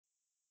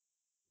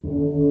May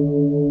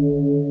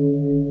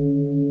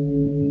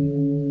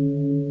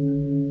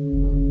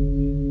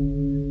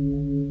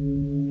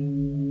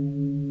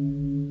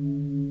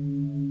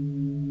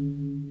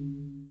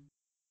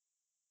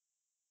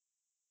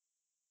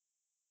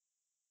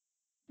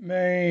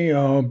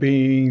all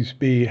beings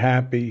be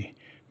happy.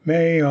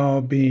 May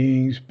all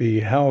beings be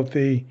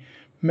healthy.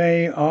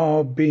 May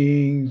all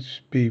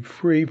beings be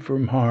free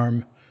from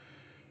harm.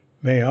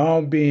 May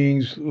all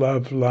beings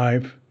love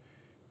life.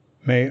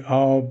 May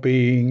all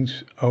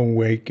beings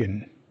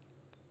awaken.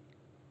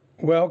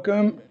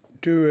 Welcome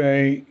to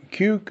a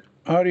Cuke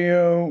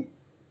audio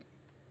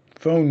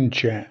phone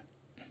chat.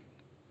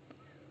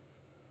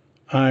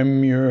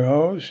 I'm your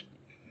host,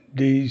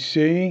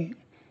 DC,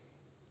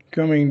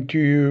 coming to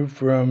you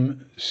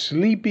from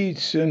Sleepy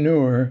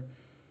Sanur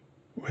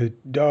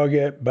with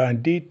Doggett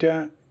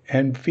Bandita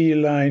and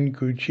Feline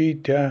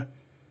Cuchita,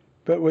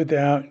 but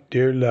without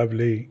dear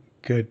lovely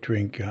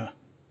Katrinka.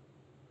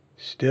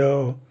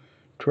 Still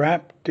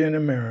trapped in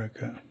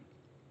America.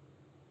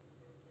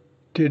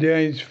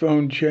 Today's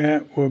phone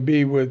chat will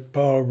be with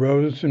Paul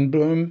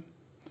Rosenblum.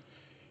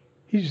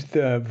 He's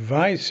the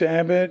vice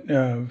abbot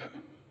of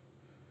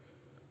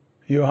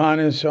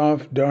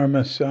Johanneshof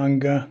Dharma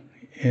Sangha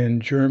in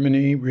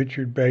Germany,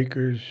 Richard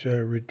Baker's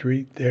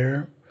retreat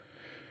there.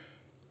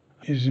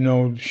 He's an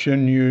old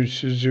Shunryu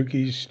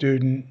Suzuki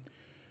student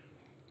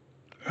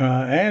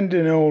and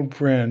an old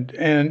friend.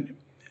 And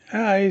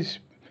he's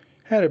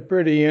had a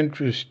pretty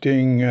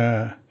interesting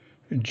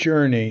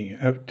journey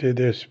up to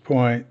this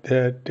point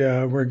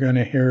that we're going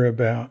to hear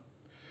about.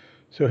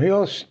 So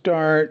he'll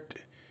start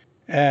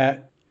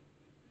at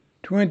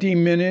 20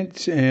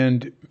 minutes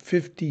and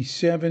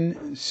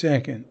 57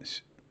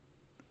 seconds.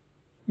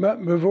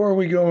 But before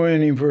we go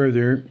any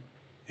further,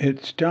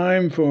 it's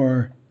time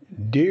for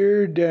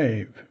Dear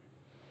Dave.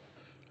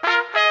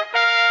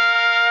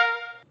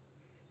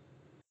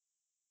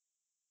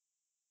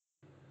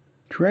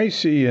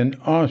 Tracy in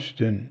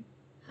Austin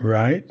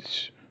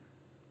writes,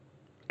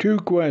 2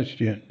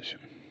 questions.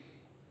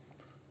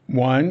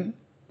 1,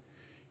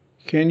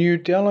 can you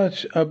tell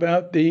us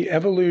about the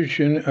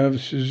evolution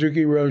of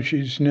Suzuki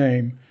Roshi's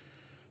name?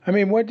 I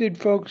mean, what did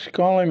folks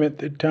call him at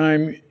the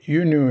time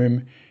you knew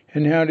him,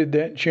 and how did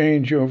that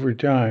change over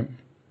time?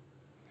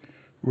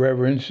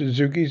 Reverend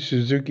Suzuki,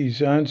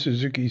 Suzuki-san,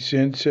 Suzuki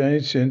Sensei,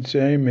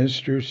 Sensei,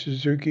 Mr.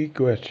 Suzuki,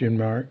 question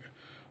mark.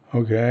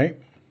 Okay.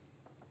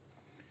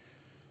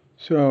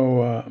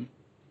 So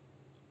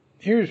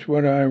here's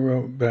what I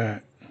wrote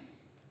back.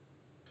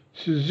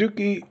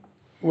 Suzuki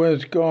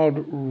was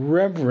called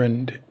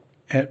Reverend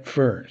at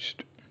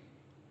first.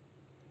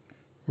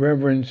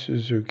 Reverend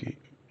Suzuki,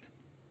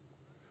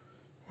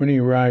 when he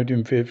arrived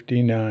in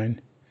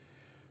 59.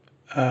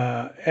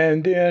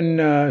 And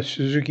then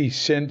Suzuki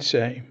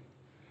Sensei.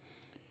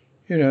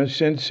 You know,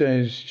 Sensei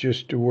is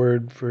just a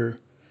word for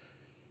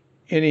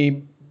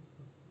anybody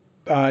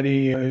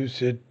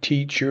who's a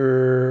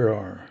teacher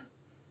or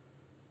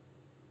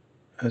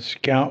a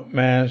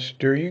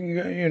scoutmaster.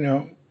 You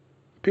know,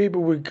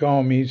 people would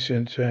call me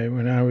Sensei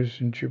when I was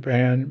in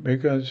Japan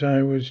because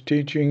I was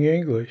teaching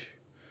English.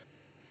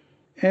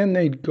 And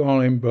they'd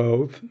call him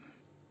both.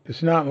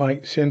 It's not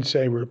like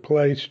Sensei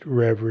replaced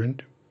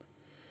Reverend.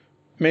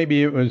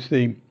 Maybe it was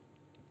the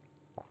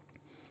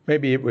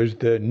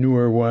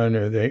newer one,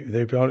 or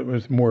they felt it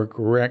was more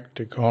correct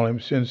to call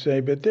him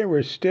Sensei, but there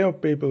were still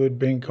people who'd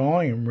been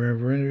calling him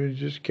Reverend who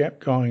just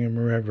kept calling him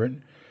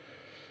Reverend.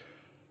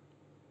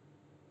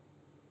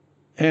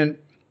 And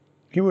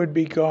he would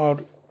be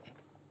called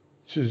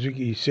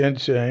Suzuki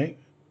Sensei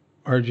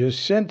or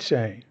just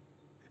Sensei.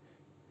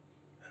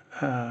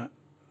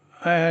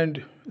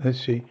 And let's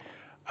see,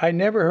 I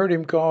never heard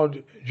him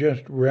called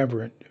just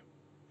Reverend.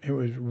 It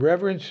was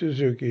Reverend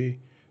Suzuki,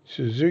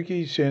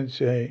 Suzuki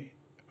Sensei,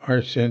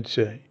 or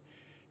Sensei,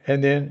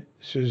 and then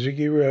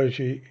Suzuki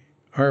Roshi,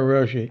 or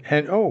Roshi.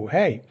 And oh,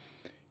 hey,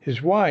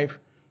 his wife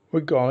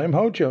would call him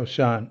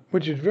Hojo-san,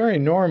 which is very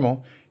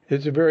normal.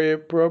 It's a very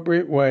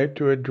appropriate way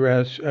to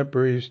address a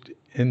priest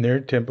in their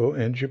temple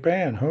in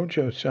Japan,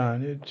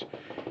 Hojo-san.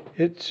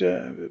 It's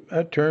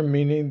a term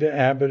meaning the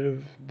abbot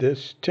of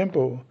this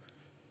temple,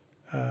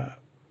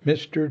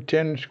 Mr.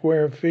 10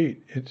 square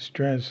feet, it's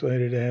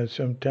translated as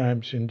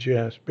sometimes in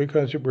jest,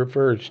 because it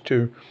refers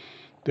to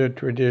the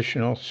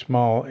traditional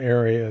small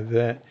area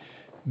that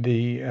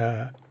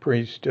the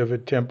priest of a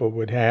temple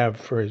would have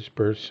for his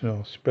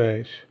personal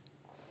space.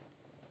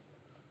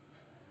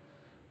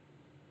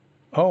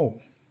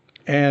 Oh,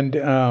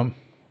 and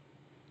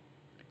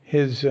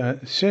his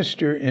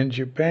sister in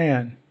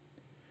Japan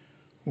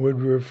would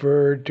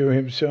refer to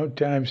him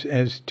sometimes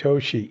as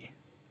Toshi,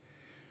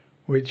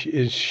 which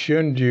is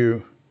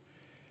Shunryu.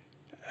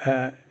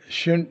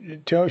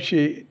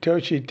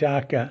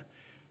 Toshitaka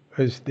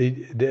was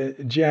the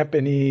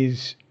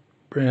Japanese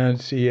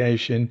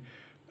pronunciation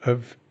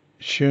of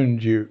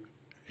Shunryu.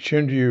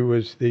 Shunryu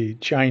was the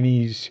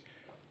Chinese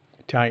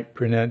type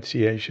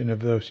pronunciation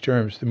of those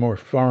terms, the more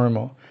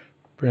formal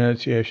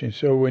pronunciation.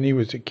 So when he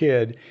was a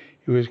kid,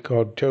 he was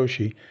called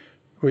Toshi,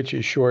 which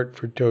is short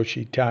for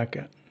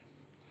Toshitaka.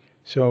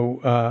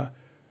 So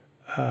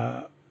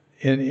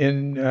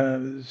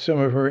in some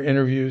of her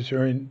interviews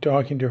or in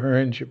talking to her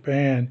in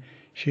Japan,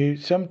 she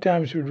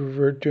sometimes would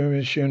refer to him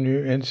as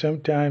Shunryu and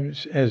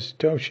sometimes as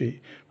Toshi,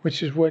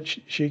 which is what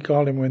she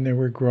called him when they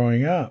were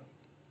growing up.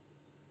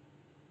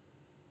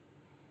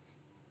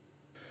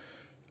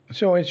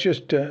 So it's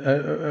just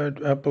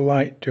a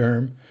polite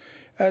term.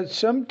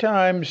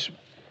 Sometimes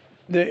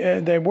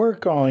they were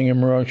calling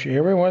him Roshi.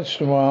 Every once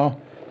in a while,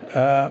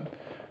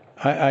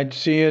 I'd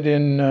see it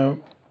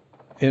in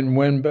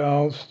wind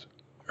bells,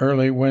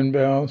 early wind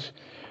bells,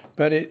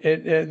 but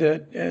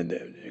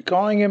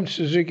calling him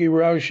Suzuki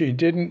Roshi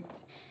didn't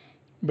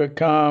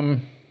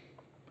become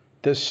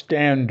the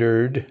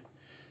standard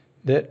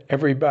that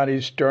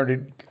everybody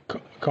started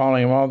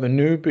calling him. All the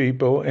new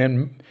people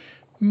and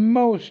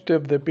most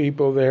of the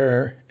people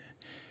there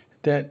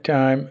that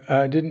time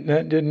that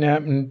didn't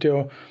happen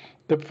until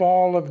the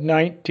fall of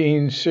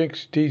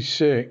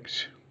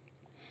 1966,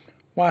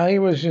 while he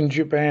was in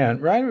Japan,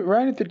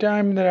 right at the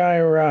time that I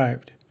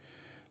arrived,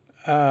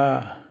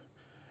 and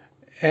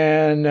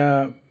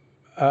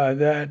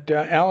that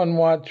Alan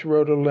Watts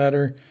wrote a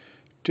letter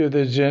to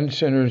the Zen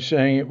Center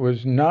saying it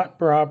was not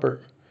proper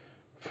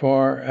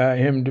for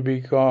him to be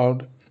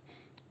called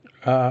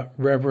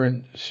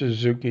Reverend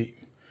Suzuki.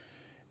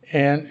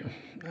 And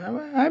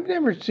I've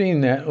never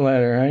seen that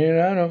letter.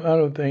 I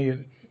don't think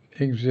it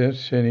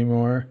exists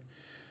anymore.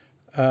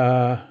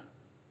 And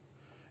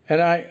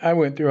I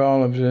went through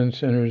all of Zen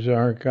Center's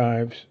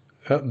archives,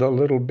 the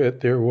little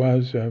bit there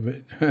was of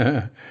it.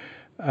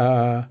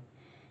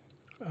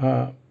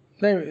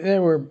 They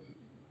were,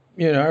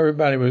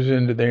 everybody was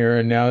into there,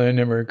 and now it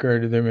never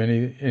occurred to them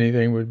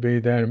anything would be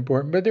that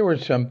important. But there were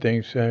some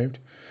things saved,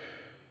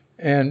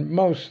 and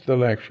most of the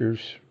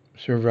lectures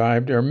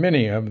survived, or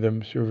many of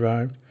them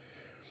survived.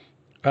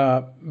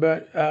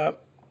 But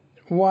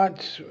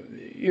Watts,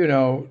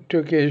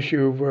 took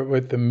issue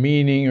with the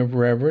meaning of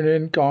reverend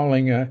and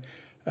calling a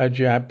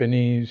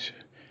Japanese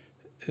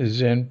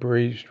Zen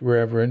priest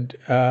reverend,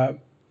 and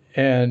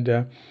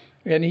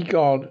he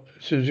called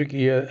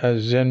Suzuki a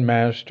Zen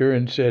master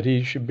and said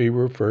he should be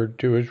referred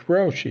to as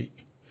Roshi.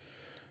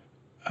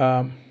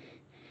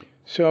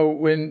 So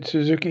when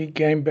Suzuki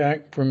came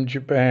back from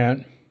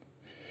Japan,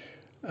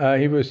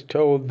 he was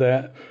told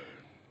that,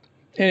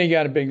 and he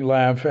got a big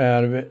laugh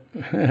out of it.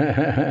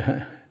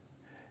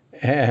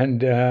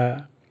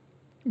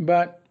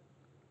 But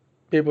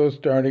people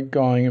started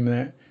calling him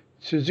that.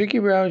 Suzuki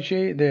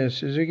Roshi, this,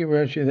 Suzuki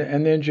Roshi, that,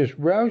 and then just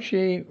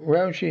Roshi,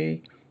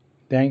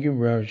 thank you,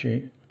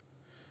 Roshi.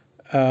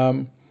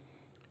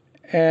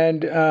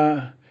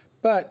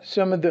 But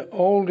some of the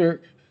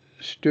older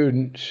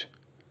students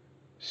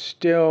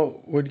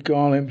still would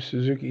call him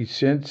Suzuki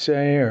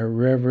Sensei or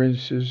Reverend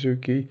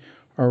Suzuki,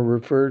 or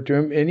refer to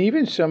him, and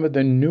even some of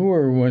the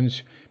newer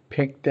ones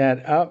picked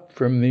that up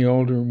from the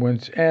older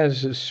ones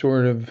as a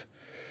sort of,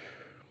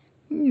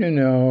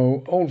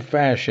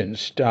 old-fashioned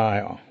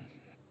style.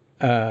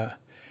 But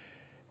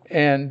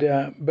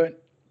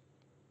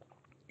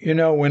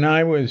when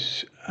I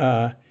was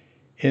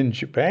in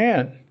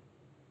Japan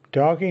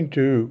talking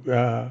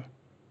to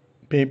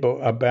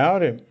people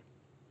about him,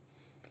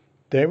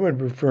 they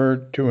would refer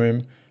to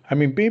him. I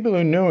mean, people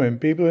who knew him,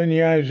 people in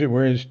Yaesu,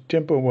 where his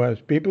temple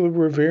was, people who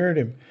revered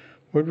him,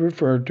 would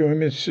refer to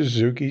him as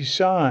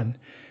Suzuki-san.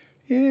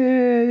 I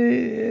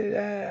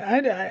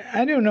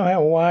don't know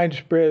how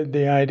widespread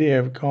the idea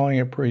of calling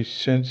a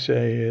priest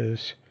sensei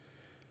is.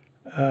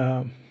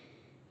 Well,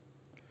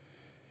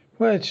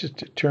 it's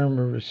just a term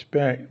of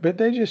respect, but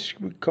they just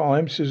call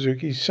him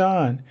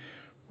Suzuki-san.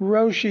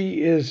 Roshi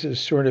is a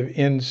sort of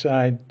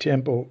inside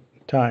temple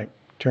type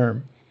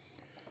term.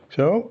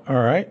 So,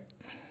 all right,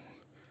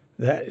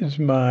 that is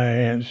my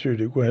answer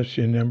to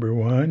question number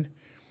 1.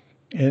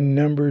 And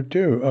number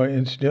 2,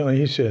 incidentally,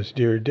 he says,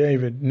 Dear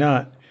David,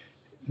 not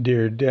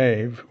Dear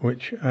Dave,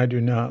 which I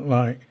do not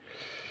like.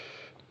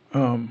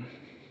 And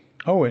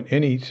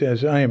he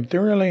says, I am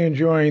thoroughly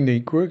enjoying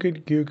the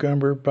Crooked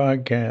Cucumber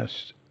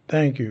podcast.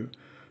 Thank you.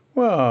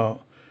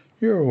 Well,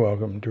 you're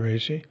welcome,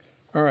 Tracy.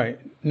 All right,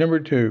 number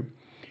 2.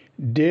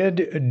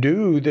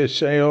 Do the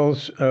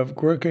sales of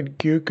Crooked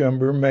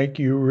Cucumber make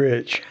you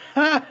rich?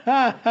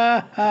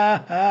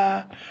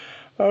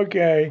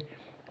 Okay,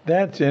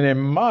 that's an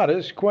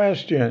immodest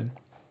question.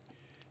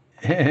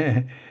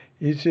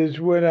 He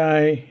says, what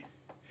I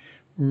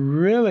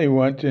really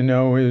want to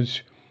know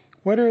is,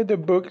 what are the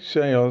book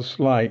sales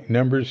like,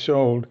 numbers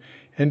sold,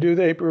 and do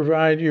they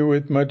provide you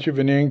with much of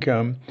an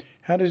income?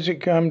 How does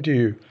it come to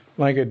you?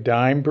 Like a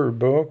dime per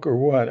book or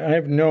what? I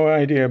have no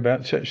idea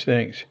about such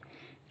things.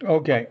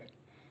 Okay.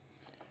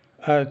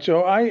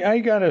 So I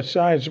got a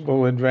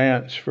sizable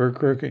advance for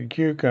Crooked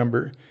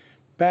Cucumber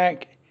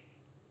back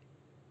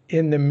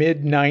in the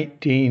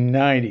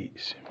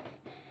mid-1990s.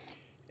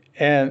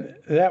 And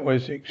that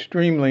was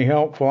extremely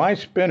helpful. I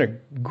spent a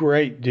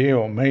great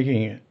deal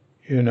making it,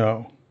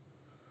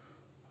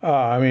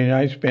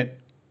 I spent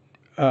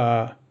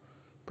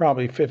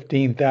probably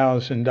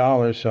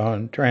 $15,000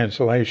 on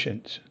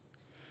translations,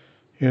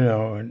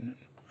 and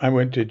I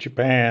went to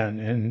Japan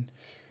and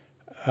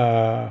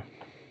Uh,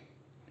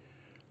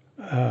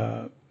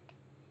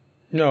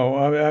 no,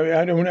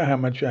 I don't know how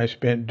much I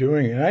spent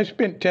doing it. I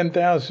spent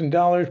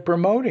 $10,000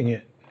 promoting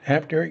it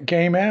after it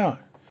came out.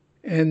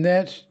 And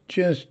that's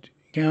just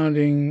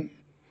counting,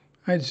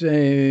 I'd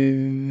say,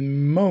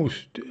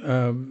 most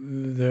of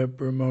the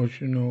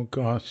promotional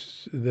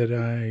costs that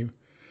I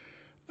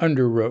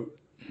underwrote.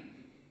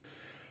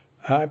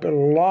 I put a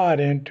lot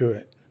into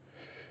it.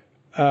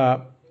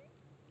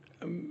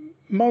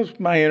 Most of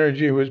my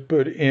energy was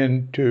put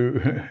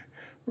into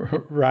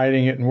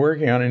writing it and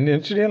working on it. And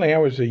incidentally, I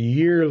was a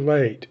year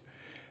late.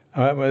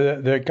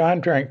 The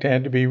contract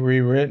had to be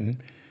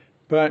rewritten.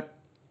 But,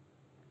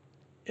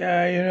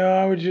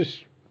 I was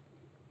just,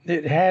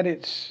 it had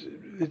its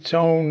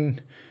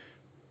own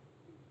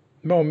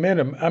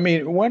momentum. I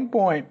mean, at one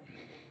point,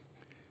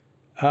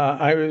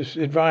 I was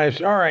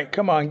advised, all right,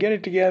 come on, get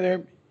it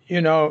together.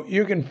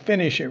 You can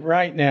finish it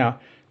right now.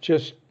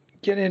 Just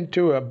get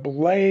into a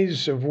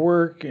blaze of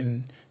work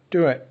and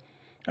do it.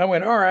 I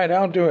went, all right,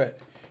 I'll do it.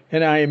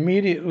 And I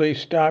immediately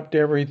stopped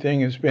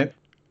everything and spent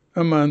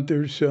a month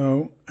or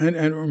so. I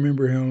don't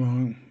remember how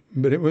long,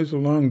 but it was a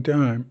long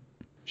time,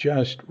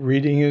 just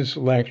reading his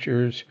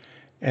lectures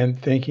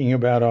and thinking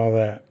about all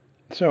that.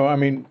 So, I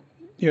mean,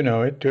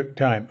 it took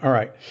time. All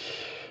right.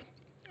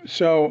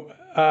 So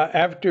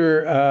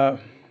after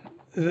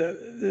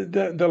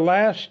the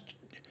last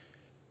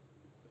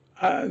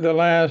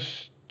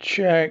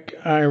check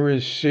I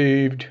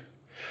received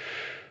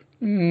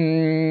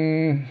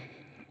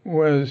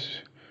was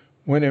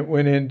when it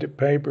went into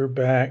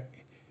paperback.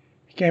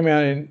 It came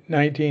out in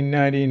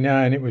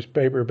 1999. It was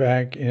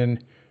paperback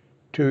in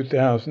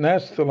 2000.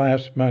 That's the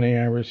last money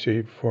I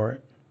received for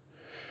it.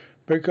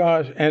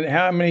 And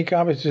how many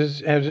copies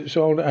has it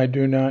sold? I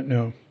do not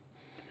know.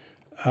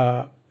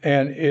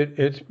 And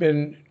it's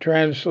been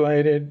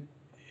translated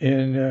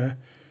in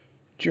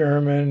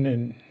German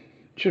and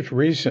just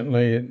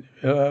recently,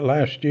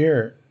 last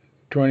year,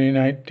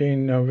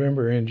 2019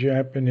 November, in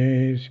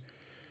Japanese.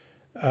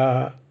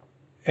 It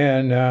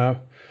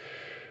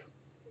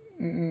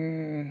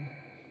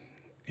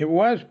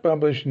was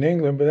published in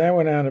England, but that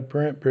went out of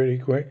print pretty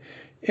quick.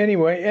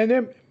 Anyway, and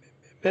then,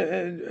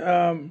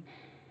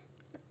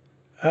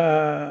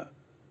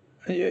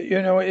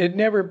 it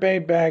never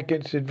paid back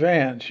its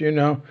advance,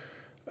 an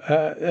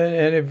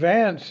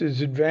advance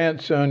is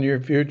advance on your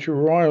future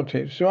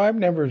royalties. So I've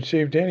never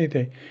received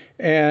anything.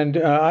 And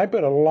I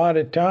put a lot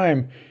of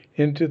time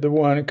into the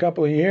one, a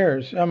couple of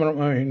years. I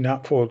mean,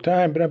 not full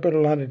time, but I put a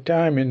lot of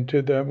time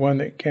into the one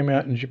that came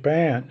out in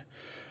Japan.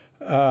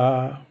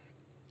 I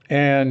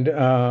didn't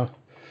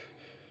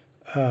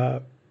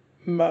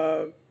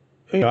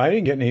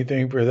get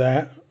anything for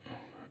that.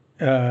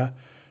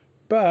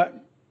 But,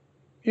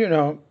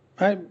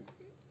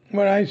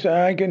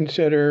 I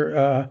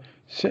consider,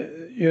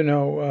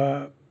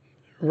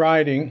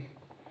 writing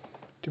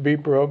to be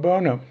pro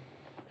bono.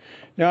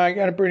 Now, I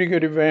got a pretty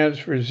good advance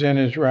for Zen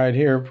is Right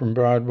Here from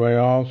Broadway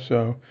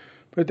also.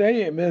 But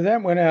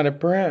that went out of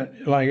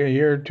print like a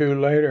year or two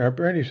later.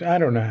 I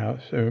don't know how,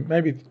 so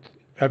maybe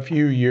a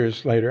few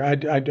years later. I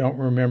don't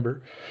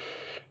remember.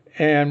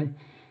 And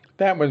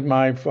that was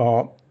my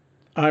fault.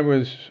 I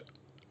was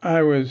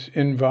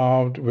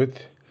involved with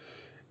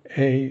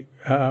a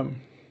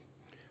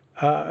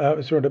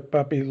sort of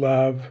puppy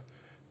love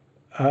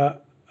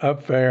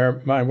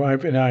affair. My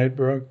wife and I had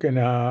broken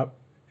up,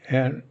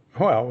 and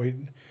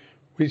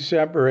we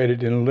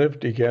separated and lived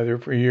together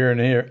for a year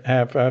and a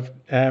half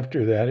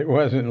after that. It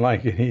wasn't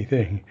like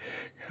anything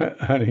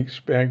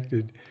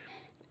unexpected.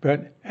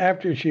 But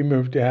after she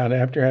moved out,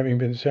 after having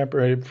been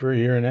separated for a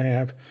year and a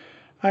half,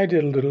 I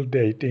did a little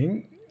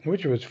dating,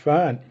 which was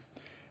fun.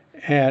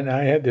 And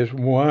I had this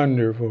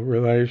wonderful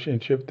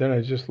relationship that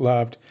I just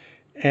loved.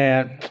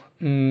 And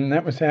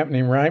that was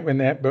happening right when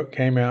that book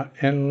came out.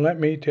 And let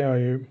me tell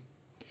you,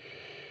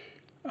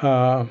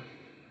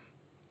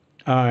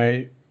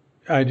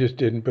 I just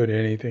didn't put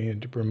anything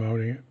into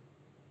promoting it.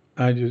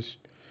 I just,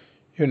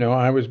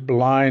 I was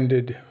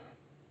blinded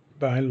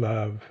by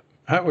love.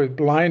 I was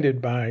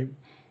blinded by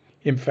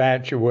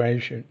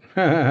infatuation.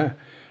 All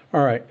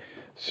right.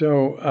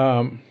 So,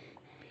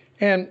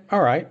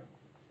 all right.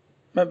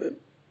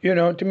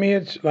 To me,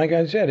 it's, like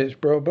I said, it's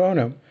pro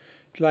bono.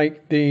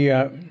 Like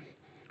the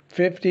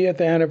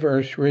 50th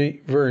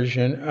anniversary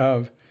version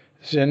of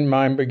Zen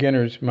Mind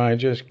Beginner's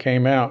Mind just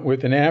came out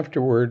with an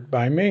afterword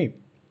by me.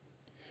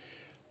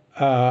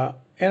 And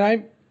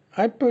I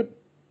put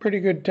pretty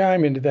good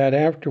time into that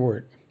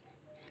afterward.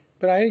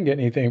 But I didn't get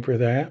anything for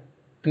that.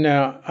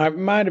 Now, I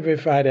might have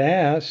if I'd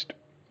asked,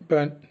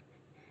 but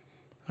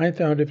I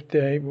thought if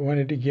they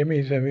wanted to give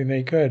me something,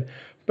 they could.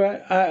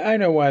 But I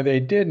know why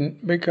they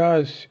didn't,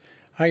 because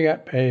I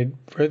got paid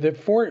for the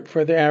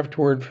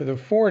afterward for the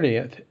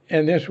 40th,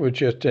 and this was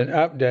just an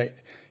update.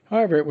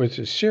 However, it was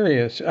a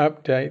serious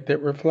update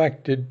that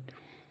reflected,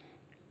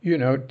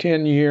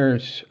 10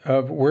 years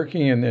of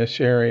working in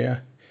this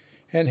area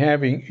and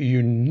having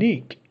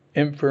unique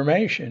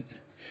information.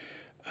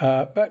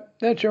 But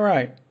that's all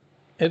right.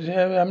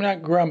 I'm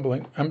not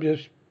grumbling. I'm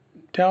just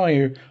telling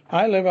you,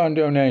 I live on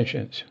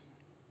donations.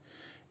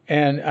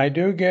 And I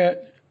do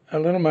get a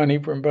little money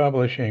from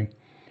publishing,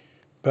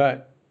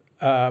 but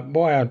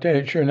boy, I'll tell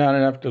you, it's sure not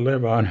enough to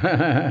live on.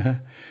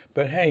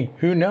 But hey,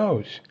 who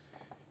knows?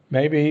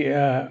 Maybe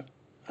the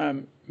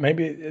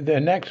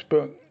next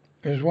book,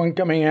 there's one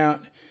coming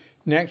out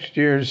next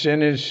year.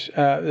 Zen is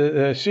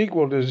the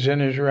sequel to Zen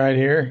is right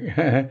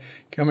here,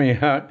 coming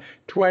out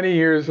 20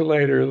 years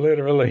later,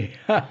 literally,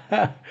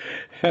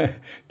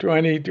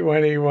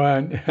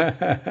 2021,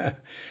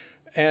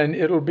 and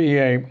it'll be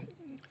a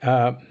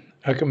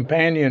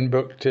companion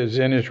book to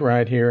Zen is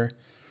right here.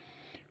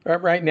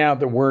 Right now,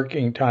 the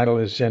working title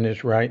is Zen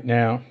is right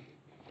now,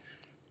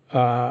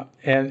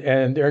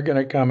 and they're going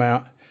to come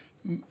out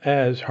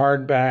as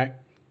hardback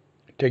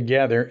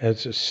together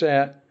as a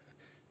set.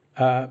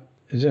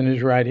 Zen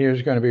is right here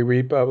is going to be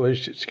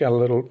republished. It's got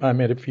I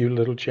made a few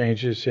little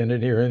changes in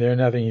it here and there,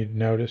 nothing you'd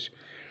notice.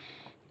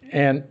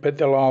 But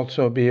they'll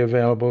also be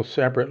available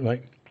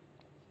separately.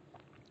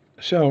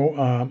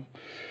 So,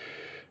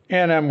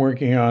 and I'm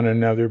working on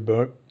another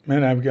book,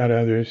 and I've got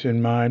others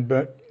in mind.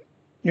 But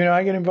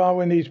I get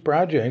involved in these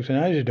projects, and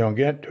I just don't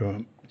get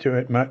to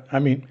it. I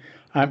mean,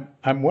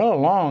 I'm well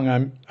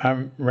along.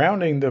 I'm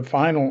rounding the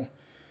final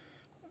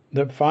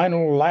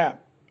lap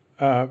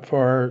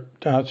for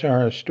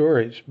Tatsara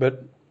Stories,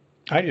 but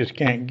I just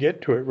can't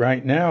get to it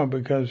right now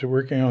because of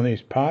working on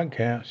these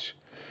podcasts.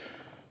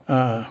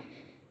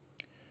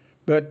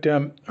 But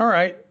all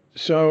right,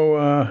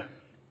 so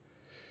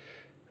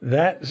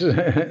that's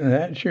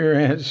your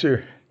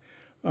answer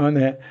on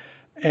that.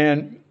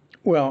 And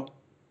well,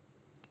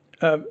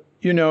 I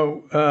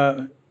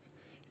don't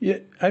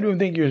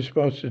think you're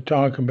supposed to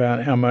talk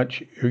about how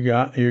much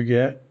you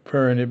get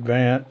for an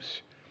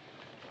advance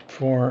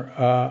for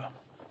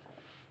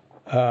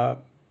a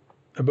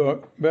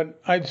book,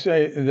 but I'd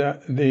say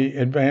that the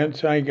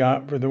advance I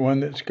got for the one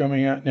that's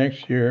coming out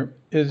next year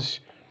is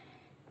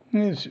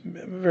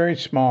very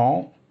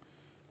small.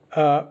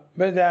 But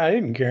I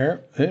didn't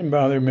care. It didn't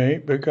bother me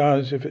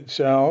because if it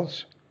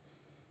sells,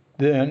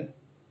 then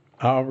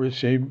I'll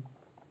receive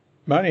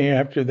money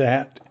after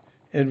that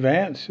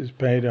advance is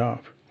paid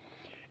off.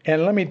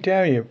 And let me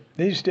tell you,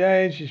 these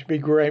days you should be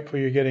grateful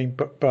you're getting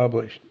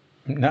published,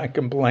 not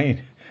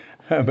complain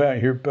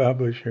about your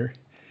publisher.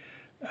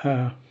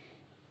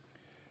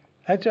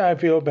 That's how I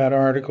feel about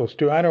articles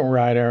too. I don't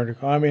write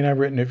articles. I mean, I've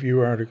written a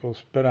few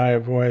articles, but I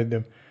avoid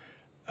them.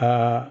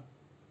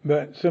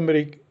 But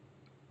somebody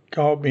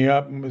called me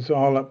up and was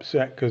all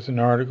upset because an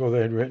article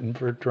they'd written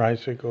for a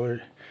tricycle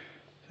or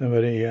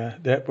somebody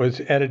that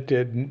was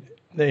edited, and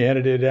they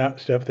edited out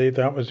stuff they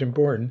thought was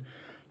important.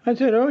 I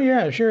said, "Oh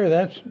yeah, sure,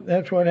 that's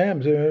what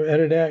happens.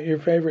 Edit out your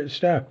favorite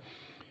stuff."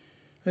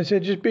 I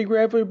said, "Just be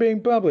grateful you're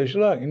being published.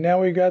 Look,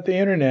 now we've got the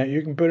internet.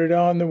 You can put it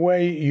on the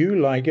way you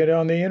like it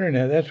on the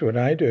internet." That's what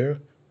I do.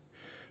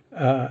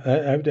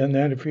 I've done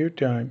that a few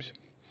times.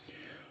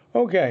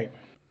 Okay.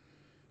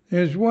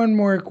 There's one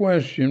more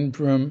question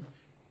from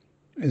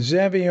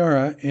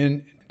Xaviera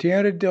in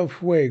Tierra del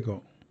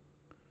Fuego.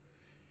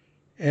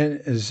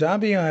 And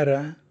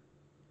Xaviera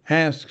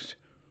asks,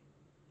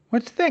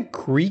 what's that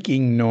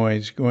creaking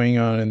noise going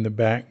on in the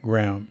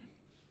background?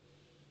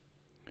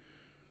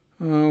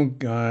 Oh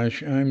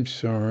gosh, I'm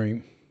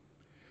sorry.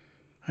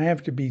 I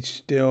have to be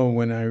still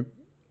when I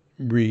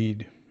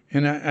read.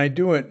 And I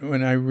do it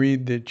when I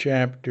read the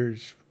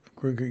chapters,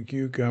 Crooked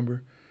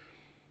Cucumber.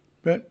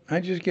 But I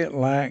just get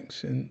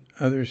lax and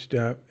other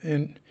stuff.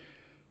 And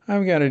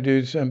I've got to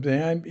do something.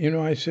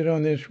 I sit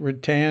on this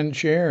rattan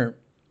chair,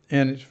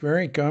 and it's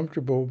very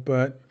comfortable,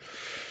 but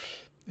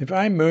if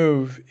I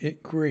move,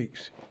 it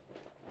creaks.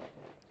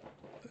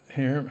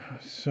 Here,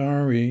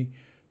 sorry.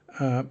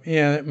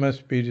 Yeah, that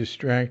must be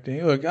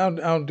distracting. Look,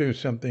 I'll do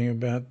something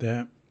about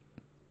that.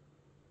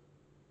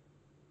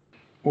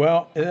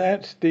 Well,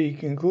 that's the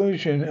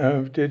conclusion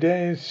of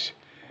today's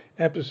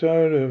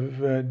episode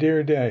of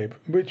Dear Dave,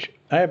 which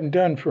I haven't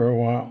done for a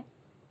while.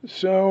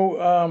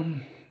 So,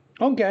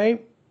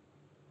 okay,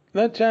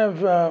 let's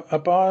have a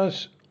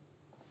pause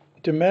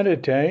to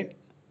meditate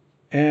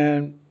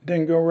and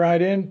then go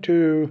right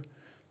into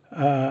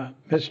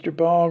Mr.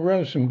 Paul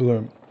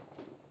Rosenblum.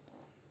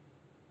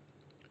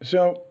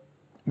 So,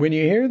 when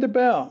you hear the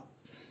bell,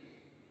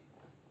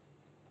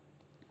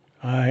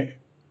 I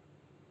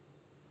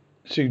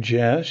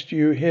suggest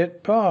you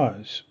hit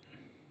pause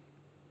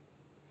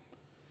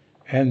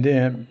and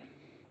then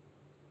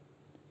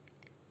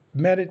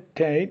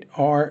meditate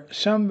or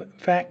some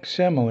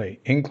facsimile,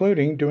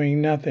 including doing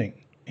nothing,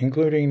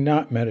 including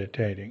not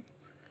meditating.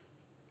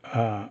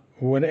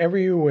 Whatever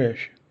you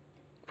wish,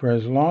 for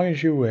as long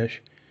as you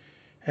wish.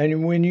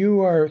 And when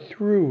you are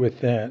through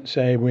with that,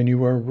 say when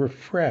you are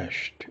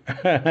refreshed.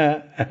 Pardon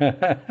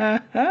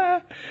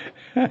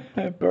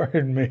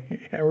me,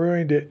 I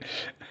ruined it.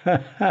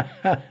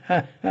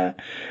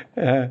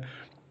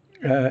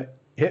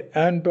 Hit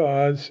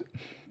unpause,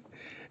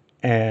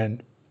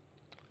 and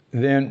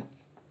then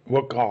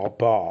we'll call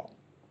Paul.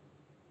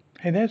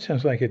 Hey, that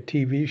sounds like a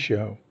TV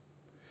show.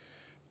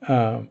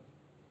 All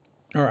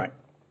right.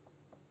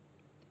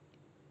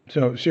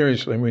 So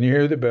seriously, when you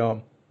hear the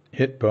bell,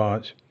 hit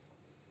pause.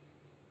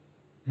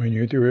 When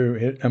you're through,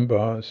 hit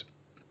unpause.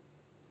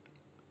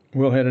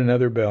 We'll hit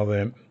another bell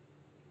then,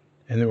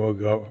 and then we'll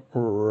go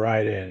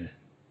right in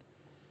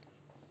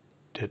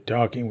to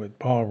talking with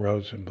Paul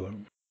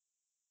Rosenblum.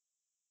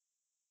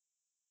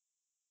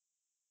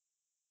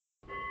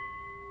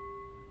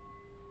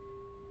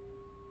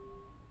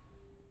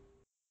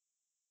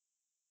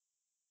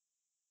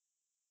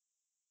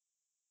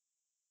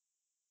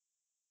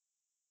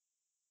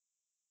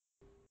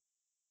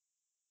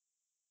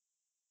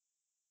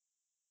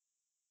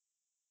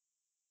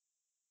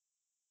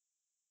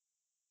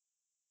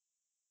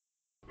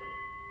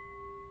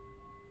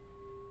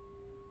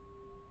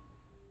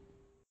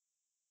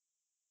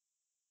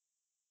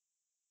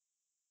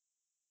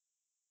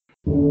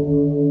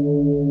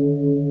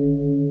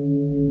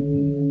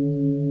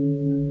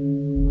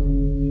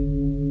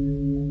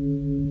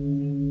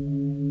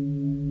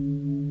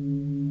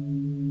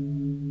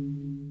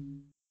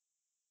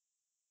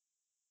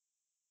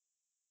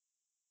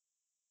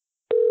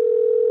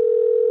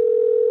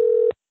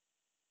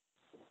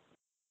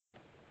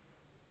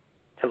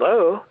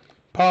 Hello?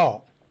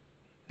 Paul.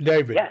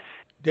 David. Yes.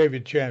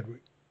 David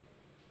Chadwick.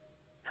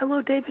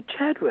 Hello, David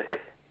Chadwick.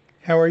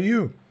 How are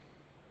you?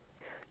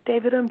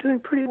 David, I'm doing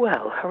pretty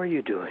well. How are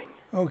you doing?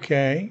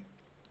 Okay.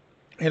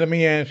 Hey, let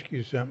me ask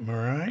you something, all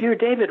right? Dear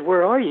David,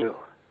 where are you?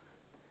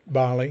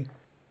 Bali.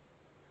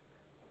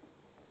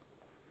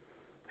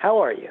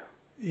 How are you?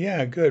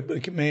 Yeah, good.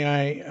 But may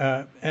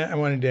I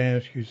wanted to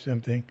ask you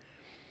something.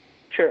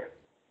 Sure.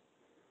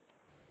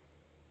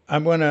 I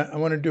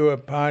wanna do a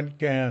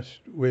podcast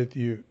with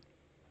you.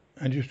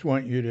 I just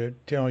want you to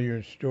tell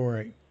your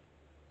story.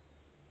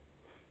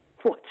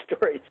 What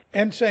story?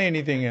 And say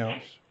anything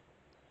else.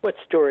 What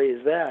story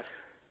is that?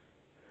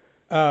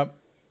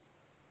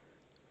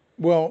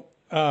 Well,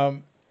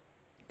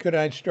 could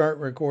I start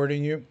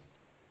recording you?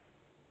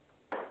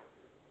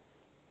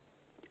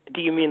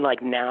 Do you mean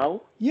like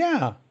now?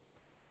 Yeah.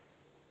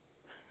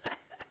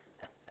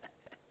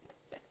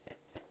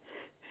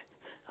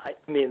 I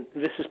mean,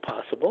 this is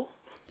possible.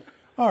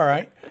 All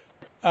right.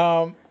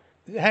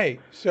 Hey,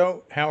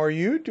 so how are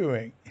you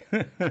doing?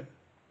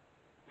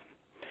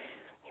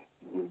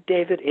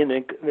 David, in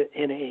a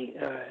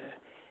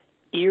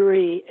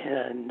eerie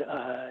and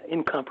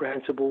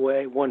incomprehensible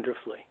way,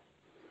 wonderfully.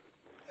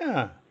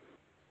 Yeah.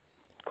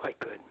 Quite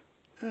good.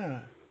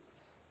 And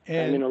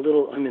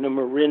I'm in a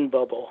marin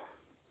bubble.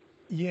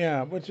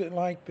 Yeah, what's it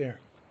like there?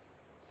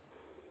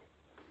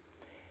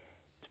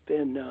 It's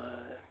been,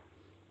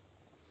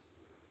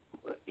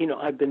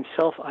 I've been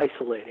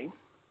self-isolating.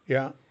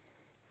 Yeah.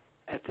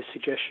 At the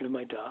suggestion of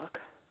my doc,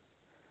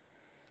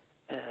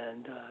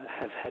 and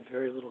have had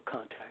very little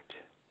contact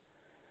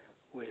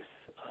with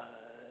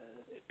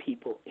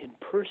people in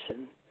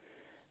person,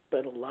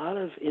 but a lot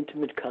of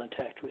intimate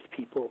contact with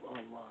people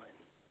online.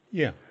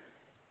 Yeah.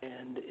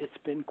 And it's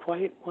been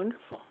quite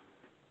wonderful.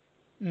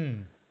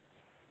 Mm.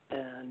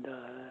 And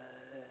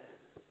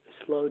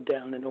slowed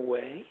down in a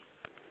way.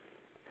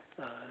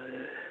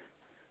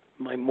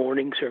 My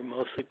mornings are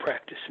mostly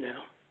practice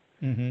now.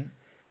 Mm-hmm.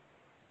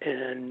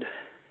 And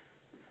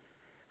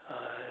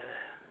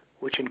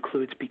which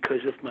includes,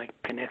 because of my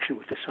connection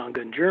with the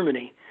Sangha in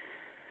Germany,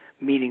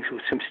 meetings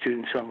with some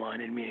students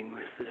online and meeting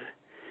with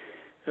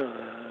the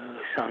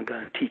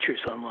Sangha teachers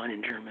online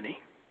in Germany.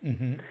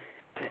 Mm-hmm.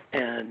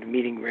 And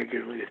meeting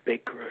regularly with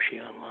Beik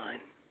Kuroshi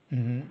online.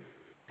 Mm-hmm.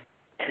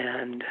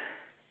 And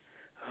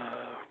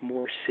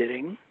more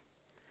sitting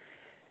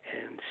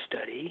and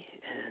study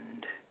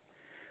and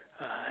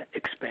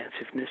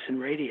expansiveness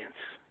and radiance.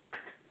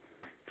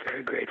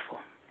 Very grateful.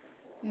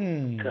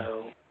 Mm.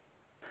 So,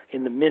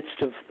 in the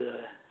midst of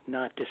the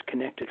not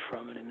disconnected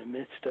from it, in the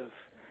midst of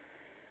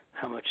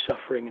how much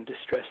suffering and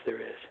distress there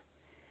is,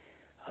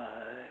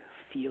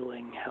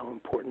 feeling how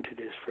important it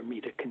is for me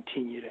to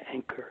continue to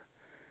anchor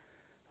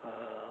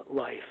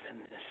life in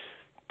this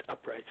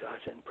upright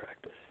zazen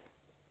practice.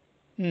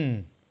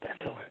 Mm.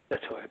 That's how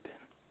I've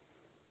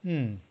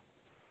been.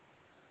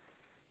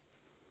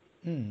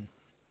 Mm.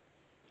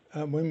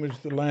 Mm. When was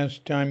the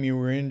last time you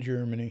were in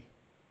Germany?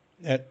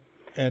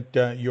 At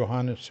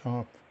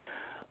Johanneshof?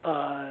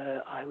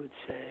 I would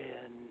say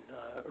in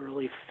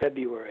early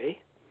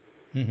February.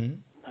 Mm-hmm.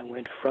 I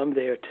went from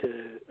there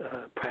to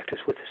practice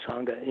with the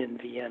Sangha in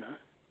Vienna,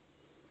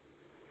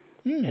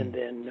 and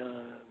then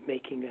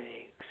making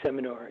a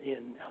seminar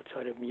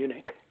outside of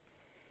Munich.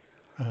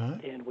 Uh-huh.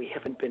 And we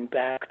haven't been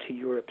back to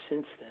Europe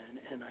since then,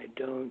 and I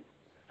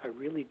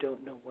really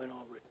don't know when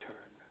I'll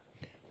return.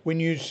 When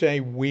you say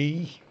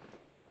we?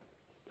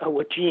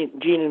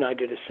 Jean and I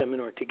did a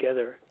seminar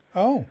together.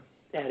 Oh.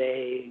 At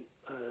a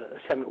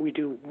seminar. We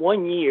do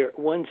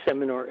one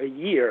seminar a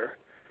year,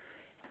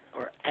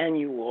 or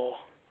annual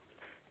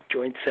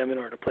joint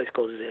seminar at a place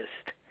called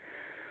Zist.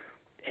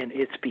 And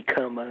it's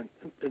become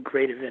a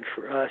great event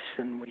for us,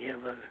 and we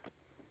have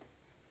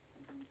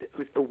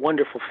a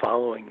wonderful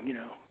following,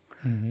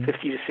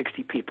 50 to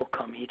 60 people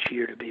come each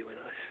year to be with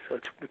us. So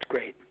it's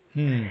great.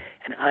 And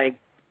I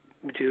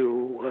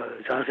do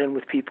Zazen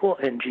with people,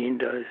 and Jean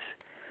does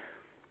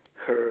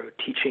her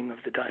teaching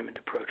of the diamond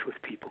approach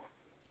with people.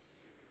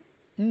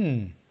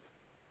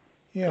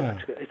 Yeah.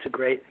 So it's a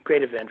great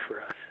event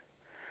for us.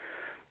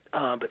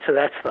 But so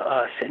that's the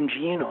us. And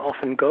Jean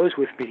often goes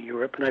with me to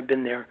Europe, and I've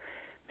been there.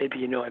 Maybe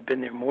you know I've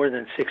been there more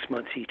than 6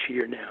 months each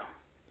year now.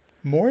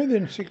 More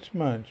than 6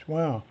 months.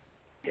 Wow.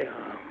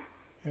 Yeah.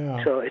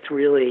 Yeah. So it's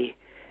really,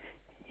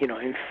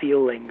 I'm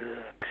feeling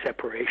the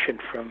separation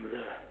from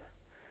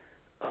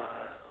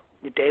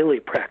the daily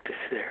practice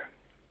there.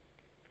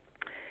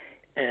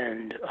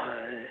 And,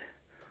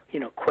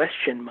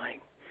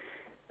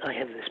 I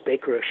have this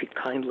baker, she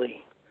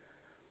kindly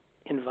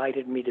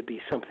invited me to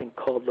be something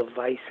called the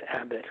vice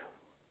abbot.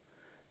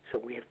 So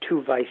we have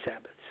 2 vice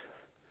abbots.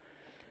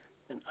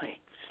 And I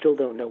still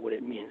don't know what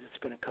it means. It's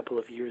been a couple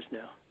of years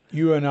now.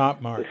 You and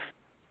Otmar.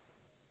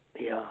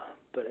 Yeah,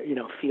 but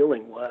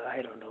feeling, well,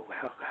 I don't know,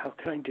 how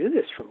can I do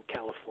this from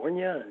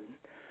California?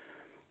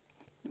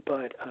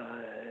 But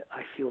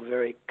I feel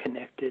very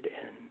connected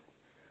and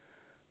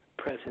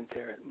present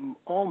there.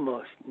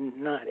 Almost,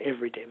 not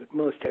every day, but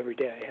most every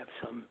day I have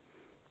some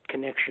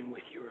connection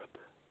with Europe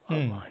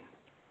online.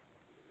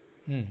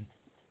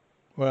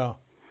 Well,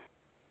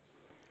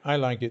 I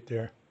like it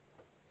there.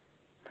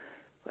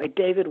 Like,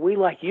 David, we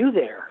like you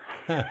there.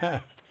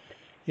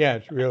 Yeah,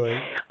 it's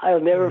really. I'll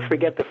never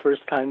forget the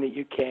first time that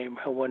you came,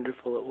 how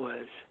wonderful it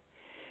was.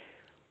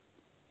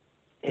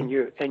 And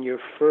your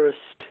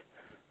first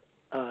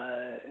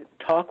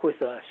talk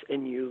with us,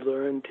 and you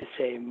learned to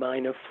say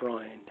meine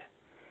Freund.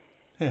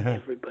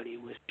 Everybody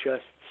was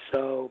just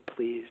so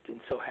pleased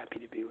and so happy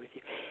to be with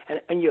you.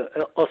 And you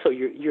also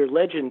your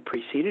legend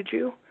preceded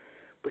you,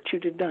 but you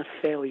did not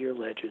fail your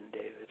legend,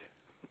 David.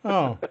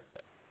 Oh,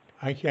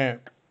 I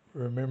can't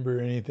remember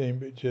anything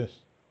but just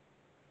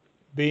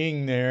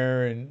being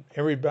there and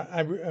everybody.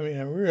 I mean,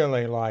 I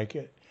really like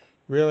it.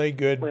 Really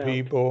good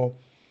people.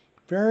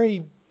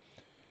 Very,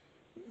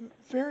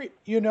 very.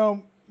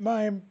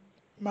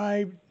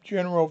 My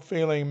general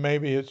feeling,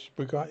 maybe it's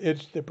because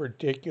it's the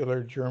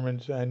particular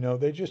Germans I know.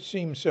 They just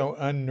seem so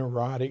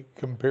unneurotic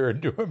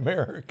compared to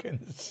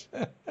Americans.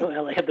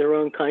 Well, they have their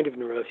own kind of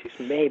neuroses,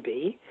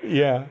 maybe.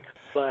 Yeah.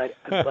 But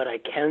I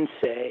can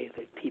say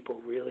that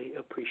people really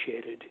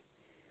appreciated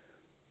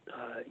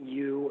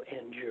you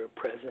and your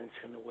presence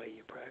and the way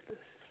you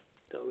practice.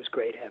 So it was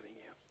great having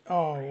you.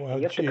 Oh, well,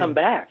 you have to come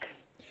back.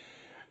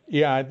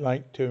 Yeah, I'd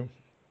like to.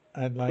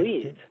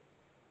 Please.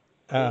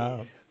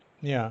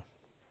 Yeah.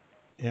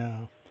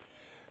 Yeah.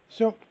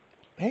 So,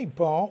 hey,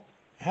 Paul,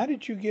 how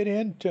did you get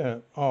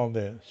into all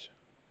this?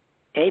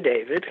 Hey,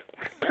 David.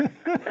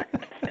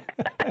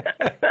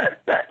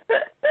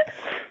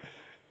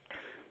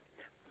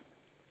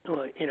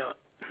 Well,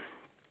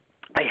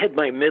 I had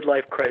my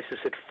midlife crisis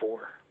at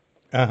 4.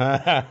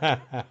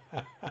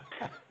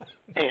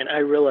 And I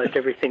realized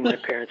everything my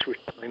parents were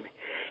telling me.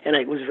 And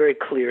it was very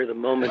clear the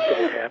moment that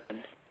it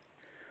happened.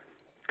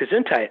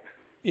 Gesundheit.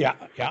 Yeah.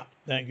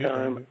 Thank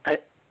you.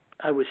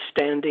 I was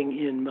standing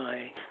in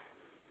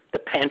the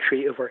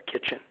pantry of our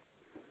kitchen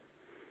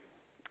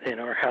in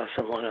our house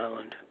on Long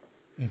Island.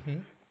 Mm-hmm.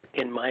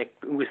 It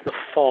was the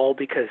fall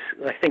because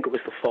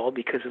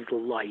of the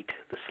light,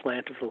 the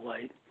slant of the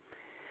light.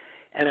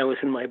 And I was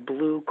in my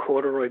blue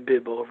corduroy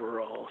bib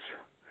overalls.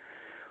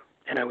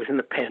 And I was in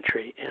the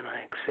pantry, and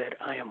I said,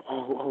 I am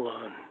all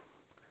alone.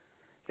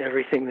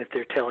 Everything that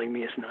they're telling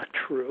me is not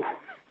true.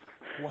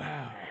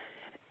 Wow.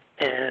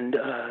 And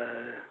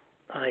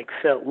I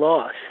felt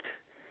lost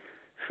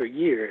for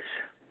years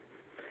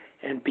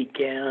and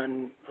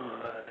began,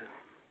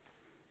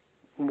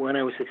 when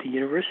I was at the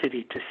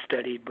university, to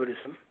study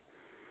Buddhism.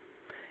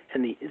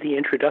 And the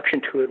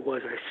introduction to it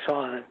was I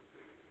saw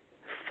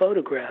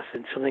photographs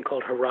in something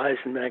called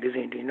Horizon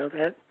magazine. Do you know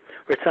that?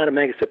 Or it's not a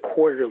magazine, it's a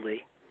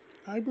quarterly.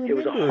 I remember it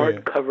was a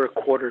hardcover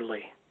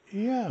quarterly.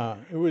 Yeah,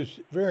 it was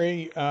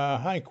very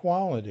high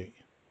quality.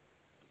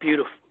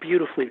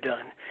 Beautifully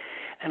done.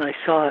 And I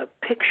saw a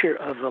picture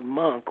of a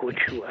monk,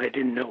 which I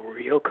didn't know what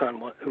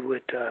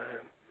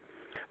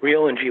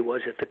Ryoanji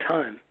was at the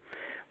time.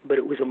 But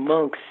it was a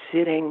monk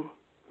sitting,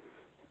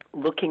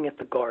 looking at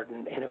the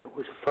garden, and it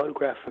was a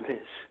photograph from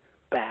his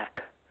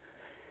back.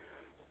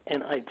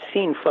 And I'd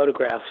seen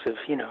photographs of,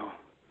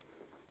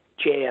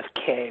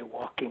 JFK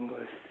walking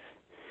with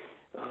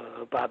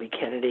Bobby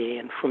Kennedy,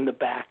 and from the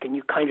back, and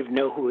you kind of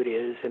know who it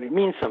is, and it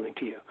means something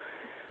to you.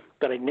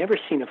 But I'd never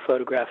seen a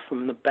photograph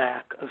from the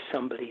back of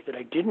somebody that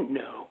I didn't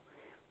know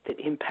that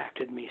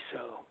impacted me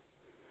so.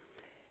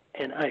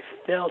 And I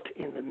felt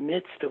in the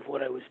midst of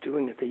what I was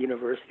doing at the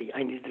university,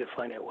 I needed to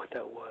find out what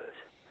that was.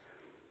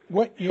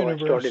 What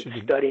university? I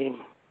started studying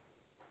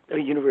at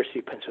the University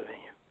of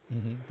Pennsylvania.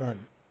 Mm-hmm.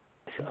 Pardon.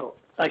 So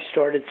I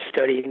started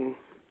studying,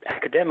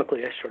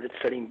 academically, I started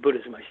studying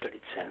Buddhism. I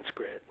studied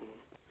Sanskrit and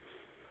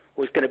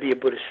was going to be a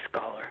Buddhist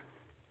scholar.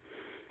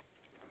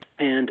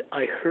 And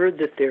I heard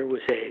that there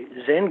was a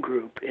Zen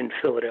group in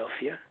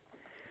Philadelphia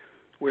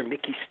where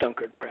Mickey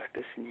Stunkard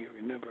practiced, and you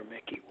remember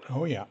Mickey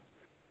well. Oh, yeah.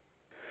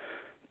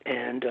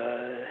 And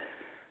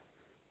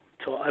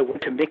so I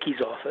went to Mickey's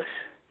office,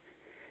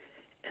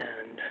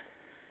 and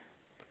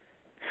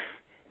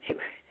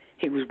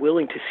he was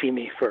willing to see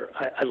me for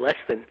less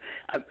than,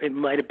 it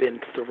might have been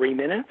 3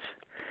 minutes,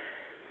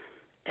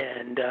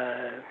 And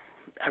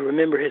I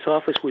remember his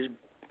office was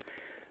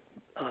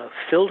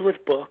filled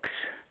with books,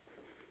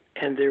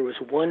 and there was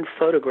one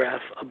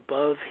photograph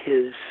above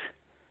his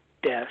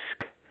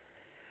desk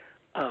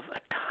of a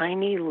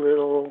tiny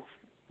little,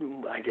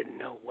 I didn't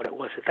know what it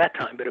was at that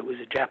time, but it was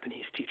a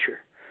Japanese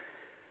teacher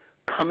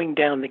coming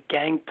down the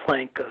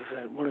gangplank of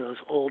one of those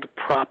old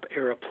prop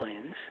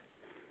airplanes.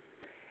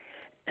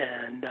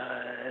 And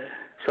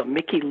so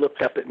Mickey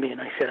looked up at me,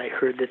 and I said, I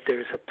heard that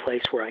there's a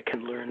place where I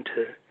can learn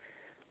to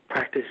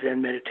practice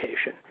Zen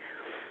meditation.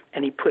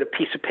 And he put a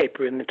piece of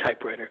paper in the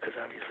typewriter, because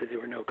obviously there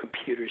were no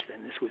computers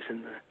then. This was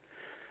in the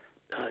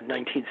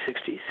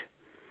 1960s.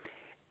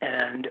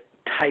 And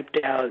typed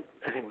out,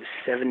 I think it was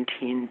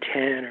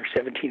 1710 or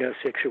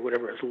 1706 or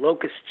whatever, it was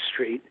Locust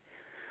Street,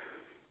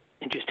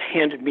 and just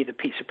handed me the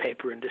piece of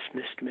paper and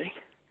dismissed me.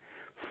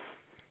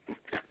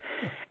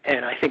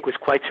 And I think was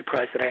quite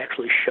surprised that I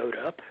actually showed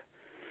up.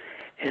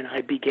 And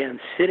I began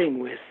sitting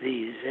with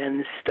the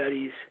Zen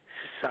Studies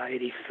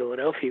Society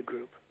Philadelphia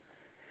group,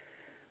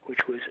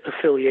 which was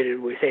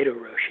affiliated with Edo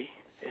Roshi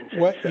in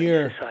Zen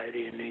Studies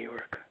Society in New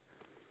York.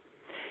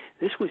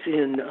 This was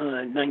in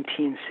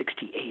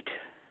 1968.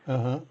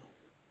 Uh-huh.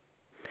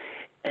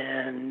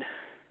 And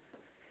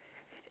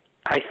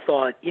I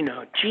thought,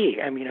 gee,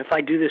 I mean, if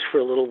I do this for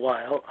a little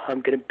while, I'm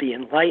going to be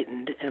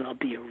enlightened and I'll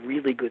be a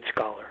really good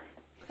scholar.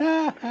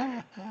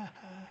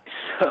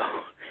 So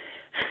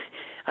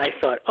I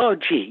thought, oh,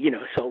 gee,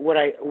 so what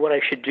I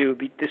should do,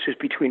 this was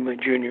between my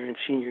junior and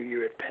senior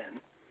year at Penn.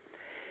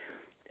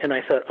 And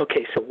I thought,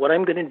 okay, so what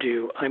I'm going to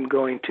do, I'm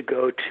going to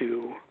go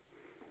to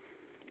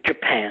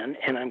Japan,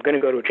 and I'm going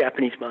to go to a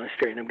Japanese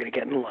monastery, and I'm going to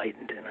get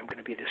enlightened, and I'm going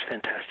to be this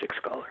fantastic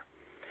scholar.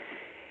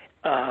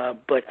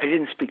 But I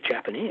didn't speak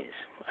Japanese.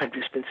 I've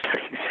just been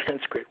studying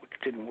Sanskrit, which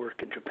didn't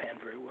work in Japan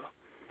very well.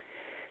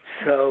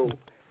 So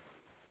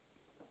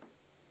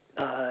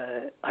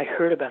I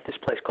heard about this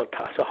place called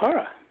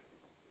Tassajara.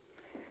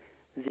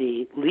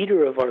 The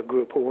leader of our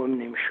group, a woman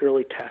named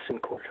Shirley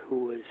Tassencourt,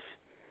 who was,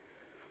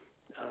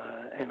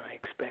 and I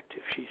expect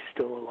if she's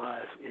still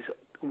alive,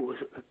 was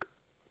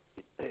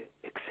an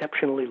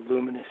exceptionally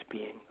luminous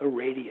being, a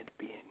radiant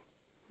being,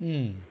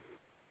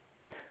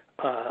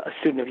 a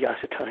student of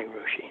Yasutani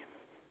Roshi.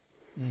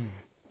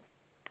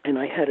 And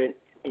I had an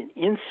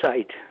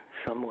insight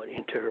somewhat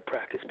into her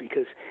practice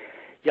because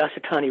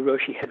Yasutani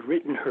Roshi had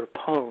written her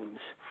poems,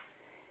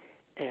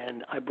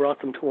 and I brought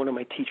them to one of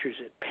my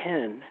teachers at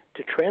Penn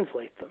to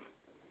translate them.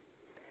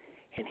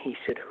 And he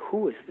said,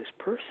 who is this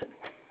person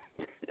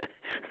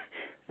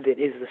that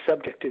is the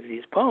subject of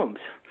these poems?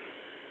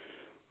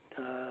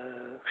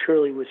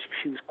 Shirley was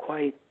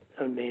quite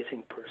an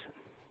amazing person.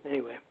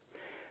 Anyway,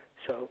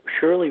 so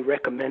Shirley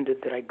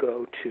recommended that I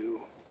go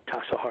to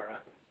Tassajara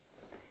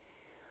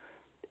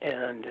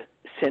and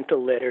sent a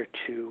letter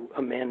to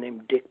a man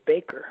named Dick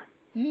Baker.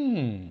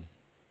 And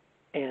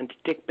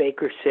Dick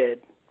Baker said,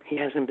 he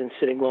hasn't been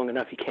sitting long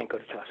enough, he can't go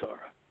to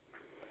Tassajara.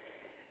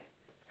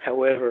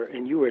 However,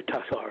 and you were at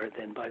Tassajara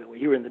then, by the way,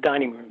 you were in the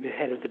dining room, the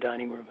head of the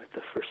dining room at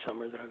the first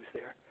summer that I was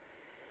there.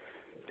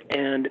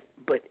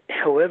 But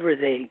however,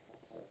 they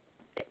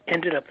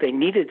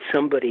needed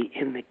somebody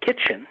in the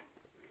kitchen,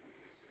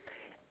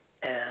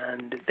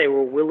 and they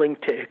were willing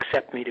to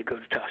accept me to go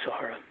to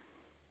Tassajara,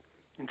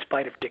 in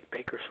spite of Dick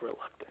Baker's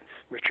reluctance,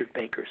 Richard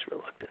Baker's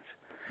reluctance.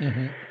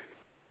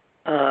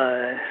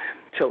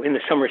 So in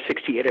the summer of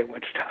 '68, I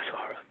went to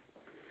Tassajara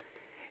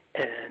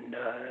and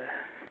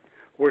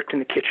worked in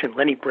the kitchen.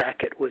 Lenny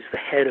Brackett was the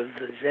head of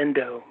the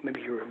Zendo,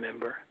 maybe you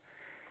remember.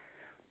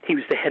 He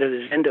was the head of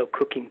the Zendo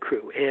cooking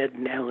crew. Ed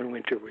and Alan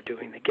Winter were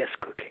doing the guest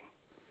cooking.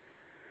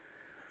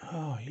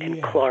 Oh, yeah.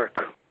 And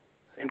Clark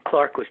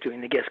was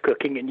doing the guest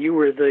cooking, and you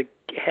were the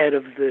head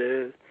of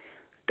the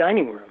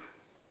dining room.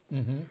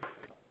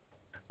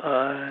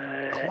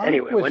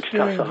 Anyway, was went to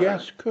doing Tassajara.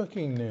 guest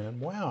cooking then.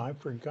 Wow, I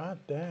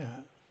forgot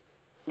that.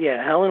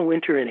 Yeah, Alan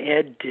Winter and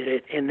Ed did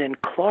it, and then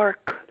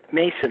Clark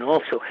Mason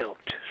also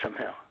helped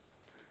somehow.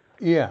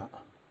 Yeah.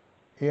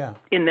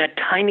 In that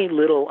tiny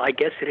little, I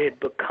guess it had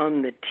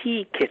become the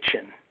tea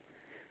kitchen,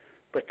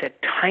 but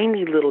that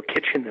tiny little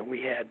kitchen that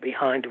we had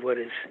behind what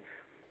is,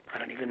 I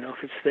don't even know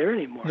if it's there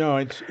anymore. No,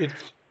 it's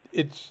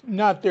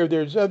not there.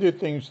 There's other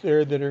things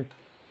there that are,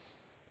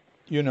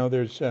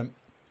 there's a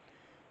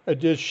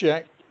dish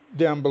shack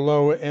down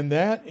below, and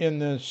that in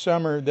the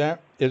summer,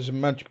 that is a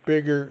much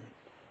bigger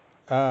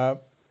building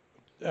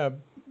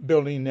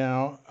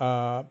now.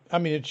 I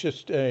mean, it's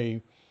just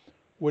a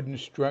wooden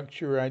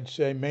structure, I'd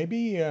say,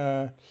 maybe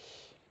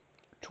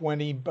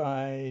 20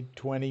 by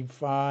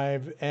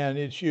 25, and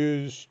it's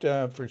used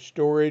for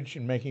storage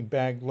and making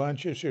bagged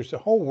lunches. There's a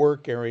whole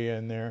work area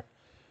in there.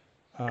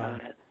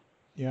 Got it.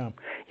 Yeah.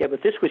 Yeah,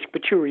 but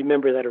you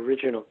remember that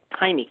original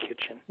tiny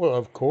kitchen. Well,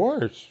 of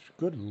course.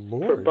 Good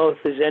Lord. For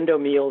both the Zendo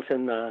meals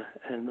and the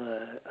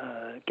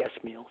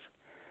guest meals.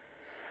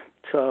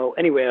 So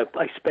anyway,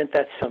 I spent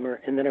that summer,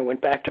 and then I went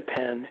back to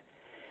Penn,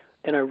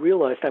 and I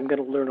realized I'm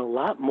going to learn a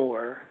lot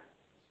more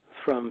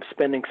from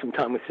spending some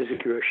time with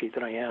Suzuki Roshi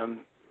than I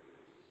am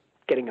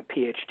getting a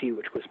PhD,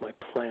 which was my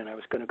plan. I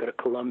was going to go to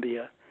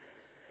Columbia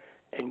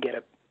and get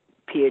a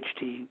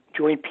PhD,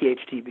 joint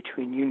PhD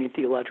between Union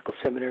Theological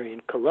Seminary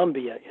and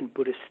Columbia in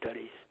Buddhist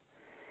studies.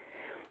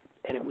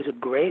 And it was a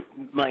great,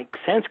 my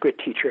Sanskrit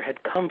teacher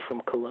had come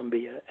from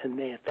Columbia, and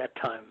they at that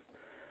time,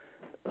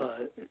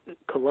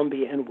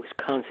 Columbia and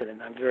Wisconsin,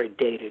 and I'm very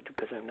dated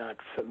because I'm not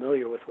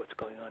familiar with what's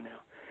going on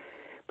now,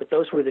 but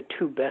those were the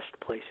two best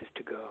places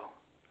to go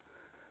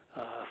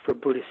for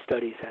Buddhist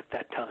studies at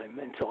that time.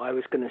 And so I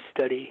was going to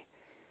study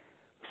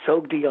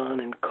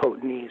Sogdian and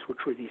Khotanese,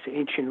 which were these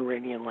ancient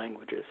Iranian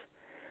languages,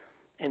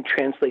 and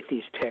translate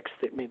these texts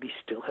that maybe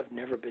still have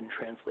never been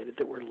translated,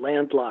 that were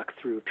landlocked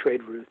through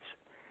trade routes.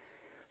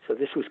 So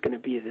this was going to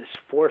be this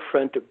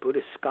forefront of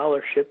Buddhist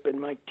scholarship, and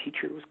my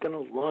teacher was going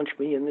to launch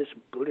me in this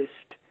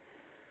Buddhist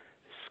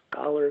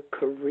scholar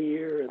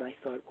career. And I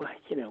thought, well,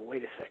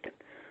 wait a second.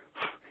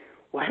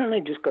 Why don't I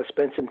just go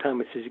spend some time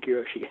with Suzuki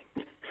Roshi?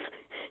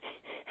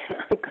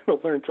 I'm going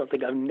to learn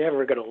something I'm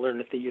never going to learn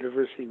at the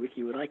university with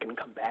you, and I can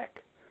come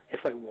back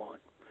if I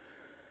want.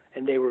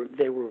 And they were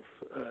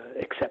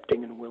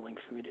accepting and willing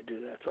for me to do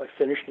that. So I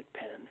finished at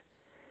Penn,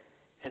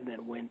 and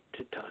then went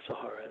to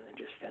Tassajara, and then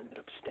just ended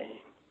up staying.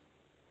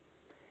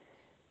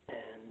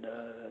 And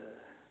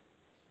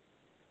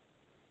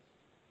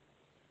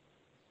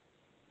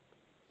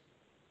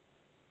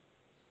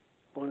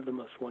one of the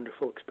most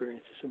wonderful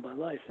experiences in my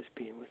life is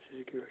being with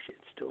Suzuki Roshi.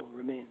 It still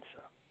remains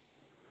so.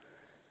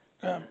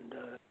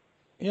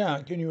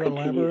 Yeah, can you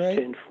continues elaborate?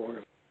 to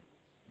inform.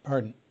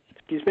 Pardon?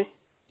 Excuse me?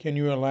 Can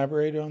you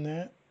elaborate on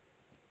that?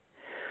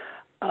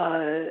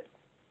 I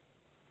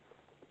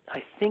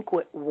think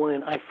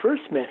when I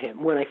first met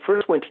him, when I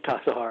first went to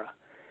Tassajara,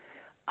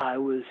 I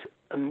was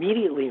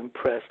immediately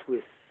impressed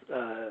with,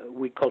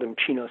 we called him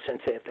Chino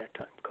Sensei at that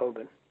time,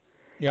 Kobun.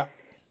 Yeah.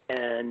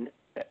 And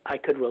I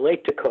could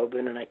relate to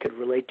Kobun, and I could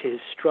relate to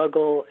his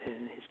struggle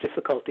and his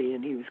difficulty,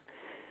 and he was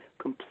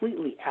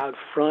completely out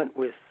front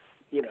with,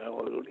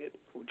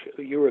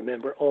 you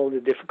remember all the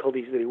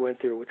difficulties that he went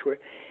through, which were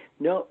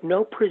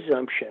no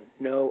presumption,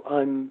 no,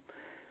 I'm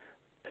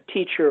a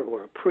teacher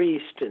or a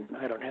priest, and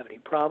I don't have any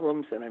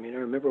problems. And I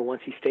remember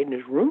once he stayed in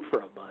his room for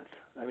a month.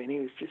 He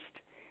was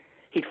just,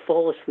 he'd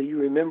fall asleep. You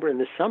remember in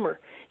the summer,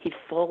 he'd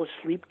fall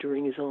asleep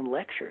during his own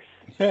lectures.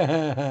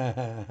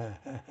 I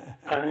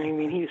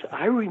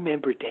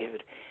remember,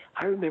 David,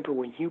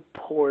 when you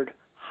poured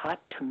hot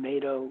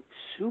tomato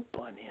soup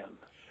on him.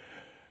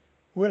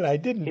 Well, I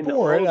didn't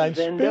pour it, I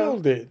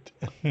spilled it.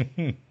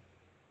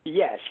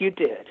 Yes, you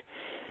did.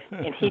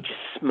 And he just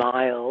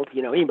smiled.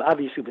 He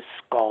obviously was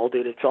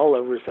scalded. It's all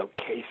over his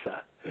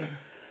okesa.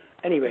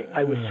 Anyway,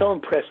 I was so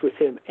impressed with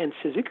him. And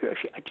Suzuki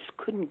Roshi, I just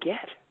couldn't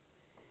get.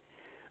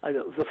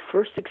 The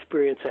first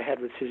experience I had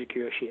with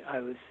Suzuki Roshi,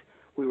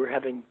 we were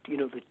having,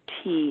 the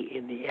tea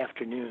in the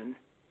afternoon,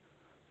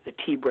 the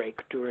tea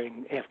break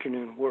during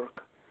afternoon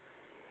work.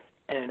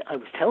 And I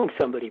was telling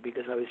somebody,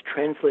 because I was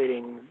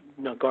translating,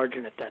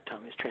 Nagarjuna at that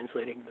time was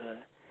translating the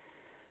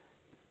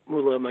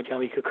Mula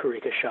Madhyamika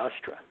Karika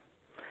Shastra.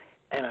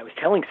 And I was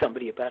telling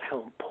somebody about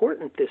how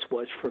important this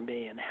was for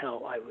me and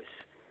how I was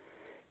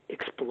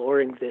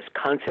exploring this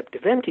concept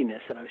of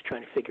emptiness, and I was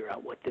trying to figure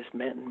out what this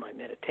meant in my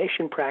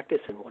meditation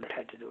practice and what it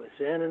had to do with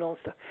Zen and all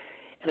stuff.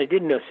 And I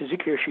didn't know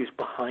Suzuki Roshi was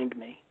behind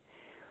me.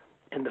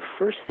 And the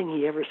first thing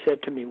he ever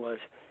said to me was,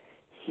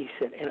 he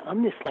said, and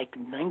I'm this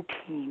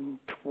 19,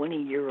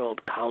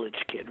 20-year-old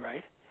college kid,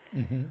 right?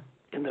 Mm-hmm.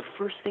 And the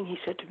first thing he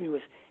said to me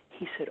was,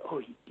 he said,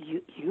 oh,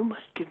 you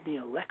must give me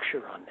a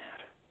lecture on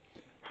that.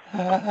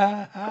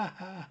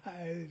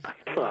 I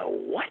thought,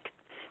 what?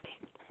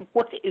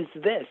 What is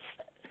this?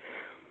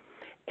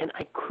 And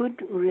I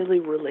couldn't really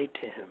relate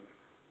to him.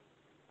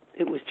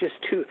 It was just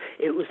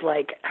it was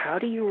like, how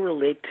do you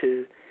relate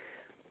to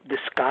the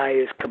sky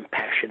is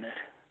compassionate?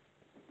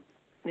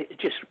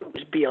 It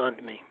was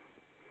beyond me.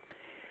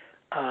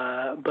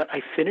 But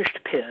I finished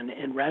Penn,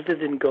 and rather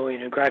than going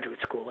to graduate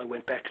school, I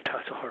went back to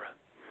Tassajara.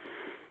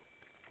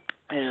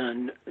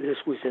 And this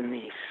was in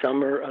the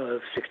summer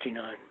of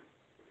 '69.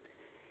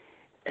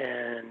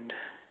 And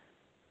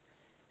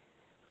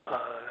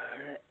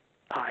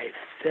I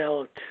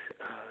felt,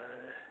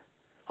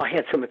 I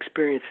had some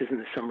experiences in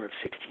the summer of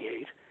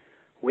 '68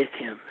 with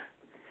him.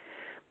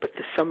 But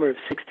the summer of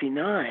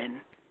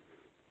 '69,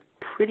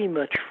 pretty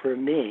much for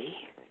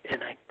me,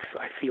 and I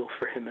feel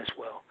for him as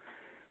well,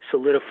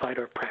 solidified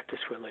our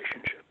practice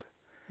relationship.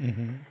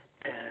 Mm-hmm.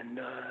 And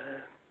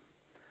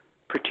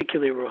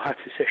particularly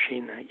Rohatsu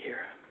Sesshin that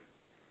year,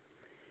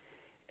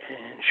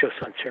 and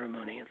Shosan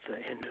ceremony at the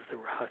end of the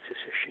Rohatsu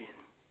Sesshin.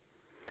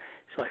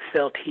 So I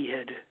felt he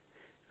had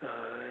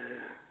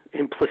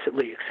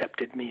implicitly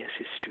accepted me as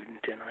his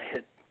student, and I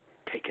had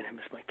taken him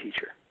as my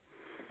teacher.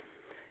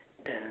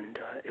 And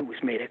it was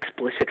made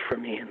explicit for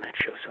me in that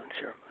Shosan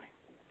ceremony.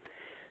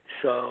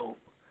 So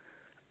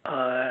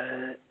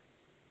I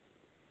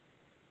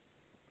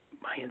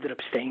ended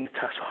up staying at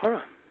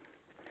Tassajara.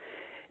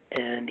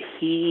 And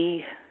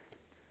he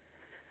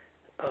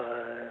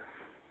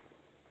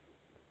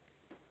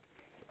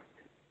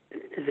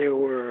there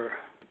were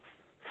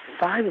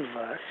 5 of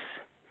us.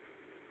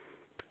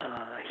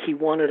 He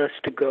wanted us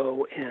to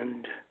go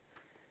and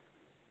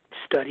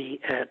study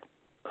at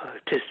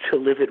to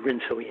live at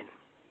Rinsoin.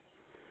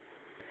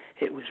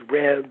 It was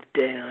Reb,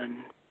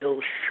 Dan,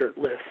 Bill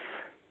Shirtliff,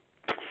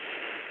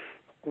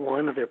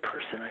 one other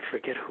person, I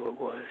forget who it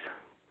was.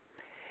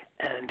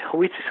 And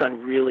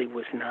Hoitsu-san really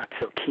was not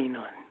so keen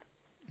on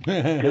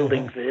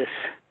building this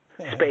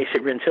space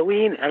at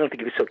Rinsoin. I don't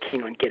think he was so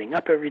keen on getting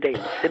up every day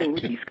and sitting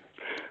with these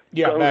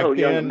gung-ho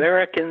young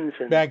Americans.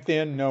 And back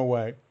then, no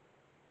way.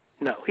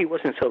 No, he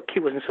wasn't so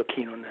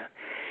keen on that.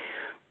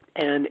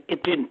 And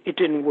it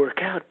didn't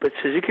work out. But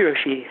Suzuki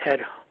Roshi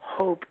had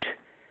hoped,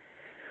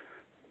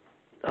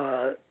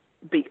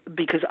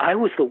 because I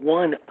was the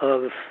one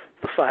of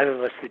the five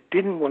of us that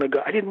didn't want to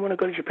go. I didn't want to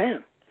go to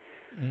Japan,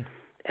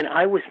 and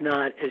I was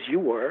not, as you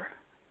were,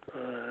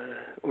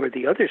 or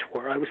the others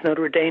were. I was not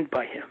ordained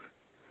by him.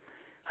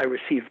 I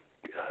received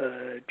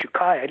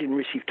Jukai. I didn't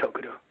receive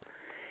Tokudo.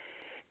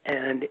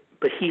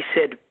 But he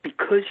said,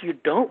 because you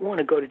don't want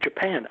to go to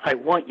Japan, I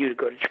want you to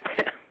go to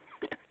Japan.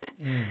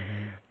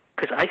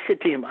 Because I said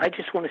to him, I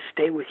just want to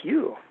stay with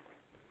you.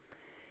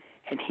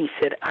 And he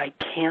said, I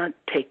can't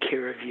take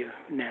care of you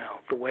now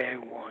the way I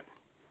want.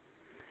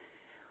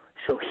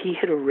 So he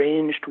had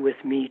arranged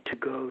with me to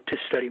go to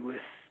study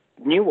with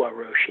Niwa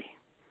Roshi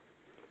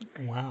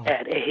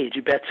at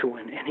Eiheiji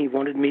Betsuin, and he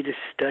wanted me to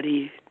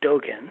study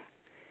Dogen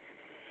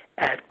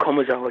at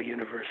Komazawa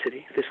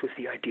University. This was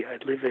the idea.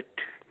 I'd live at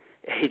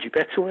Eiheiji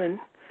Betsuin.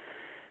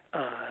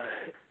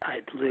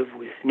 I'd live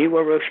with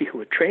Niwa Roshi, who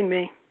would train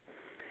me,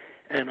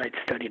 and I'd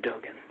study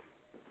Dogen.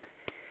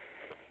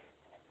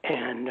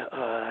 And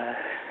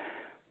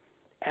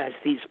as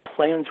these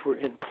plans were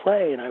in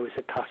play, and I was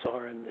at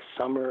Tassajara in the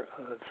summer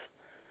of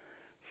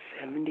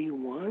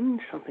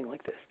 71, something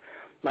like this,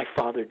 my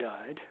father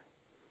died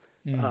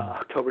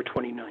October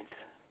 29th.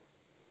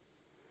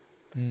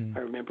 I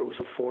remember it was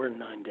a 4 and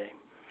 9 day.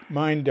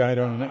 Mine died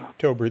on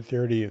October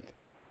 30th.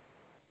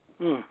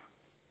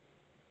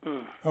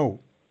 Oh,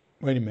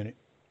 wait a minute.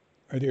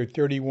 Are there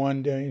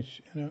 31 days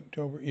in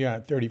October? Yeah,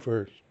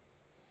 31st.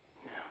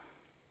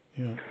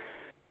 Yeah.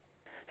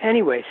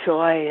 Anyway, so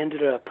I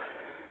ended up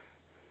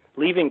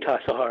leaving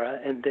Tassajara,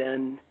 and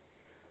then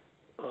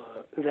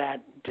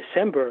that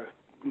December,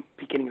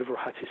 beginning of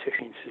Rohatsu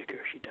 16, Suzuki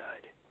Roshi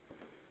died.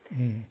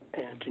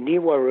 And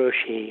Niwa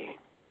Roshi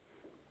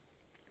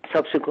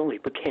subsequently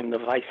became the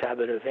vice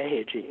abbot of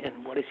Eiheiji,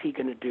 and what is he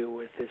going to do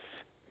with this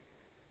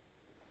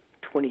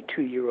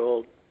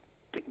 22-year-old,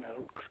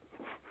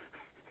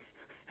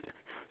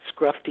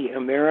 scruffy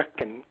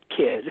American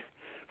kid,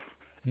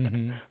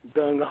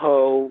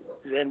 gung-ho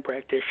Zen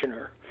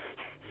practitioner,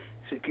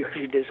 Suzuki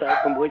Roshi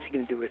disciple? What's he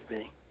going to do with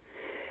me?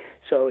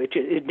 So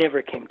it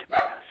never came to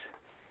pass.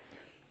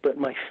 But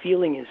my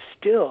feeling is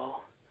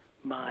still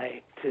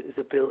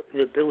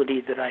the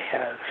ability that I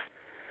have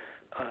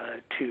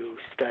to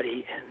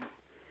study and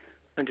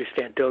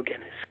understand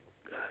Dogen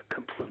is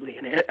completely,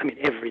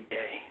 every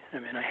day.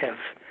 I have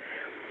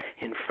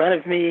in front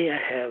of me, I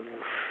have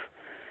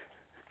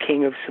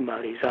King of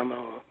Samadhi,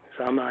 Zamayo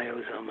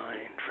Zamai,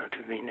 in front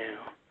of me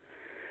now.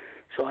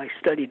 So I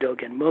study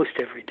Dogen most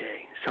every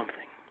day,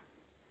 something,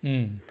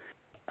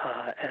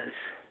 as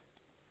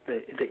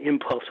the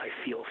impulse I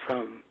feel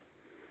from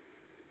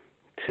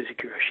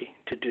Suzuki Roshi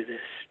to do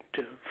this,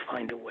 to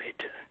find a way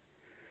to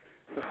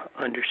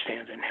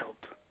understand and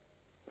help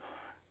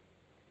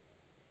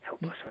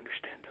us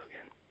understand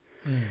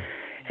Dogen.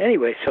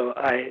 Anyway, so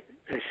I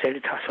stayed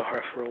at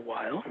Tassajara for a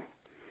while,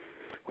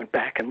 went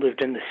back and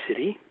lived in the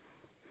city,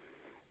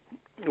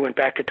 went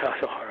back to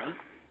Tassajara,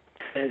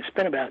 and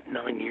spent about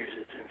 9 years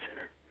at Zen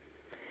Center,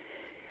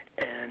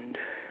 and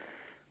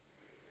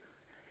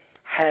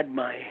had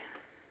my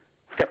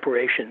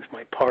separations,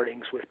 my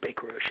partings with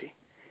Baker Roshi,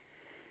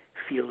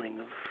 feeling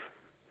of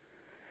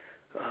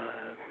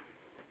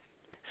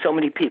so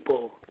many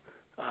people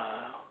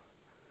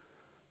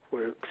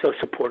were so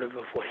supportive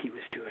of what he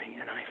was doing,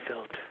 and I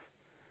felt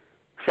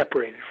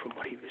separated from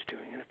what he was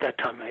doing. And at that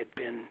time, I had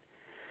been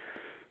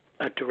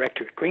a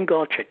director at Green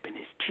Gulch. I'd been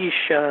his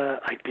jisha.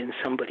 I'd been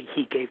somebody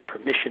he gave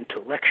permission to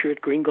lecture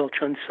at Green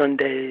Gulch on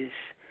Sundays.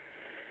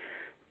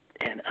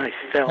 And I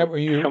felt were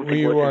you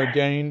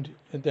ordained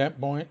at that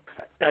point?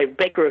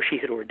 Baker Roshi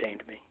had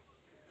ordained me.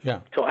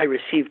 Yeah. So I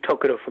received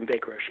Tokudo from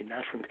Baker Roshi,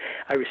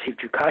 I received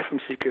Jukai from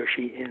Suzuki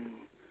Roshi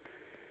in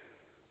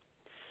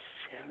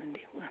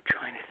 70. I'm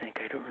trying to think.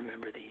 I don't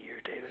remember the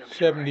year, David.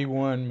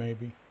 71,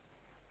 maybe.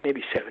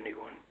 Maybe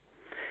 71.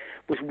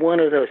 Was one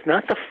of those.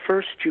 Not the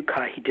first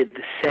Jukai. He did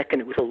the second.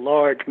 It was a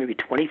large, maybe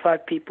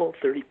 25 people,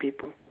 30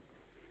 people.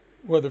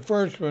 Well, the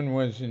first one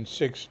was in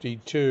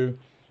 62,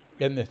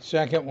 and the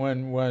second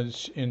one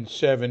was in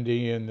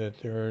 70, and the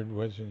third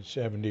was in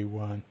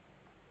 71.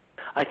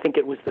 I think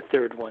it was the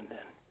third one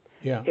then.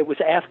 Yeah. It was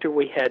after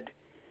we had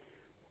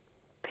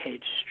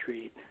Page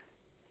Street.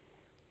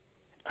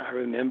 I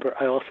remember,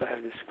 I also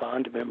have this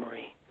fond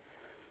memory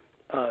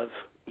of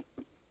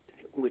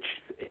which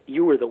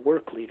you were the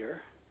work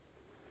leader.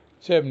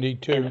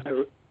 72.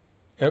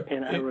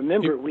 And I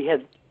remember we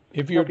had...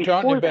 If you're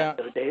talking about...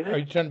 That, though, David, are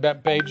you talking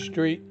about Page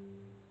Street?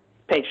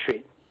 Page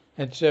Street.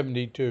 At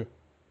 72.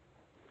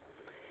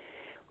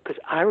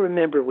 because I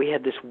remember we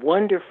had this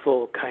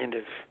wonderful kind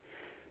of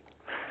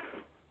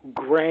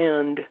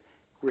grand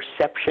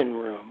reception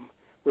room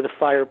with a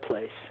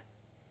fireplace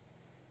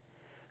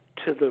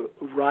to the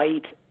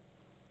right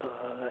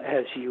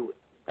as you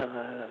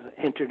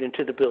entered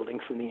into the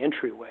building from the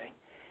entryway.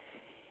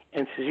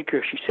 And Suzuki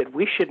Roshi said,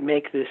 we should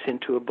make this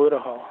into a Buddha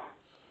hall.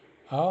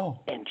 Oh.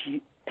 And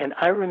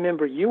I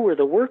remember you were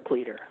the work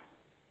leader.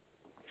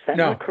 Is that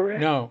not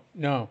correct? No.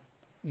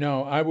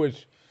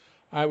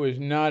 I was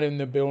not in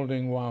the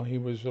building while he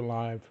was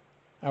alive.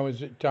 I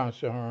was at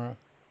Tassajara.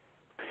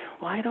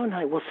 Why don't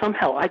I? Well,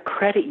 somehow I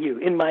credit you.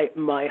 In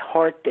my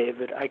heart,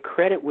 David, I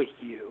credit with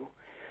you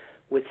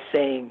with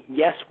saying,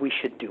 yes, we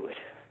should do it.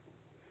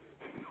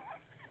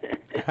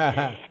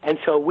 And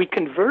so we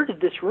converted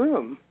this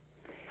room.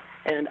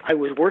 And I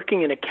was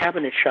working in a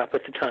cabinet shop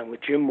at the time with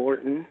Jim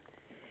Morton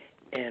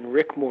and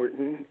Rick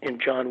Morton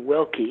and John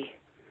Welke.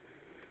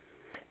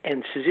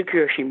 And Suzuki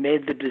Roshi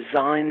made the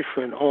design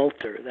for an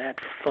altar, that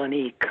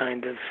funny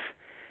kind of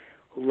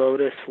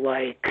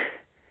lotus-like,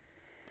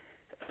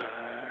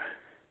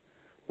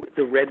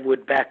 the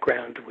redwood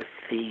background with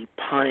the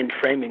pine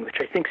framing, which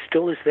I think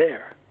still is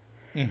there.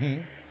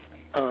 Mm-hmm.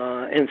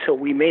 And so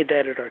we made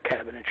that at our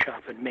cabinet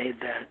shop and made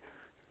that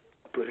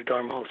Buddha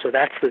Dharma hall. So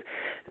that's the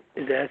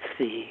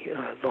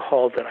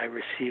hall that I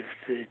received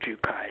the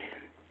Jukai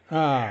in.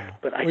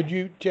 But would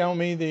you tell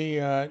me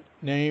the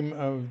name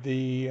of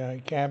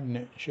the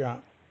cabinet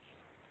shop?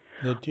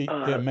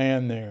 The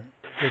man there.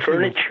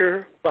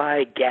 Furniture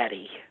by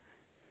Gaddy.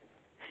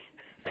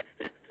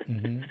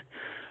 Mm-hmm.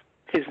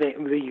 His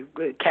name, the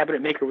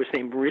cabinet maker, was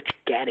named Rich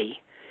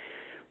Gaddy,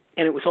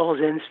 and it was all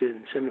Zen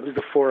students. I mean, it was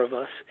the four of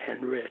us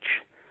and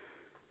Rich,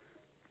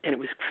 and it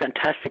was a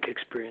fantastic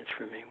experience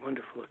for me.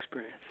 Wonderful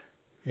experience.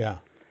 Yeah.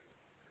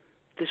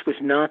 This was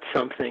not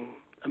something.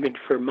 I mean,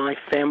 for my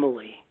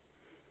family,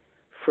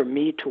 for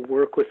me to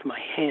work with my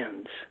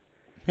hands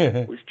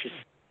was just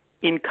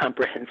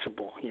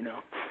incomprehensible, you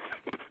know.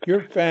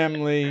 Your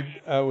family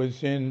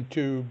was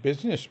into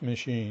business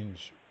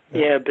machines.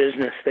 Yeah,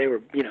 business. They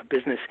were,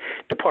 business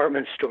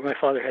department store. My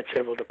father had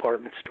several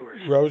department stores.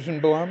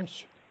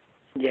 Rosenblums?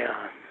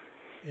 Yeah.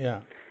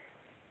 Yeah.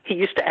 He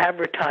used to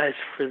advertise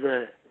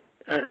for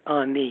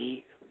on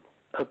the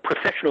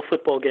professional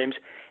football games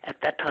at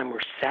that time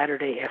were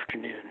Saturday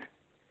afternoon.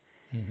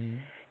 Mm-hmm.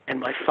 And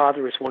my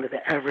father was one of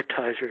the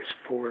advertisers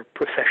for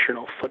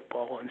professional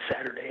football on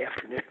Saturday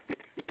afternoon.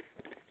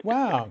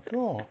 Wow,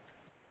 cool.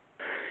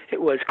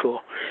 It was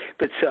cool.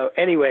 But so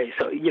anyway,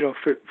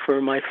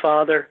 for my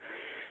father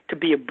to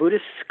be a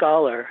Buddhist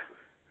scholar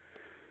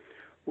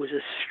was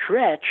a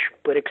stretch,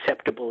 but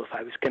acceptable if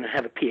I was going to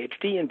have a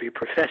PhD and be a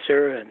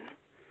professor, and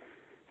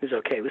it was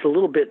okay. It was a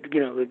little bit,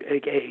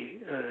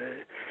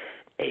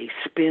 a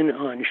spin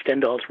on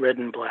Stendhal's Red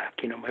and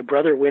Black. My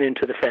brother went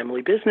into the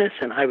family business,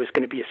 and I was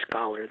going to be a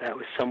scholar. That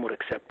was somewhat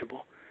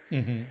acceptable.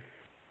 Mm-hmm.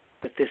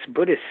 But this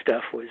Buddhist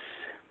stuff was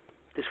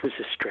a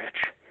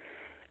stretch.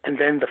 And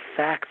then the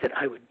fact that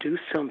I would do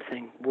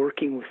something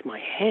working with my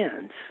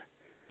hands,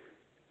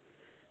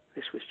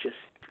 this was just,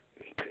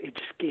 it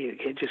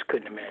just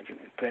couldn't imagine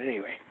it. But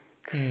anyway,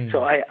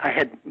 so I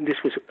had,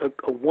 this was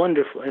a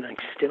wonderful, and I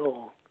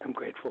still am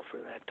grateful for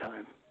that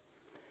time,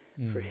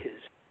 for his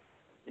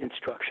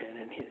instruction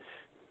and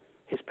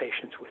his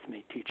patience with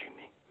me, teaching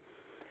me.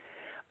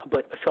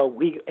 But so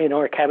in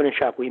our cabinet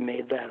shop, we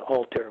made that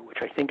altar,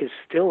 which I think is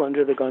still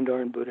under the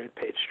Gondaran Buddha at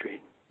Page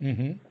Street.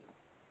 Mm-hmm.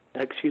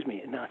 Excuse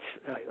me,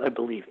 I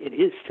believe it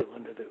is still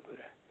under the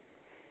Buddha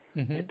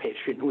at Page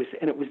Street.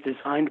 And it was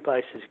designed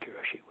by Suzuki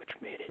Roshi, which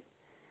made it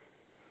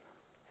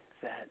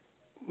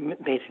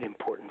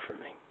important for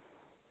me.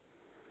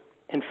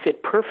 And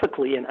fit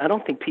perfectly, and I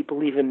don't think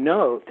people even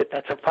know that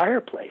that's a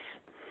fireplace.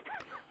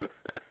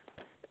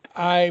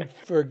 I've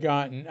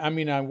forgotten. I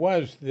mean, I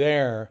was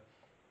there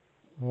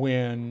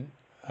when,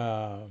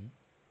 now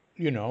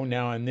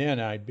and then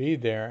I'd be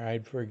there.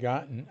 I'd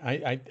forgotten.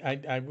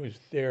 I was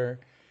there,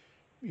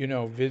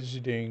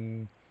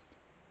 visiting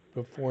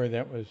before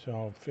that was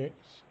all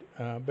fixed.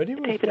 But it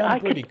was David, done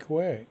pretty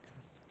quick.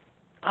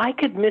 I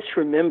could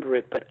misremember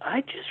it, but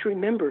I just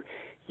remember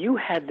you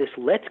had this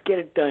let's get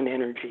it done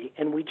energy,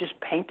 and we just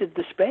painted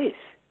the space.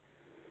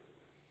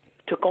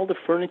 Took all the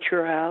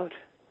furniture out.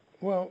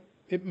 Well,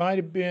 it might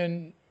have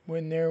been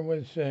when there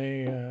was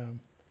an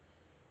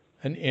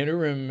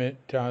interim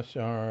at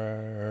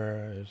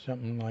Tassajara or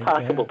something like that.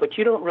 Possible, but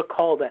you don't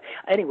recall that.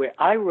 Anyway,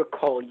 I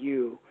recall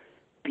you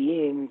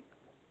being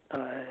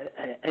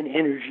an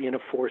energy and a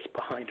force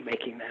behind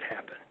making that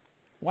happen.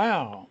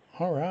 Wow.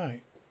 All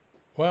right.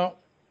 Well.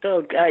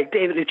 So,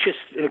 David, it's just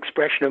an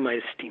expression of my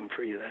esteem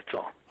for you, that's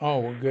all. Oh,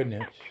 well,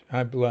 goodness.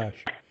 I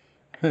blush.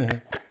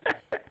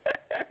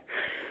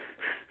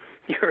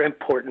 Your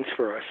importance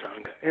for our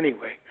Sangha.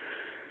 Anyway,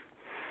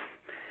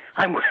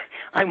 I'm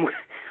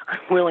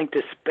willing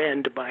to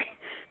spend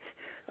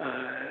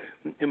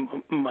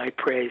my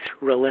praise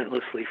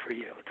relentlessly for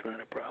you. It's not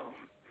a problem.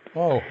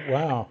 Oh,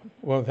 wow.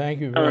 Well,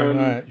 thank you very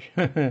much.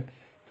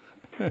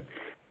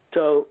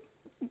 So,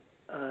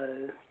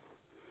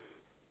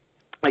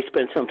 I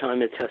spent some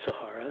time at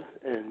Tessahara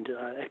and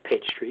at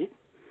Page Street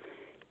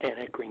and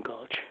at Green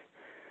Gulch,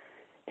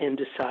 and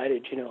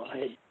decided,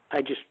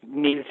 I just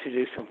needed to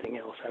do something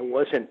else.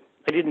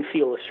 I didn't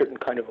feel a certain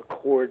kind of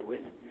accord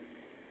with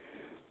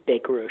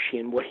Baker Oshie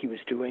and what he was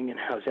doing and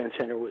how Zen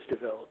Center was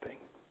developing.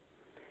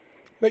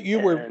 But you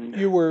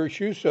were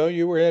Shuso,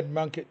 you were head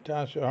monk at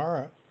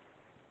Tassajara.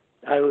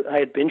 I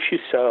had been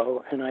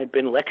Shuso, and I had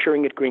been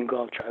lecturing at Green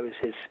Gulch. I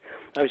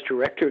was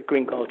director at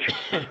Green Gulch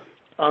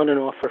on and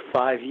off for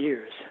 5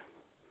 years.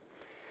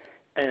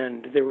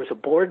 And there was a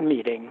board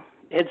meeting.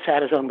 Ed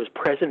Satizon was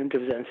president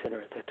of Zen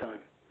Center at that time.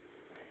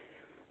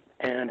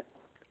 And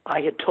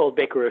I had told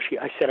Baker Oshie,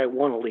 I said, I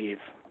want to leave.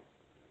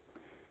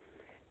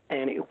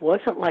 And it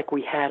wasn't like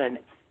we had an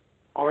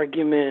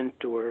argument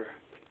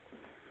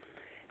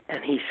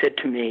and he said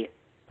to me,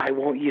 I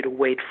want you to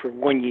wait for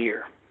 1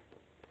 year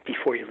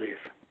before you leave.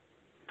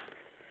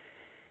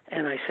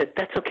 And I said,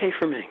 that's okay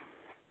for me.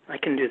 I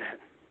can do that.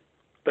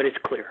 But it's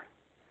clear.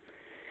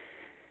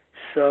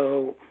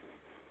 So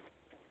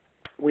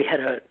we had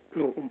a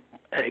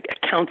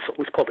council. It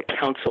was called a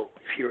council,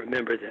 if you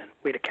remember then.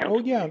 We had a council. Oh,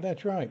 yeah,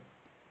 that's right.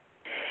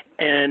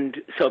 And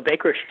so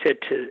Baker said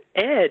to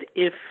Ed,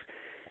 if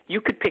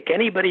you could pick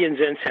anybody in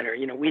Zen Center,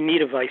 we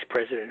need a vice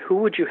president. Who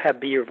would you have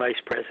be your vice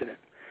president?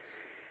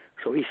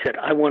 So he said,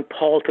 I want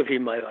Paul to be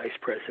my vice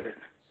president.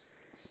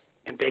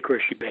 And Baker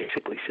Oshie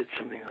basically said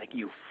something like,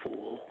 you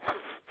fool.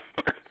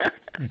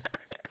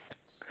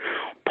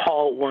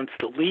 Paul wants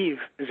to leave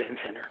Zen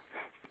Center.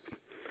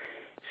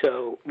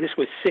 So this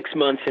was 6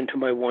 months into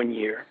my 1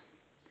 year.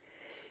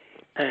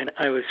 And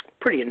I was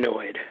pretty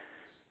annoyed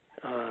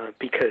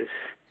because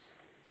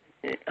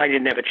I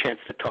didn't have a chance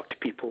to talk to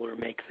people or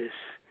make this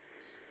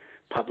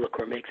public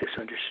or make this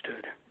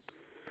understood.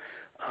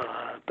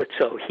 But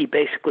so he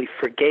basically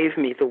forgave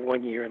me the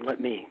 1 year and let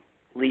me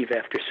leave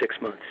after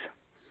 6 months.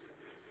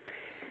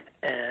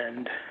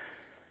 And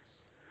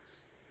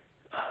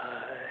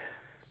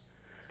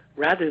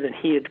rather than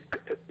he had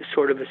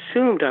sort of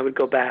assumed I would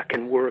go back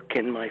and work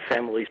in my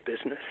family's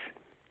business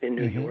in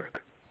New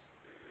York.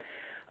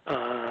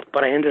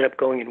 But I ended up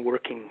going and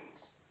working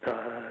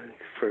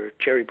for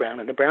Jerry Brown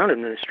and the Brown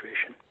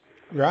administration.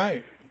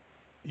 Right.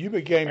 You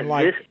became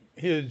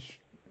his,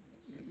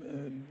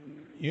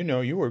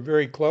 you were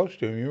very close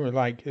to him. You were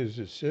like his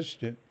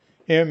assistant,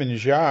 him and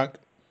Jacques.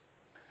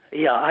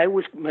 Yeah, I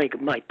was,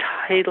 my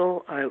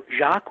title,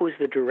 Jacques was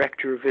the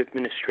director of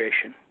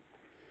administration,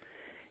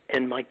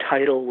 and my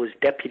title was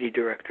deputy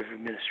director of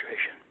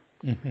administration.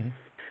 Mm-hmm.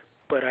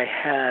 But I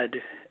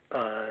had,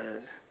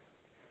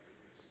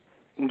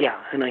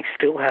 and I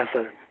still have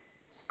a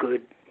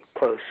good,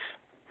 close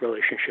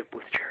relationship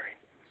with Jerry.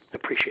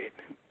 Appreciate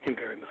him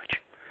very much.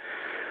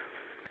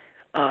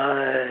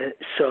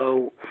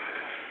 So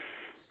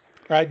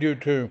I do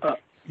too.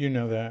 You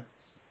know that.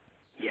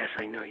 Yes,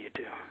 I know you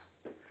do.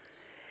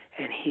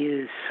 And he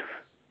is,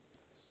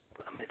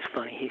 it's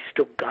funny, he's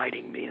still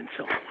guiding me in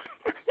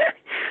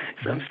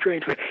some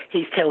strange way.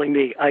 He's telling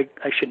me I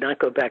should not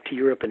go back to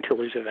Europe until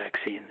there's a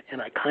vaccine.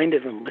 And I kind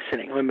of am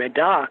listening. I mean, my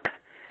doc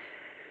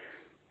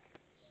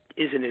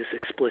isn't as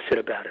explicit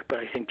about it, but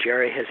I think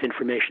Jerry has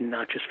information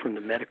not just from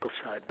the medical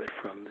side, but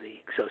from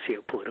the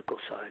socio-political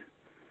side.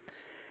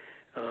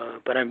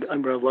 But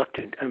I'm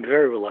reluctant. I'm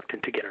very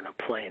reluctant to get on a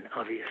plane,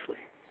 obviously.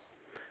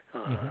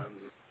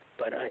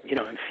 But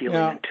I'm feeling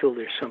now, until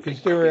there's something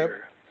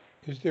clear.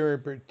 Is there a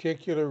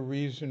particular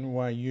reason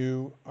why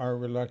you are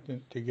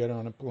reluctant to get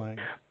on a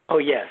plane? Oh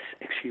yes,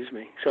 excuse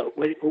me. So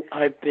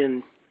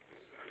I'm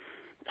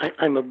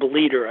a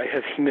bleeder. I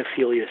have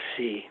hemophilia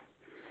C.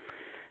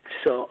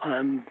 So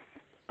I'm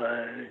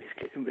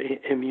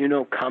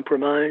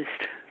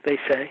immunocompromised, they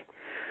say.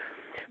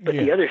 But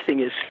the other thing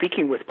is,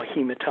 speaking with my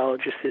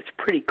hematologist, it's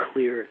pretty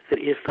clear that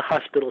if the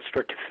hospitals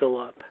start to fill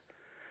up,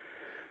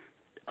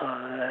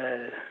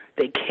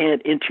 they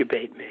can't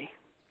intubate me.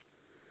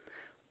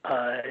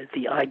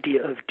 The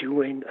idea of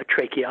doing a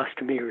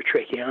tracheostomy or a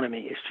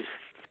tracheotomy is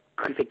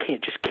they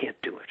can't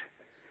do it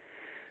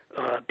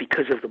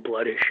because of the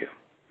blood issue.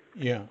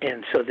 Yeah.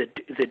 And so the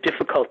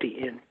difficulty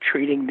in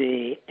treating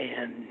me,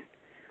 and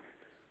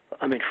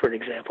for an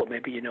example,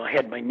 maybe I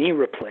had my knee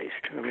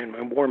replaced.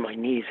 I wore my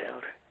knees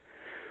out,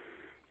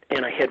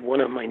 and I had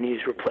one of my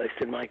knees replaced.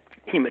 And my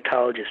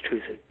hematologist,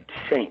 who's a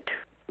saint,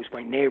 who's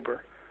my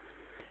neighbor,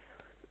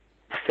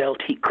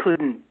 felt he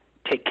couldn't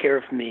take care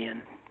of me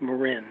in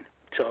Marin,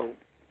 so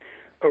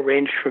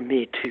arranged for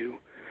me to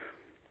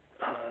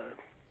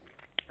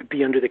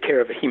be under the care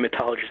of a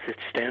hematologist at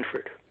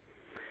Stanford.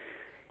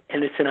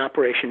 And it's an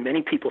operation.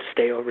 Many people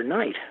stay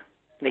overnight.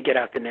 They get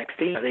out the next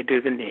day. They do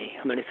the knee.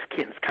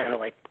 It's kind of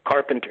like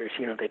carpenters.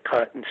 They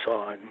cut and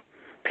saw and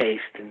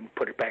paste and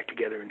put it back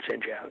together and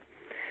send you out.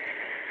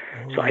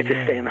 So I had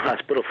to stay in the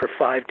hospital for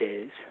 5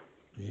 days.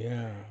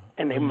 Yeah.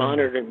 And they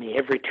monitored me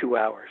every 2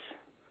 hours.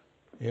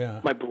 Yeah.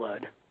 My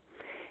blood.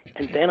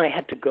 And then I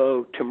had to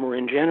go to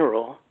Marin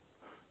General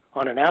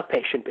on an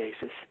outpatient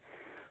basis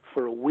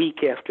for a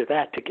week after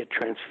that to get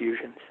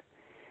transfusions.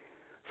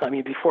 So,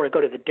 before I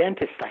go to the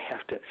dentist, I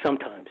have to,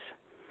 sometimes,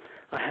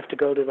 I have to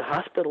go to the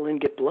hospital and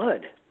get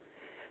blood.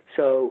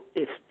 So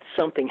if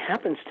something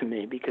happens to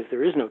me, because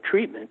there is no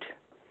treatment,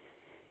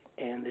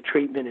 and the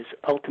treatment is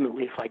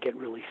ultimately, if I get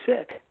really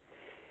sick,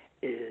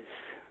 is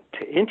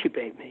to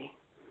intubate me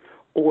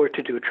or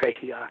to do a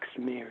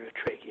tracheostomy or a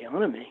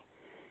tracheotomy,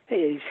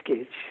 hey,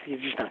 you're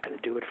just not going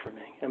to do it for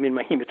me. I mean,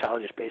 my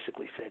hematologist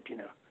basically said,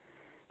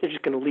 they're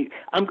just going to leave.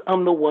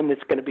 I'm the one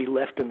that's going to be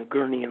left in the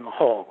gurney in the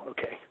hall,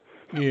 okay?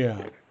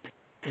 Yeah.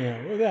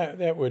 Yeah, well,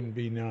 that wouldn't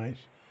be nice.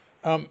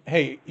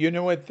 Hey, you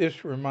know what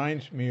this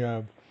reminds me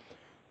of?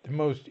 The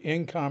most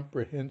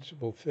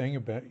incomprehensible thing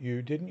about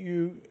you. Didn't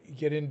you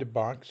get into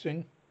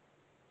boxing?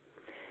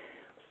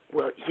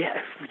 Well,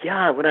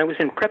 yeah. When I was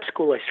in prep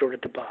school, I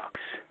started to box.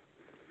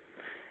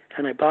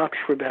 And I boxed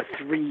for about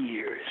 3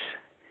 years.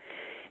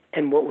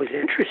 And what was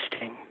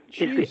interesting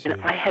is that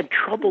I had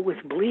trouble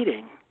with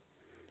bleeding.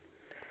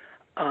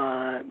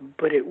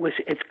 But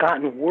it's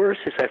gotten worse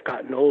as I've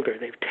gotten older.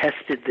 They've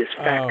tested this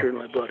factor in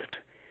my blood,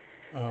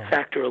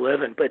 factor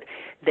 11. But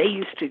they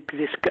used to,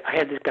 I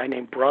had this guy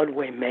named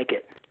Broadway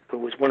Megget, who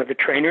was one of the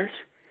trainers.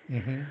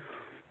 Mm-hmm.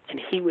 And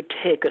he would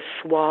take a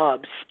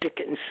swab, stick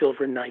it in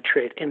silver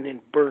nitrate, and then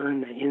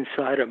burn the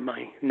inside of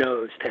my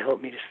nose to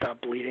help me to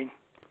stop bleeding.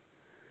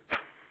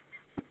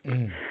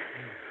 Mm.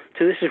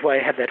 So this is why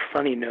I have that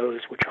funny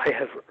nose, which I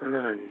have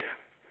earned.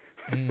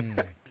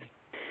 Mm.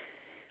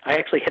 I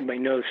actually had my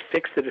nose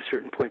fixed at a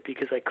certain point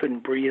because I couldn't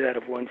breathe out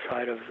of one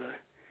side of the,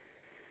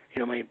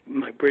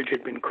 my bridge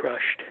had been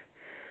crushed.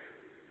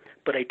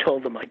 But I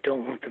told them I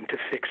don't want them to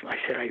fix I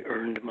said I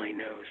earned my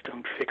nose.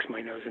 Don't fix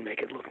my nose and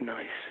make it look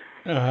nice.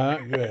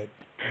 Good.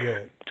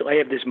 So I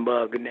have this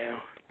mug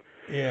now.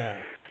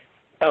 Yeah.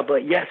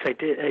 But yes, I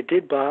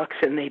did box,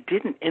 and they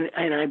didn't, and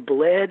I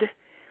bled.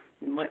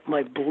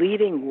 My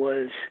bleeding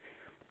was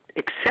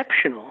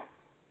exceptional,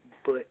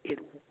 but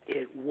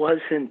it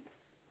wasn't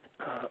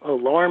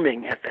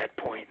alarming at that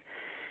point.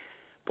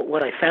 But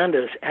what I found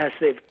is, as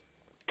they've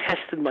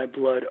tested my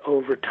blood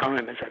over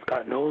time, as I've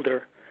gotten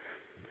older,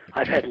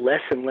 I've had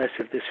less and less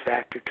of this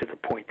factor to the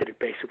point that it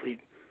basically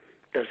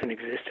doesn't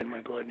exist in my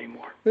blood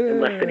anymore.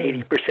 And less than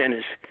 80%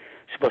 is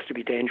supposed to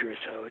be dangerous.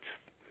 So it's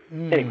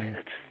anyway.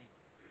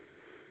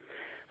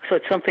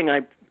 It's something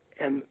I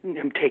am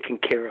taking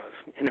care of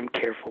and I'm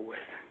careful with.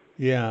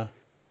 Yeah.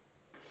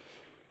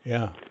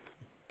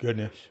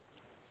 Goodness.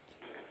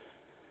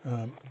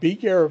 Be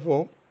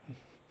careful.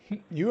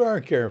 You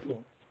are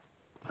careful.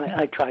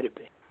 I try to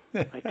be.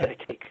 I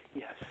take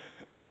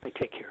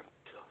care of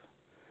myself.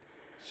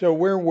 So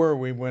where were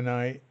we when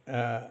I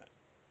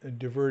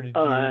diverted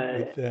you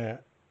with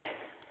that?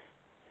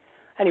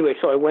 Anyway,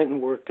 so I went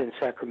and worked in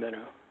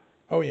Sacramento.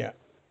 Oh, yeah.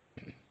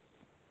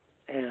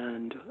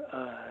 And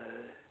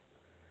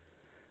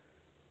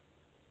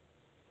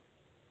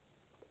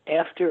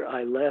after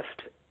I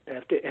left,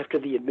 after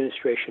the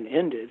administration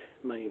ended,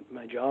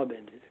 my job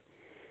ended,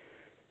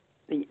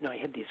 I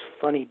had these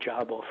funny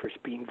job offers,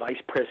 being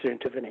vice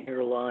president of an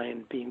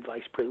airline, being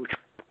vice president, which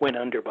went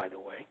under, by the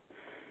way,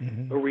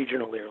 a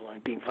regional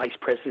airline, being vice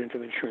president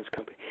of an insurance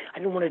company. I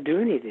didn't want to do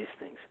any of these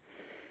things.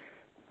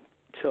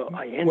 So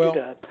I ended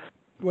up...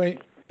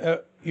 Wait,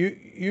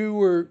 you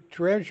were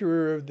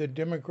treasurer of the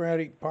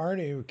Democratic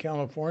Party of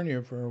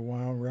California for a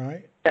while,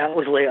 right? That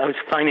was later. I was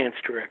finance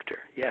director.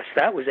 Yes,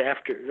 that was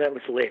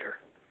later.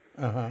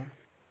 Uh-huh.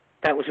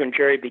 That was when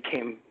Jerry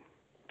became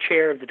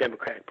chair of the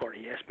Democratic Party.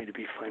 He asked me to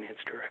be finance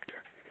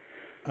director.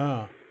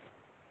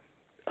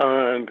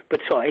 But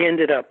so I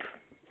ended up,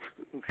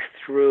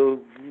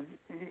 through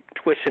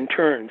twists and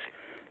turns,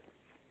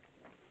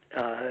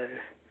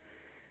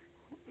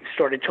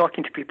 started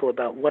talking to people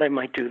about what I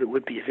might do that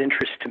would be of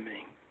interest to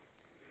me.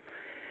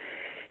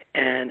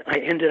 And I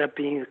ended up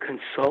being a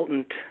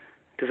consultant,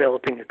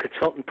 developing a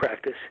consultant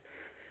practice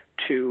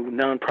to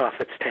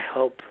nonprofits to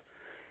help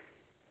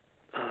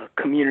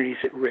communities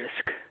at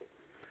risk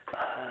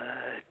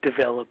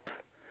develop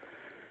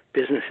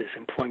businesses,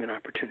 employment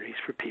opportunities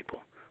for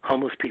people,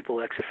 homeless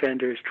people,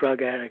 ex-offenders,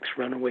 drug addicts,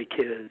 runaway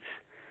kids,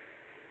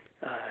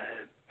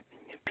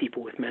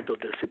 people with mental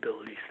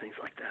disabilities, things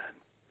like that.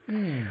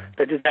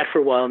 I did that for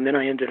a while, and then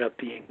I ended up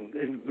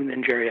and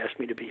then Jerry asked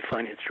me to be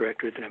finance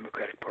director of the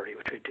Democratic Party,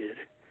 which I did.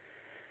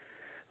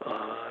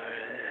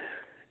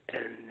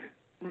 And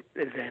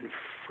then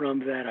from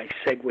that, I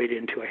segued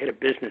into, I had a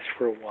business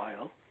for a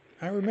while.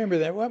 I remember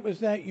that. What was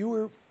that?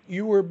 You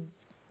were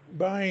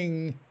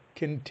buying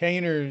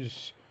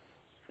containers.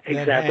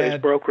 Exactly, I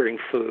was brokering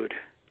food.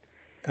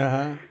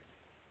 Uh-huh.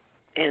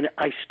 And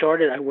I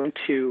went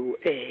to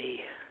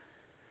a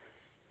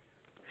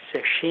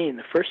session,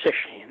 the first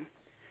session,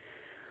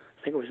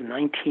 I think it was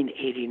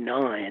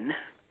 1989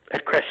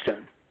 at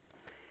Crestone.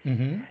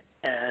 Mm-hmm.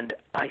 And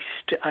I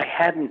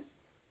hadn't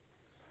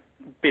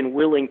been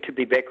willing to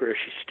be Baker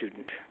Ishi's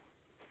student.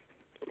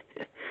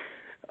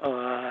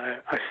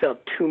 I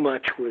felt too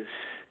much was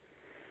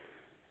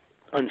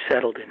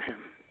unsettled in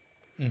him.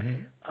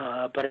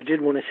 Mm-hmm. But I did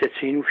want to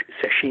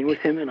session with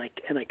him, and I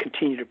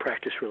continued to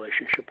practice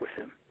relationship with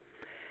him.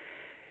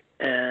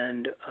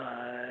 And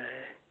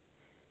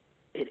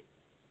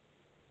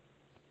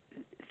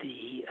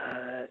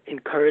the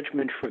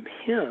encouragement from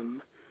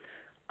him,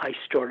 I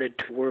started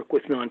to work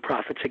with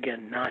nonprofits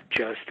again, not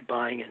just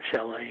buying and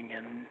selling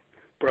and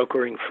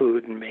brokering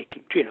food and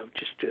making,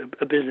 just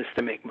a business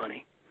to make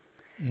money.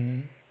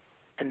 Mm-hmm.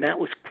 And that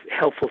was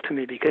helpful to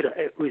me because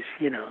it was,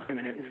 it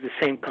was the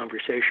same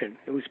conversation.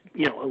 It was,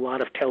 a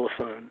lot of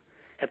telephone,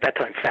 at that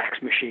time,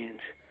 fax machines,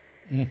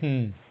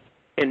 mm-hmm.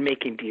 and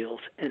making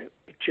deals. And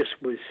it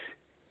just was,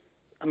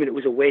 it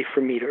was a way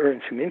for me to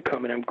earn some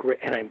income, and I'm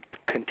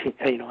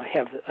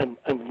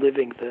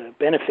living the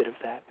benefit of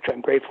that, which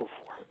I'm grateful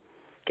for.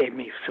 Gave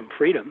me some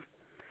freedom,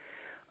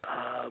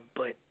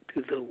 but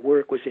the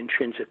work was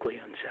intrinsically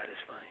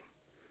unsatisfying.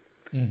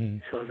 Mm-hmm.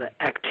 So the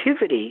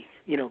activity,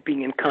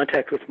 being in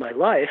contact with my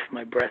life,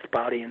 my breath,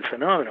 body, and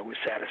phenomena was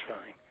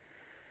satisfying.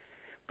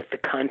 But the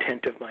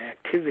content of my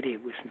activity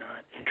was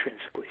not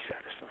intrinsically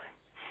satisfying.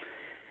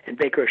 And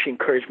Baker, she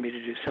encouraged me to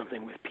do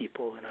something with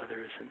people and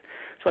others. And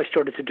so I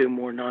started to do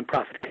more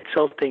nonprofit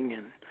consulting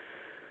and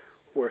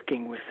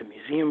working with the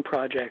museum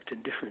project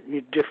and different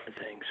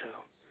things.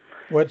 So,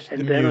 what's the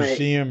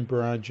museum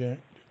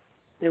project?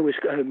 It was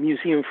a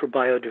museum for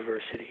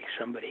biodiversity.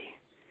 Somebody,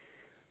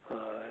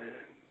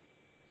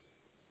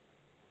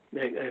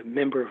 a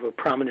member of a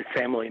prominent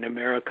family in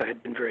America,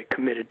 had been very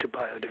committed to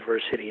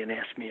biodiversity and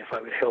asked me if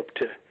I would help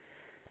to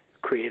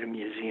create a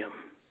museum.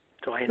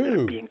 So I ended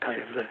up being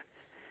kind of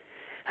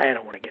I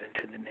don't want to get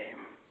into the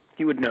name.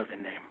 You would know the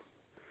name.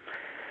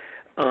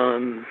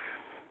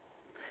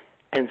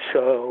 And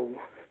so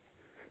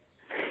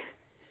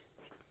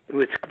it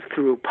was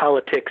through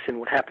politics and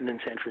what happened in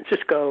San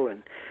Francisco,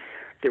 and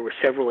there were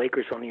several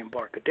acres on the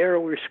Embarcadero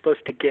we were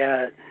supposed to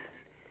get.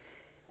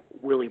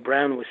 Willie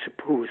Brown,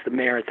 who was the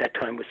mayor at that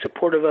time, was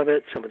supportive of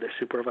it. Some of the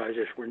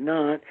supervisors were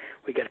not.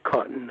 We got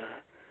caught in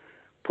a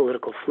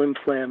political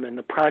flim-flam, and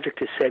the project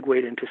has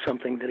segued into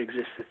something that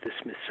exists at the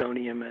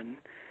Smithsonian and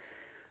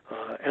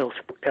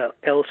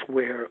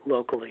elsewhere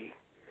locally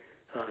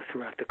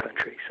throughout the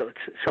country. So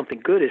it's something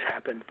good has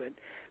happened, but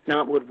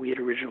not what we had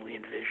originally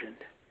envisioned.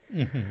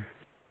 Mm-hmm.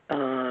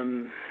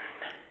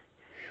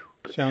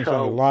 Sounds like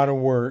a lot of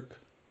work.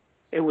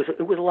 It was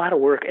a lot of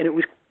work, and it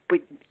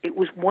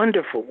was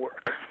wonderful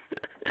work.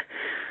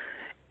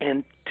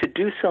 And to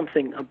do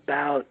something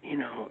about,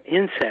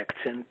 insects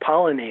and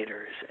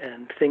pollinators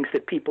and things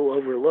that people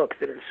overlook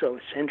that are so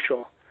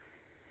essential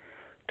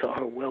to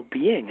our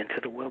well-being and to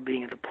the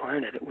well-being of the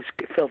planet,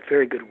 it felt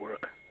very good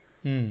work.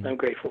 I'm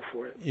grateful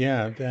for it.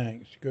 Yeah,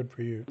 thanks. Good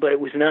for you. But it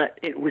was not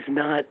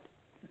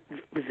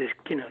the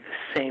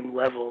same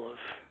level of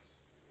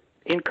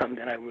income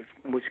that I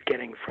was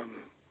getting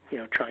from,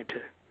 trying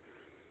to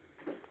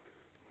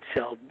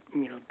sell,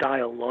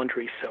 Dial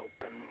laundry soap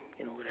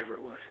and, whatever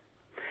it was.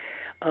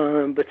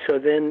 But so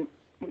then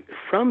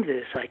from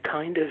this, I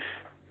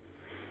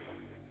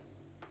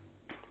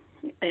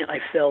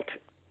felt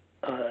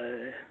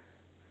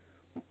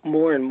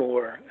more and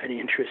more an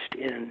interest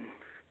in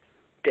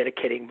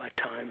dedicating my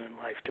time and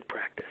life to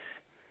practice.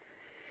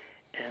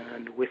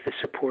 And with the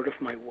support of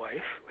my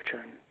wife, which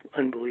I'm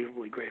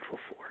unbelievably grateful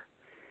for,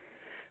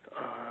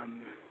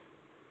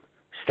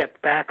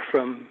 stepped back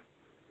from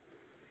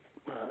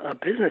a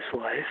business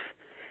life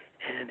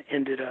and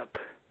ended up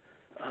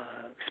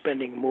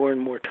spending more and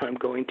more time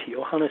going to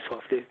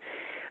Johanneshof.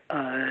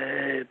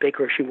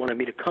 Baker, she wanted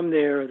me to come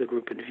there. The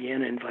group in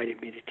Vienna invited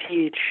me to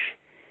teach.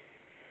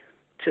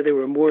 So there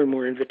were more and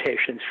more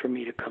invitations for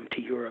me to come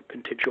to Europe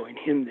and to join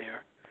him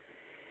there.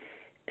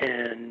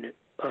 And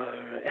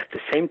at the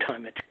same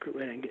time,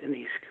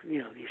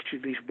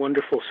 these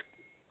wonderful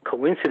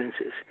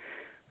coincidences.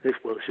 This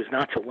is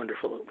not so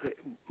wonderful.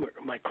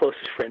 My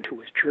closest friend, who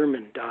was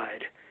German,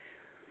 died,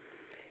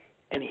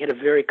 and he had a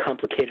very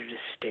complicated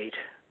estate.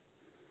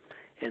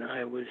 And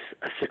I was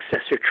a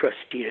successor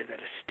trustee to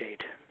that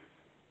estate.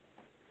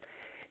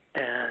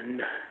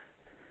 And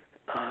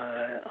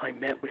I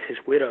met with his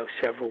widow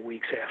several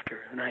weeks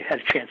after, and I had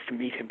a chance to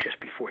meet him just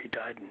before he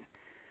died in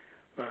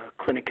a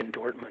clinic in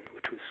Dortmund,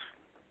 which was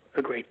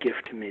a great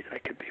gift to me that I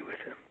could be with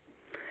him.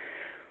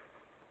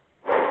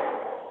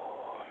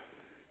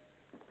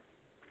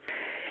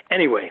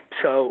 Anyway,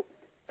 so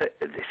the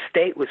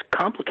estate was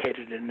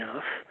complicated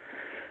enough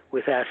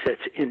with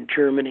assets in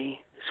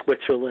Germany,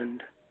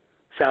 Switzerland,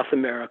 South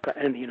America,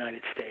 and the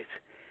United States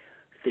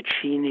that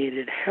she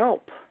needed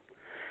help.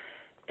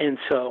 And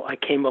so I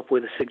came up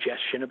with a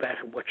suggestion about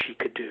what she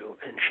could do.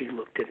 And she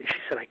looked at it. She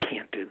said, I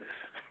can't do this.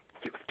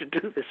 You have to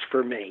do this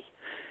for me.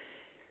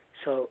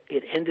 So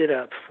it ended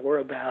up for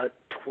about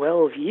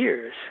 12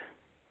 years,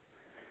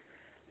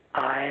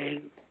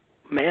 I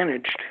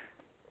managed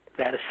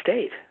that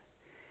estate.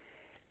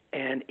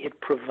 And it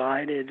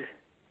provided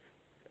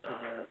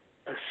a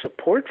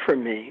support for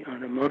me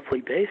on a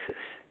monthly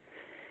basis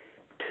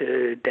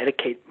to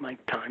dedicate my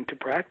time to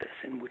practice,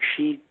 in which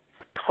she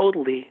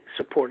totally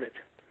supported.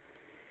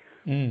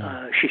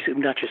 She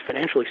not just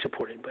financially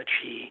supported, but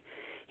she,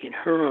 in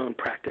her own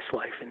practice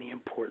life and the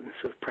importance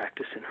of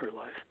practice in her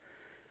life,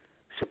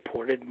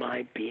 supported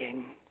my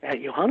being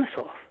at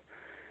Johanneshof.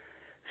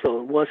 So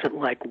it wasn't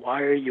like,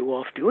 why are you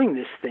off doing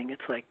this thing?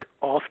 It's like,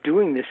 off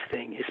doing this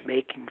thing is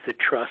making the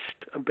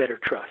trust a better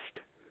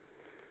trust,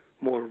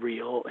 more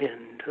real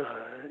and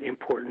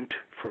important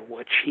for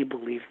what she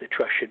believed the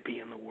trust should be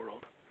in the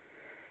world.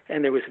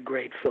 And there was a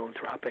great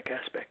philanthropic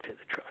aspect to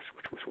the trust,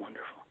 which was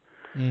wonderful.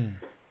 Mm.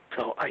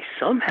 So I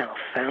somehow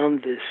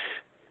found this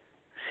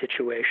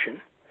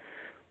situation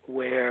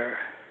where,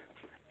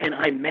 and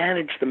I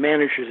managed the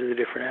managers of the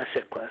different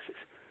asset classes.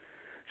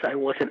 So I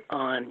wasn't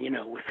on,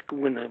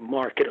 when the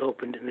market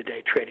opened in the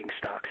day trading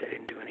stocks. I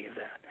didn't do any of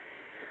that.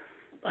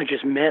 I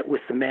just met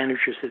with the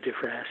managers of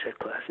different asset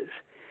classes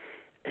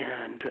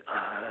and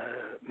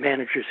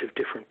managers of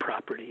different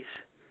properties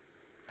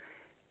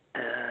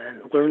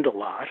and learned a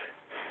lot.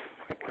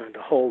 I learned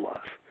a whole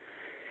lot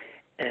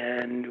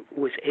and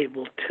was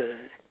able to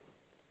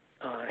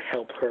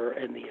help her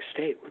and the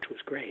estate, which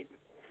was great.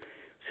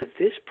 So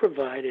this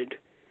provided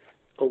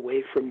a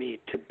way for me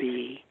to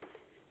be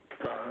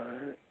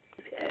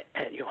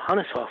at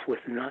Johanneshof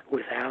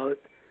without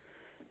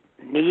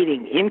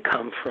needing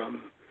income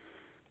from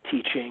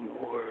teaching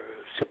or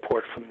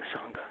support from the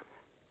Sangha.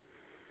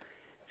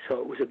 So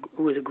it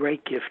was a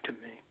great gift to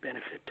me,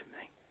 benefit to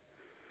me,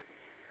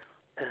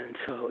 and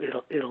so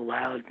it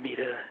allowed me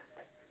to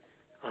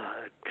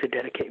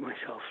dedicate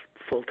myself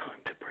full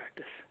time to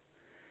practice,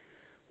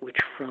 which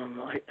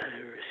I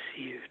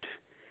received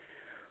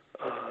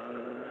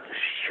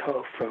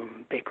show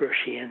from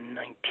Bakeroshi in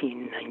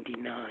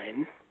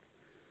 1999,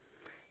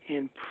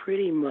 and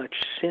pretty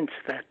much since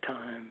that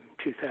time,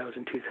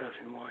 2000,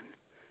 2001,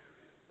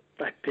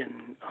 I've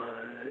been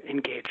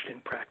engaged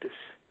in practice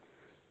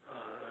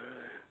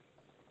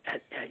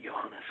at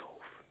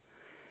Johanneshof,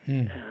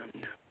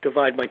 and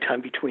divide my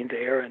time between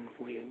there and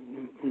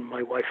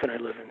my wife and I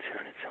live in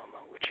Selma,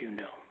 which you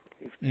know.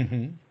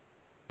 Mm-hmm.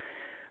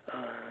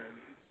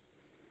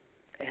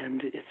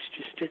 And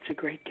it's a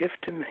great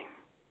gift to me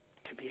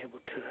to be able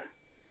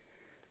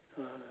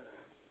to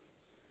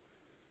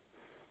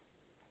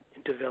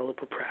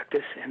develop a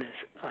practice, and as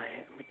I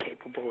am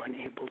capable and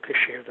able to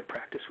share the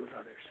practice with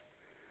others.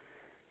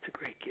 It's a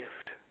great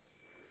gift.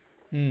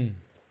 Mm.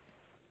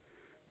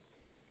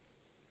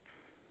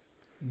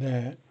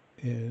 That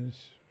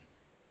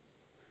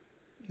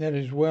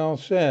is well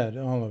said,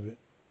 all of it.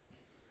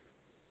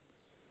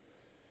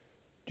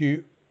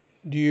 Do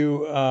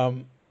you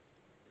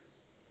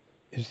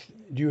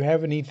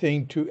have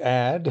anything to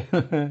add?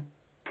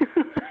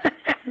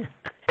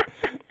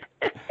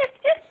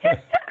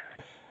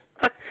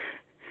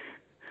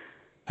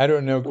 I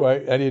don't know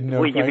quite. I didn't know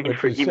quite what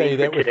to say.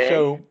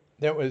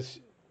 That was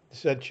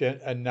such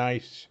a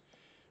nice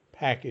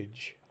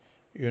package,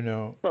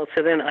 Well,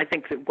 so then I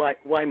think that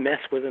why mess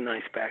with a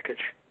nice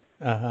package?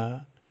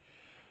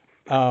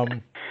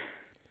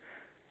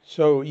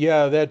 So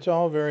yeah, that's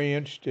all very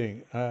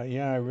interesting.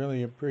 I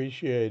really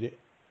appreciate it.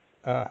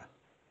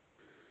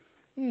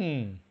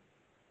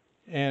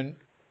 And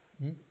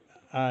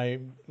I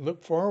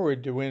look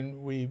forward to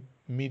when we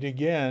meet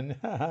again,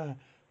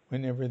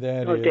 whenever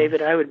that is.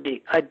 David,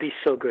 I'd be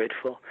so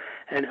grateful,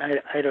 and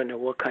I don't know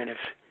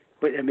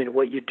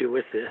what you do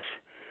with this,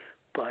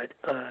 but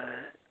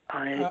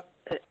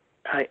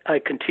I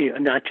continue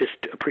not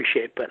just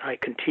appreciate, but I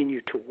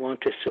continue to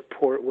want to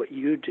support what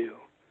you do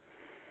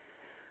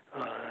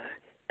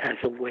as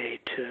a way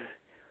to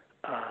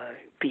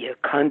be a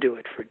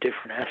conduit for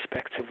different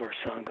aspects of our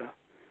Sangha,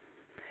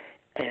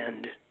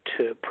 and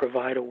to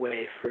provide a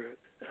way for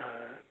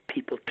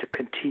people to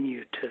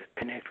continue to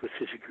connect with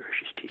Suzuki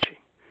Roshi's teaching.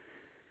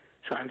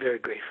 So I'm very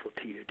grateful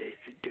to you,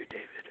 dear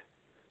David.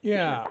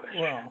 Yeah,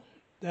 well,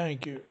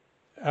 thank you.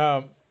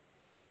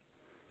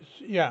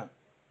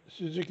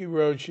 Suzuki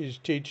Roshi's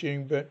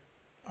teaching, but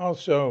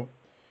also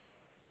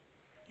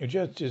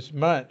just as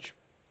much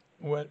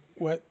what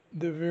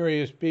the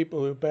various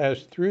people who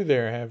pass through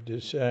there have to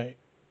say,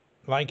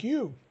 like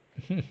you.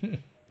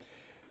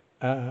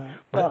 That's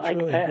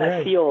really great.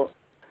 I feel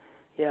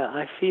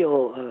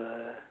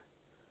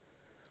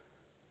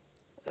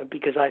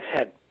because I've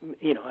had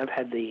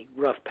the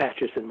rough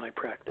patches in my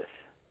practice,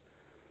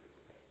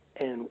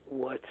 and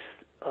what's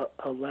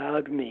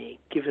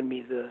given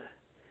me the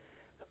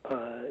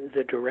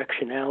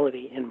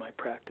directionality in my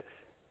practice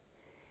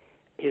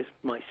is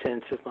my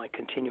sense of my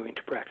continuing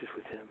to practice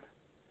with him,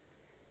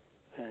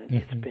 and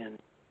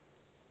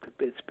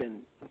it's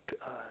been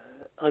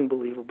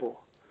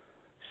unbelievable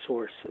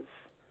source of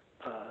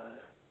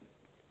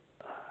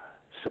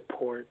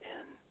support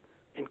and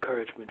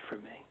encouragement for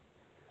me,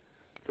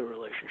 the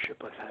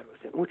relationship I've had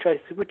with him, which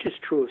is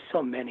true of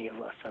so many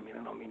of us. I mean,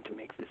 I don't mean to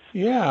make this.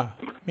 Yeah,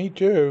 me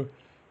too.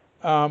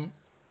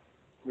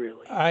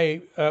 Really.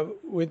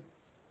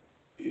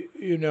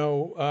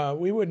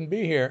 We wouldn't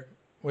be here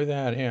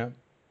without him.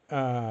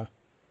 I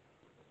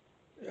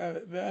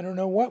don't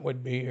know what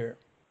would be here.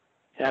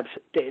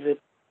 David,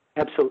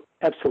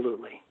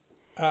 absolutely.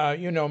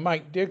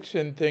 Mike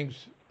Dixon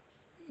thinks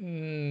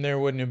there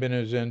wouldn't have been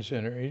a Zen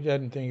center. He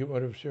doesn't think it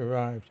would have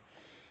survived.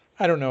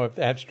 I don't know if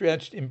that's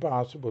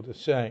impossible to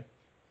say.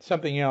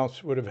 Something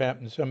else would have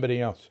happened.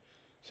 Something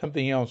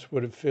else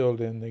would have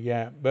filled in the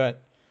gap.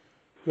 But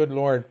good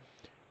Lord.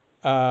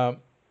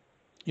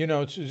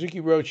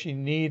 Suzuki Roshi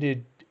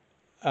needed,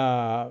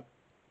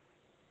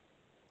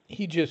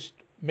 he just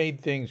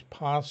made things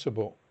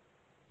possible,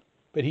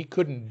 but he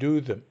couldn't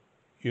do them,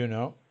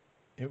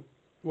 It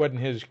wasn't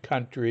his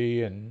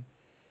country, and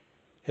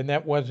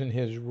that wasn't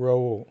his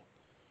role.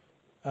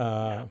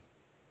 But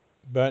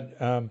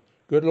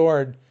good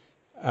Lord,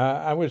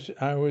 I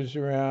was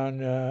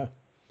around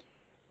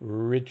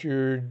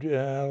Richard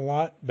a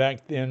lot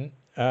back then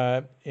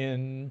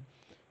in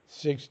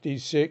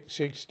 66,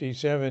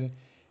 67,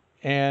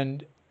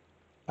 and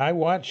I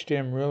watched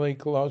him really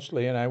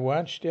closely, and I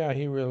watched how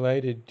he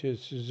related to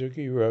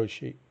Suzuki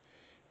Roshi,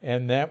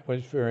 and that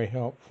was very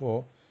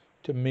helpful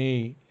to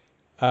me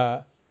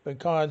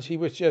because he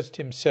was just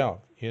himself,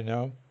 He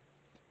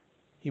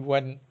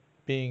wasn't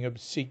being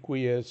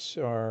obsequious,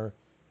 or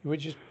he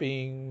was just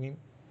being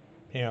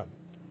him.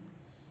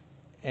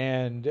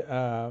 And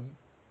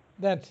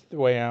that's the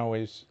way I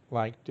always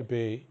like to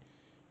be.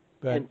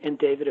 But and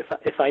David,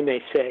 if I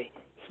may say,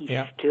 he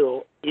yeah.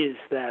 still is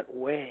that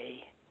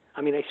way.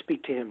 I mean, I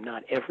speak to him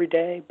not every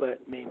day,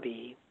 but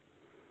maybe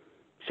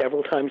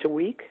several times a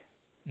week.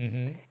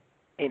 Mm-hmm.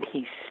 And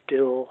he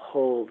still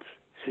holds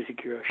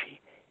Suzuki Roshi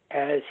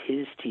as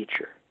his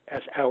teacher,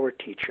 as our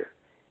teacher,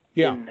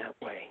 in that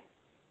way.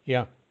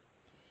 Yeah.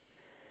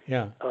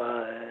 Yeah.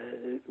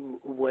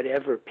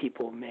 Whatever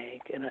people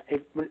make. And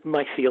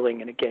my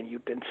feeling, and again,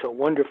 you've been so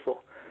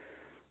wonderful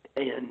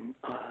in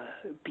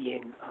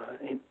being,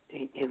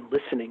 in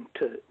listening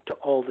to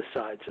all the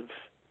sides of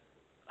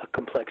a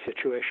complex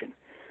situation.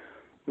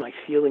 My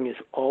feeling is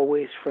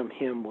always from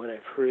him, what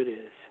I've heard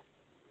is,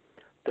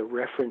 the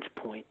reference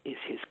point is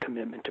his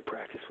commitment to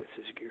practice with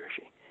Suzuki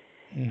Roshi.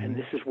 Mm-hmm. And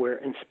this is where,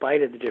 in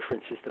spite of the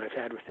differences that I've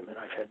had with him, and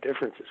I've had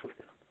differences with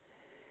him,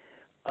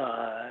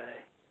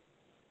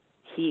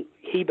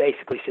 he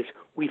basically says,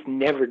 we've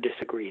never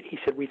disagreed. He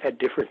said, we've had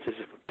differences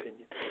of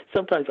opinion.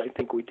 Sometimes I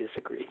think we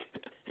disagreed.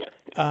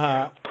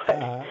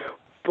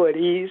 But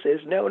he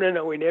says, no,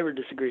 we never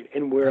disagreed.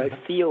 And where I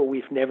feel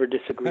we've never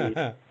disagreed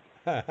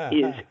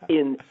is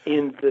in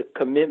the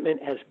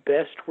commitment as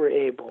best we're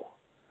able,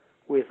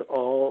 with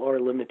all our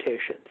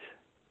limitations,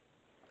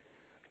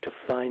 to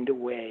find a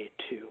way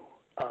to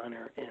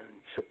honor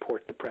and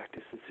support the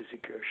practice that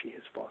Suzuki Roshi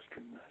has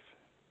fostered in us.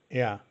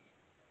 Yeah.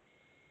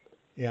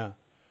 Yeah.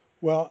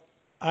 Well,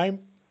 I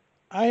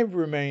have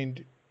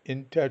remained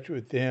in touch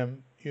with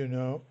him,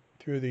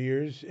 through the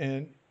years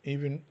and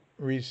even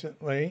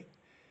recently,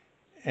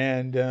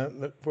 and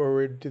look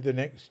forward to the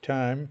next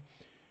time.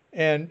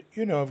 And,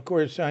 of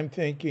course, I'm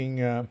thinking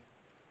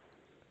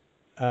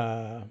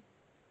how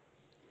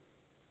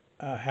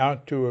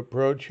to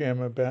approach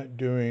him about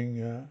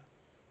doing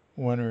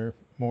one or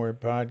more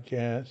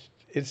podcasts.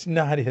 It's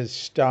not his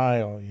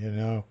style,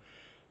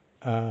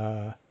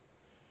 I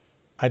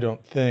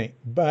don't think.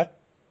 But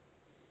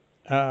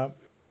I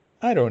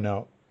don't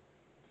know.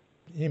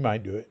 He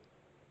might do it.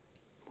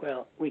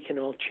 Well, we can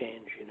all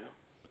change, no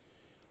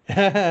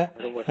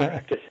matter what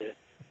practice is.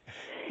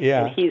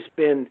 Yeah.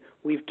 And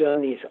we've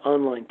done these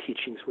online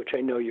teachings, which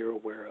I know you're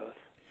aware of.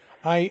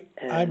 I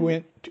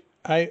went,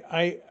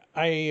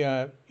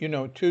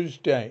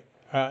 Tuesday.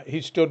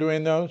 He's still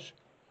doing those?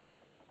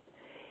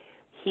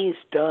 He's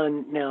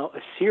done now a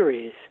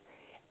series,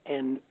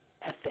 and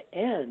at the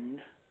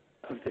end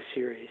of the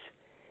series,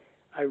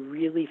 I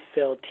really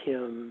felt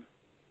him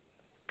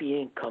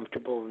being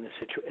comfortable in the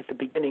situation. At the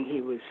beginning, he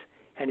was,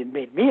 and it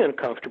made me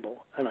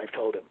uncomfortable, and I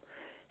told him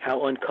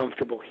how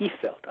uncomfortable he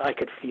felt. I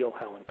could feel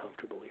how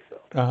uncomfortable he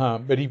felt.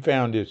 But he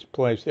found his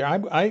place there.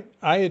 I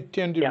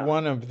attended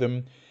one of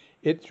them.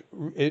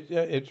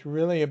 It's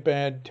really a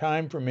bad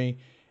time for me,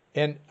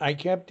 and I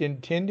kept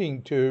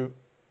intending to.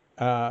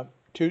 For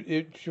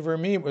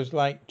me, it was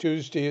like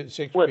Tuesday at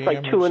 6 What, p.m.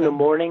 like 2 in the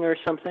morning or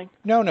something?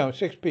 No,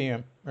 6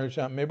 p.m. or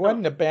something. It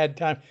wasn't a bad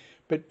time,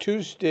 but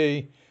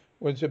Tuesday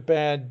was a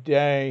bad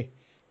day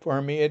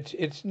for me.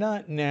 It's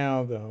not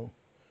now, though,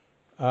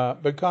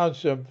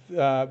 because of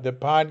the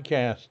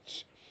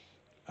podcasts.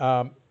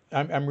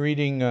 I'm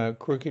reading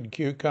Crooked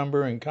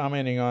Cucumber and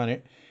commenting on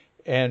it,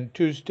 and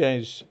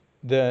Tuesday's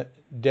the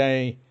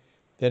day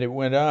that it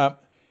went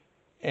up,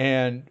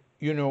 and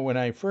when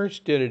I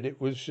first did it,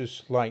 it was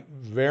just like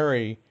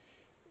very,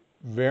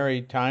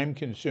 very time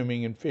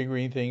consuming and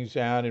figuring things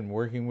out and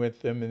working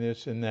with them and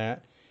this and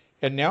that.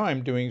 And now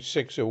I'm doing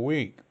 6 a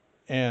week,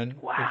 and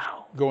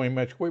wow, it's going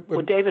much quicker.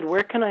 Well, David,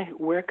 where can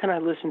I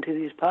listen to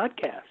these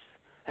podcasts?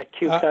 At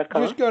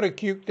Cuke.com? Just go to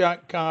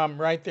Cuke.com.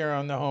 Right there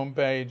on the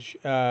homepage,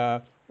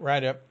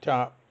 right up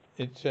top,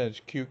 it says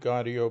Cuke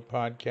Audio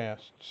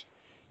Podcasts,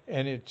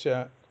 and it's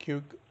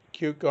Cuke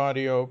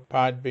Audio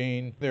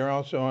Podbean. They're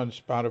also on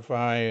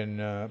Spotify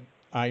and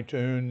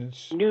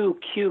iTunes. New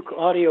Cuke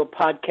Audio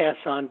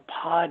Podcasts on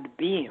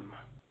Podbeam.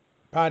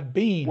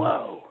 Podbean.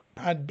 Whoa.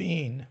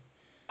 Podbean.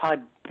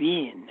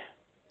 Podbean.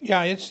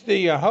 Yeah, it's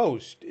the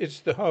host.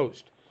 It's the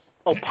host.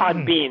 Oh,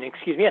 Podbean.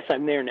 Excuse me. Yes,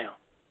 I'm there now.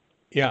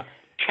 Yeah.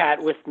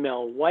 Chat with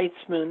Mel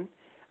Weitzman.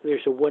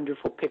 There's a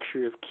wonderful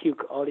picture of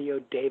Cuke Audio.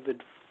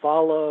 David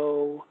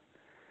Follow.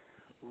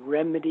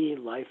 Remedy,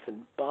 Life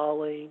in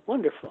Bali.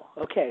 Wonderful.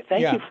 Okay,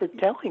 thank you for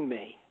telling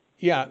me.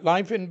 Yeah,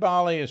 Life in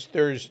Bali is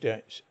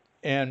Thursdays.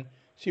 And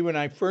see, when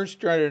I first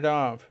started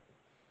off,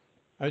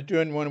 I was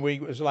doing one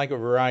week, it was like a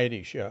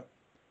variety show.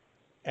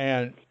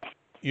 And,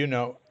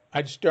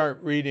 I'd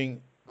start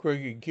reading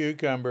Crooked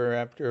Cucumber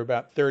after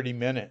about 30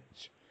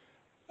 minutes,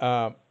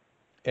 and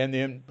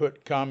then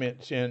put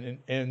comments in.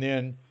 And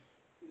then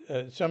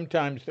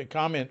sometimes the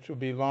comments would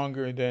be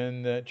longer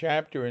than the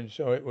chapter, and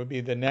so it would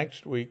be the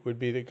next week would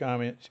be the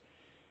comments.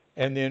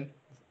 And then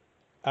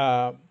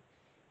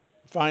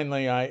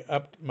finally, I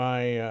upped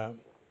my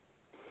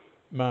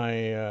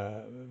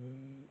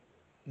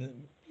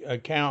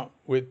account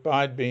with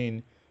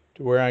Podbean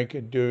to where I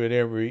could do it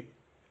every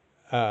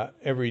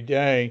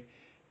day.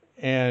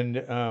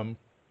 And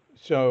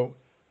so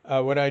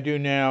what I do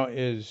now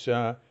is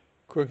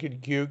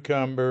Crooked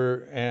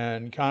Cucumber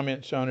and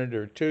comments on it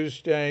are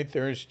Tuesday,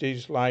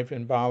 Thursdays, Life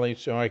in Bali,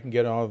 so I can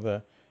get all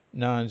the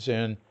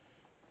nonsense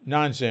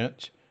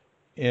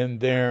in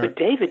there. But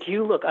David,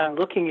 I'm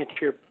looking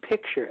at your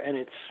picture, and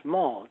it's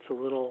small. It's a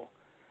little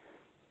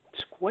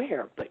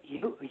square, but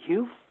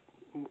you've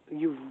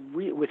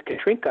with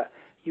Katrinka,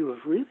 you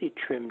have really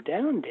trimmed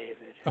down,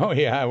 David. Oh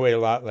yeah, I weigh a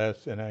lot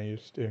less than I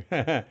used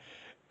to.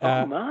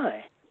 Oh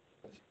my!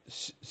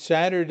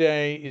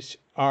 Saturdays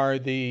are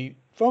the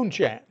phone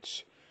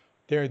chats.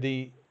 They're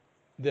the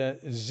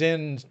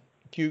Zen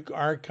Cuke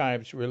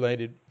archives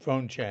related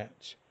phone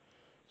chats.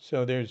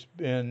 So there's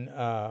been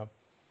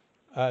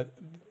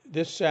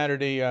this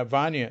Saturday,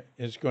 Vanya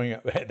is going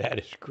up. That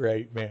is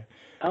great, man.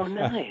 Oh,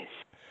 nice.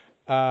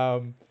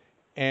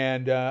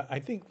 And I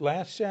think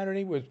last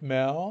Saturday was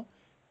Mel,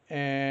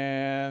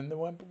 and the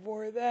one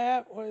before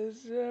that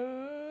was,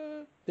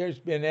 there's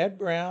been Ed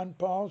Brown,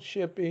 Paul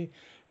Shippey.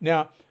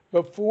 Now,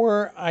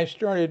 before I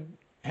started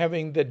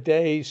having the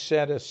days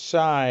set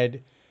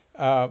aside,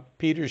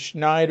 Peter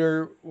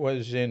Schneider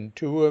was in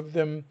 2 of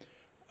them.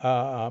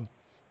 Mel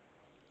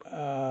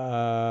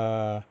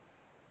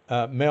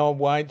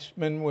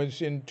Weitzman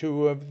was in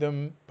 2 of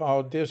them.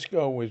 Paul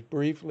Disco was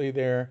briefly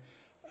there.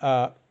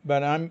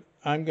 But I'm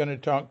going to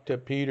talk to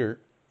Peter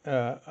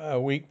a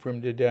week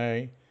from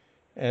today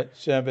at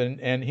 7,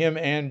 and him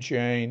and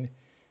Jane,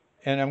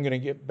 and I'm going to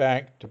get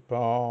back to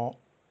Paul.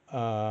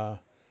 I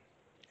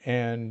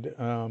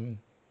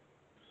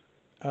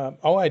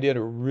did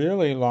a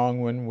really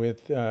long one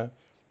with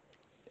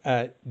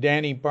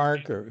Danny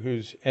Parker,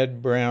 who's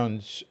Ed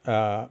Brown's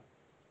Dharma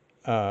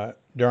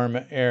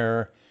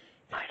heir.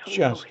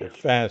 Just a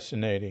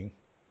fascinating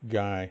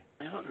guy.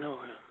 I don't know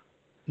him.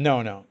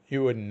 No,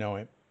 you wouldn't know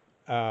him.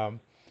 I'm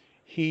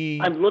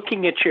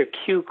looking at your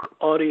Cuke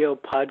audio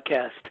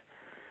podcast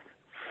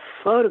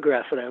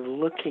photograph, and I'm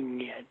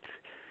looking at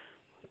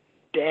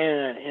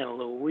Dan and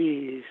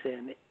Louise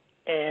and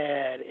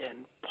Ed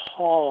and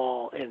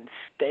Paul and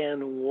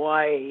Stan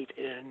White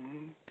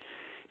and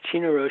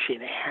Shunryu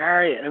and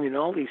Harriet. I mean,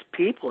 all these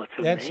people. It's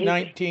amazing. That's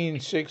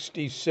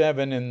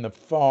 1967 in the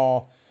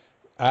fall.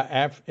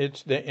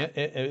 It's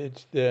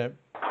the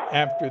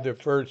after the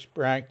first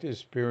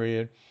practice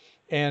period,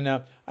 and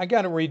I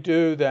got to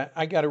redo that.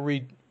 I got to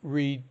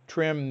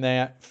retrim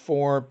that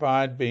for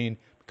Podbean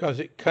because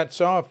it cuts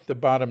off the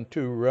bottom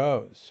 2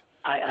 rows.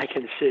 I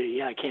can see.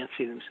 Yeah, I can't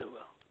see them so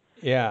well.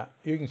 Yeah,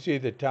 you can see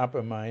the top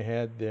of my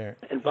head there.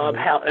 And Bob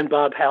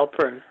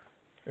Halpern.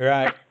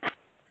 Right.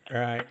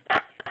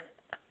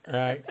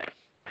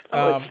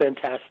 Oh, it's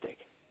fantastic.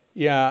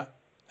 Yeah,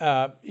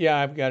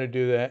 I've got to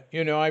do that.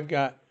 I've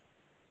got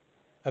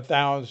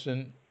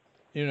 1,000,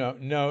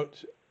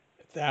 notes,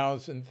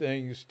 1,000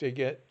 things to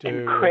get to.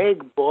 And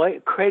Craig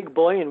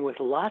Boyan with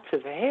lots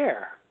of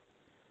hair.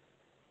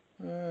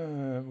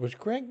 Was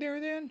Craig there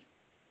then?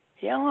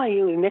 Yeah,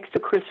 he was next to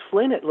Chris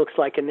Flynn, it looks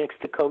like, and next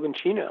to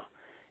Covancino,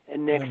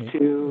 and next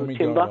to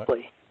Tim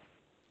Buckley.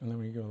 Let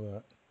me go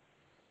look.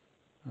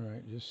 All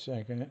right, just a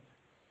second.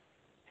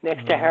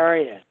 Next to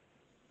Harriet.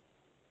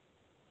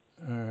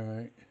 All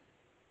right.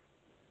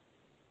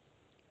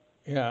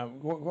 Yeah,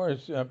 of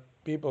course,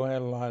 people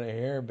had a lot of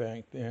hair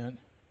back then.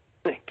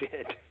 They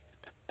did.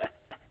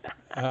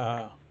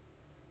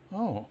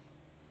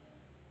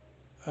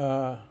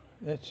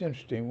 That's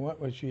interesting. What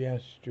was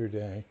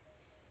yesterday?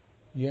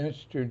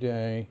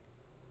 Yesterday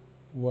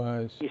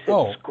was... You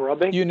said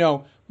scrubbing?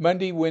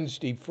 Monday,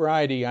 Wednesday,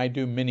 Friday, I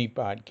do mini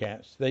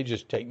podcasts. They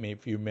just take me a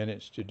few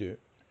minutes to do,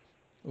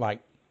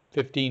 like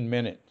 15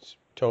 minutes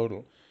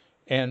total.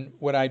 And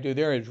what I do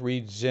there is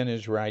read Zen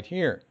is Right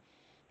Here,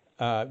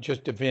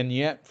 just a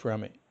vignette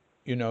from it,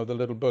 the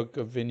little book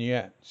of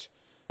vignettes.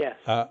 Yes.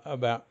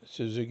 About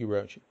Suzuki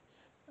Roshi.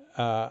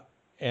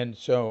 And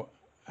so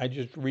I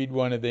just read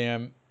one of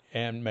them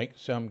and make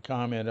some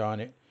comment on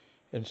it.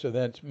 And so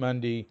that's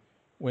Monday,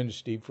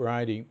 Wednesday,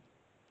 Friday.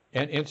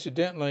 And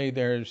incidentally,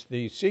 there's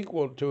the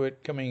sequel to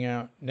it coming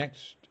out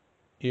next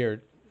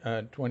year,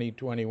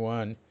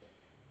 2021,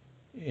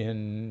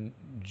 in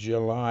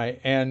July.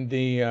 And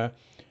the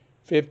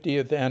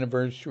 50th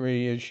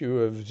anniversary issue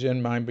of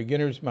Zen Mind,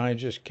 Beginner's Mind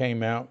just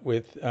came out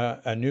with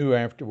a new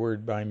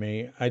afterword by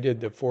me. I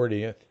did the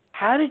 40th.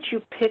 How did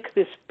you pick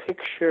this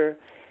picture?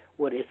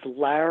 What, it's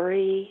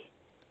Larry,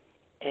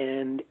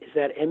 and is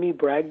that Emmy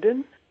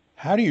Bragdon?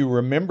 How do you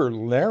remember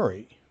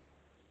Larry?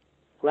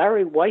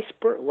 Larry Weiss?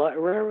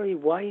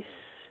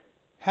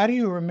 How do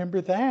you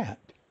remember that?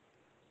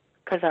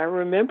 Because I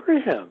remember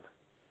him.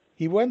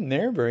 He wasn't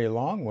there very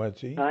long, was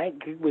he?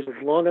 It was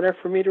long enough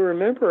for me to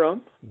remember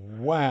him.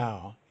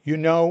 Wow.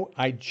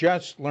 I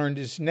just learned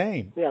his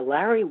name. Yeah,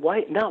 Larry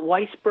White, not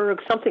Weisberg,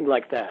 something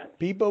like that.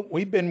 People,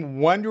 we've been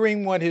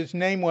wondering what his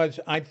name was.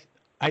 I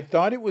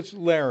thought it was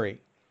Larry,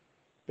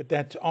 but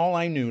that's all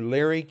I knew.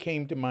 Larry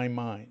came to my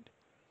mind.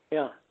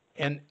 Yeah.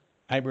 And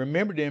I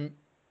remembered him,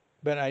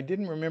 but I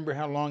didn't remember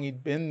how long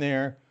he'd been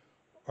there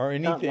or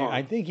anything. Not long.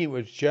 I think he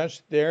was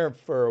just there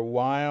for a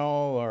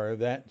while or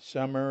that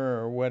summer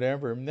or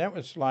whatever. And that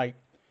was like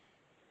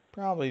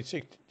probably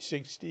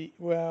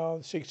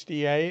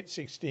 68,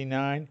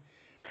 69.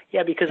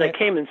 Yeah, because I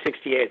came in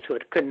 68, so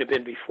it couldn't have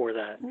been before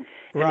that. And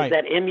Right. is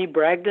that Emmy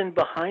Bragdon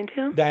behind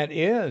him? That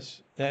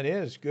is.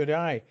 Good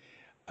eye.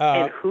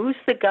 And who's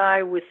the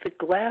guy with the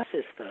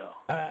glasses, though?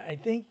 I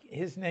think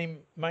his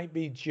name might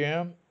be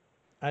Jim.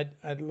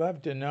 I'd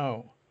love to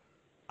know.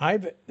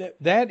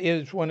 That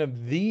is one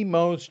of the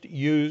most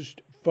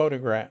used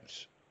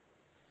photographs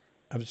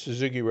of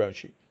Suzuki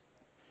Roshi.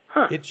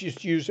 Huh. It's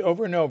just used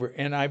over and over.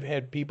 And I've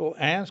had people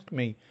ask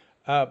me,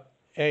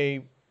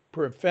 a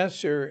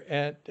professor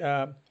at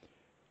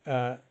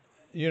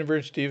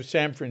University of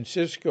San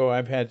Francisco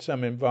I've had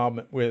some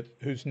involvement with,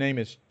 whose name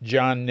is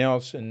John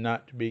Nelson,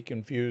 not to be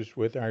confused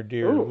with our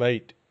dear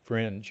late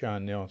friend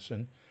John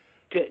Nelson.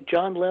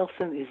 John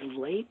Nelson is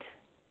late?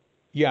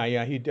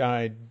 Yeah, he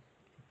died,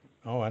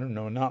 I don't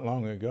know, not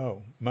long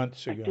ago,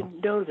 months ago. I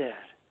didn't know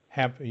that.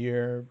 Half a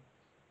year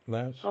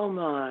less. Oh,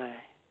 my.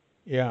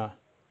 Yeah.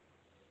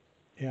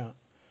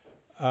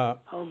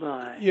 Oh,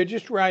 my. You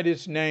just write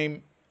his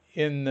name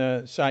in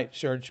the site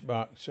search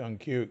box on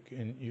Cuke,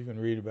 and you can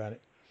read about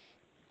it.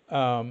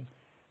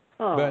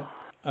 But,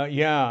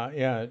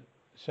 yeah,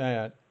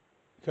 sad.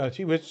 Because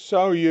he was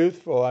so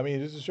youthful. I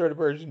mean, he's the sort of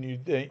person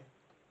you'd think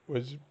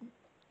was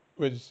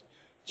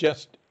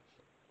just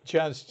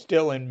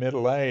still in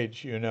middle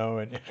age,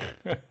 and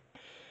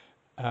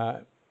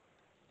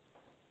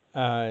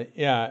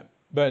yeah.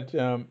 But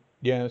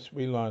yes,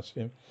 we lost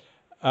him.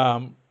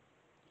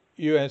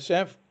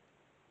 USF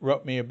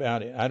wrote me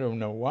about it. I don't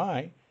know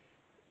why,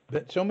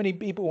 but so many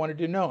people wanted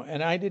to know,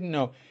 and I didn't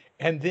know.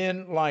 And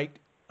then,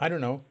 like, I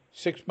don't know,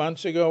 6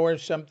 months ago or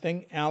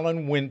something,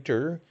 Alan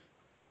Winter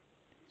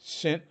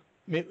sent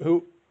me,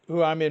 who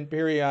I'm in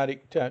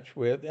periodic touch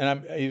with,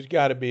 and he's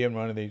got to be in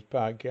one of these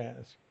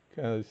podcasts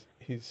because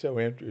he's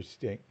so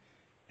interesting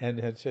and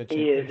had such an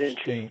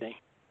interesting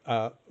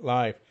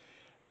life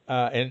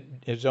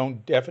and his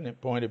own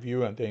definite point of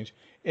view on things.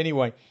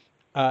 Anyway,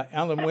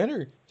 Alan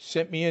Winter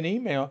sent me an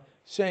email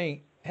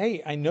saying,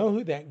 "Hey, I know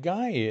who that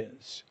guy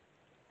is.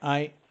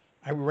 I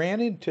ran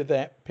into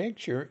that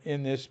picture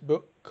in this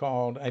book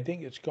I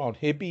think it's called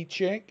Hippie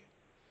Chick."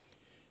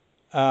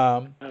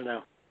 I don't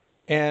know.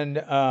 And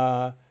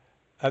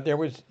there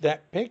was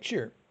that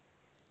picture,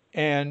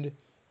 and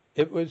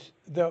it was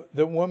the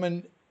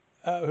woman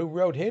who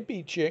wrote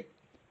Hippie Chick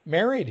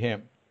married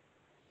him,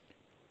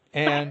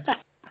 and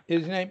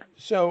his name.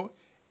 So,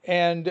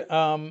 and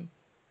Paul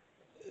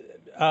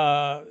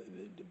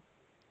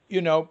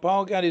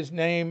got his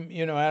name,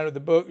 out of the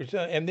book,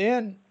 and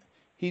then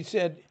he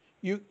said,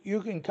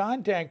 "You can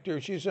contact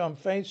her. She's on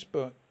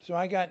Facebook." So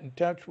I got in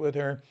touch with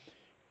her,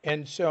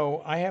 and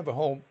so I have a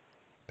whole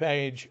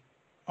page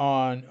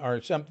on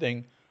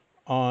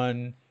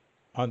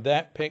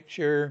that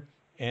picture,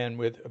 and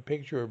with a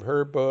picture of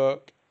her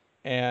book,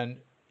 and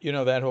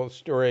that whole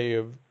story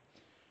of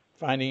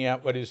finding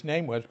out what his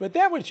name was. But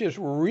that was just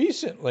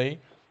recently,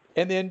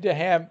 and then to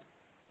have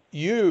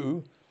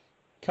you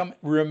come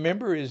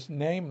remember his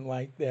name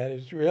like that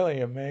is really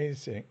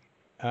amazing.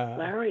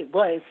 Larry,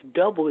 what? It's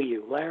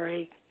W.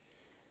 Larry.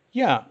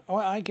 Yeah, well,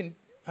 I can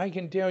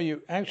tell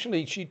you.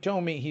 Actually, she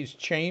told me he's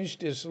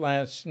changed his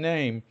last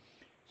name.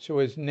 So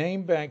his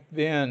name back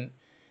then,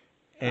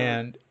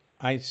 and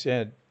I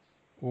said,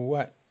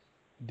 "What?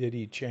 Did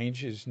he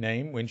change his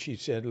name?" When she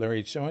said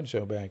Larry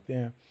so-and-so back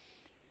there.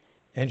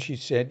 And she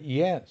said,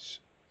 "Yes."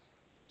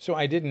 So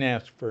I didn't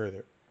ask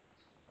further.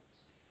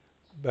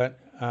 But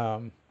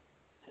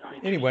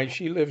anyway,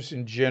 she lives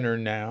in Jenner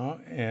now,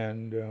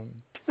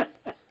 and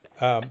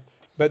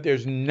but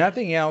there's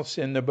nothing else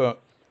in the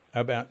book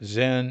about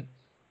Zen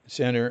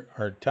Center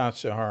or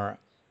Tassajara.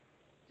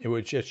 It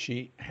was just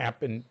she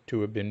happened to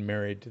have been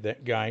married to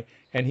that guy,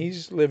 and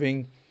he's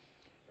living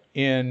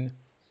in,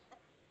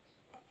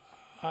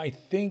 I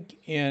think,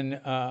 in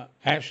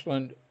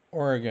Ashland,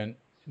 Oregon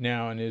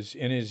now, and is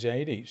in his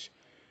 80s.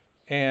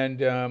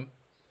 And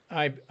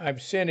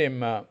I've sent him.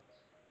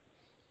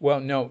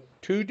 No,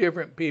 two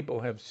different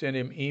people have sent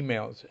him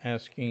emails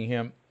asking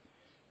him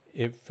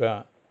if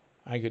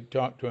I could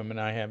talk to him, and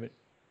I haven't.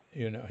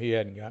 He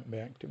hadn't gotten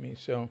back to me.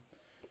 So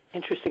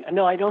interesting.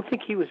 No, I don't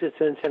think he was at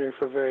Zen Center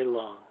for very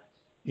long.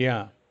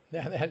 Yeah,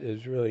 that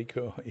is really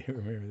cool. You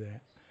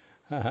remember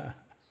that?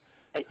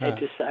 Huh.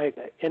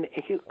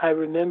 I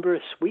remember a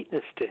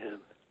sweetness to him,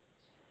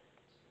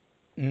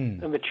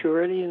 Mm. a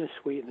maturity and a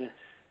sweetness.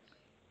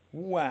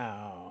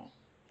 Wow.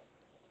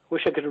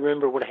 Wish I could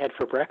remember what I had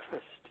for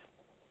breakfast.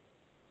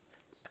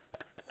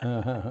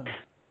 Uh-huh.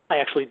 I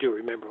actually do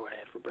remember what I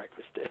had for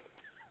breakfast today.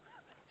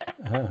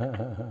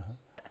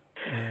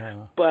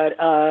 Yeah. But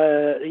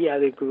yeah,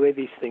 the way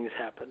these things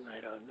happen,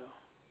 I don't know.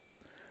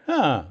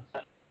 Huh.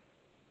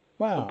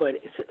 Wow. But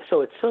it's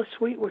so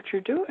sweet what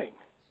you're doing.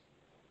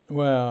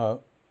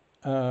 Well,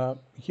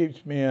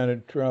 keeps me out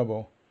of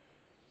trouble.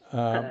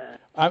 Um,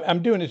 Uh,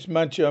 I'm doing as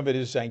much of it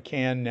as I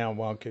can now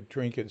while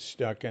Katrinka's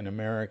stuck in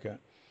America.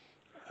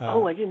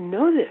 oh, Uh, I didn't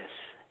know this.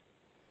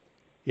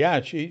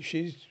 yeah,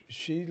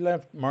 she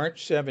left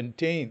March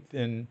 17th,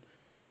 and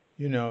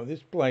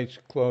this place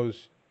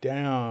closed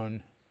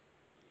down.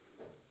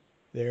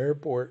 The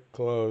airport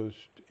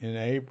closed in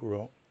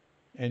April,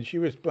 and she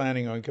was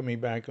planning on coming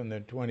back on the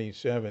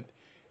 27th,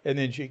 and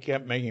then she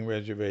kept making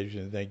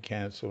reservations. They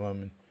cancel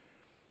them,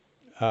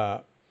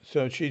 and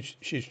so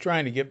she's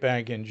trying to get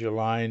back in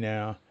July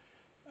now.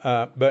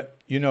 But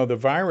the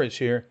virus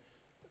here,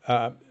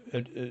 uh,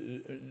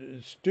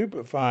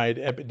 stupefied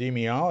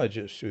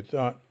epidemiologists who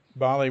thought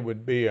Bali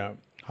would be a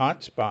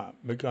hot spot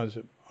because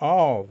of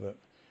all the.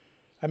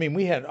 I mean,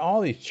 we had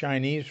all these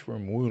Chinese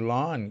from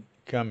Wuhan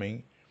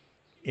coming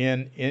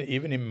in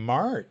even in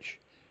March,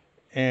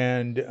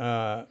 and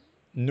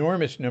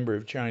enormous number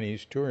of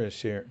Chinese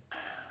tourists here,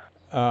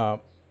 uh,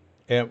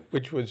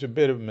 which was a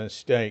bit of a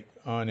mistake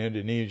on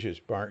Indonesia's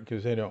part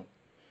because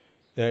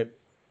they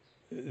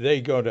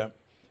they go to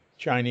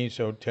Chinese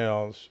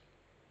hotels,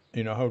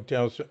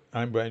 hotels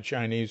owned by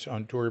Chinese,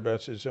 on tour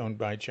buses owned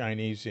by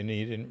Chinese, and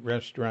eat in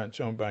restaurants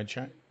owned by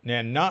Chinese,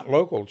 and not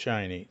local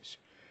Chinese,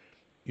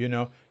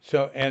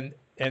 So and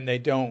they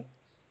don't,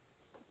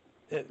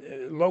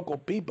 local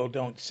people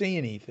don't see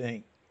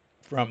anything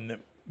from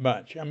them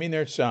much. I mean,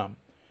 there's some,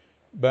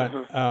 but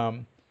Uh-huh.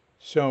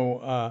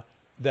 so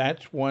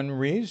that's one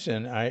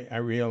reason I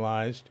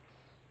realized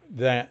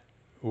that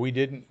we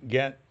didn't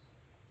get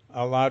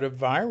a lot of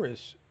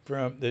virus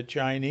from the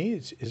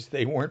Chinese is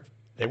they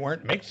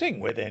weren't mixing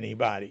with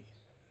anybody.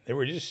 They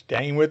were just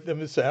staying with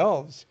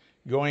themselves,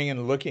 going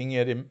and looking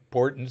at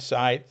important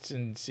sites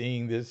and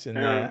seeing this and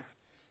Uh, that,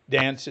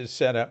 dances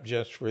set up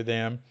just for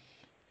them,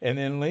 and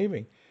then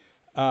leaving.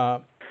 Uh,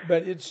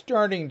 but it's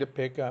starting to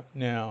pick up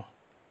now.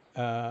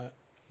 Uh,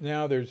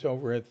 Now there's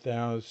over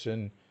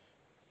 1,000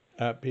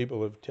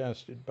 people have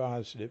tested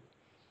positive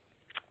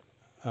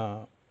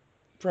uh,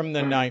 from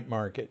the night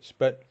markets.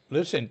 But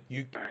listen,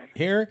 you right.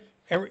 here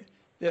every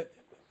the,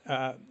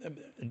 uh,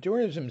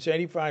 tourism's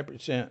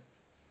 85%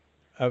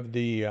 of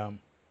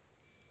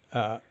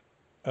uh,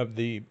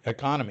 the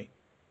economy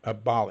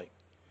of Bali,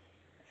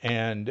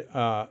 and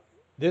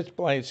this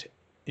place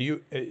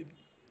you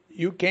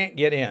can't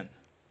get in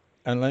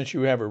unless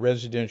you have a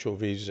residential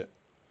visa,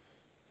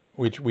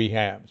 which we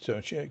have. So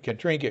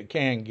Katrinka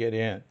can get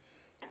in,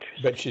 but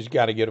Interesting. she's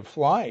got to get a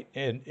flight,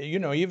 and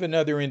even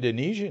other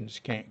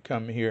Indonesians can't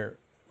come here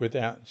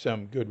without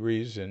some good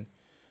reason.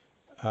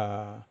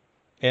 Uh,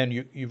 and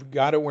you've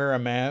got to wear a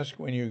mask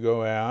when you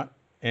go out.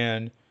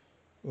 And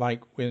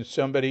like when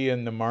somebody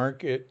in the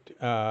market,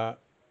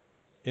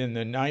 in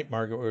the night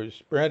market, was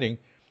spreading,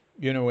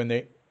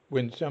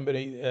 when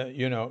somebody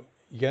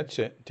gets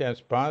it,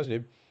 tests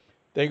positive,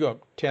 they go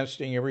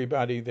testing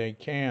everybody they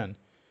can.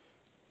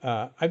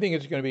 I think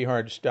it's going to be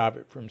hard to stop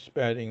it from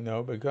spreading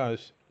though,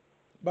 because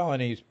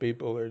Balinese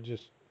people are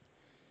just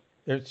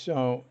they're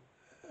so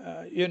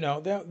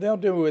they'll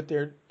do what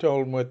they're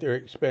told and what they're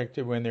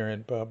expected when they're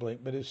in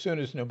public, but as soon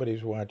as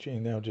nobody's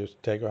watching, they'll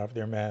just take off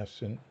their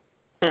masks, and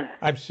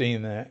I've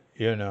seen that.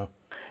 Uh,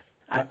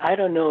 I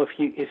don't know if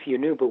you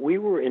knew, but we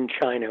were in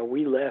China.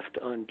 We left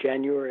on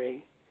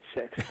January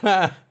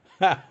 6th.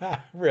 We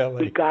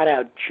really? got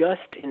out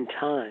just in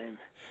time.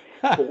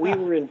 But we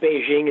were in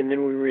Beijing, and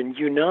then we were in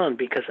Yunnan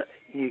because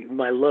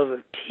my love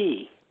of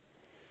tea.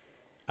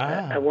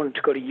 I Ah, wanted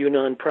to go to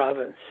Yunnan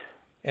province.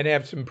 and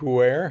have some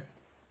pu'er?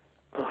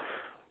 Oh,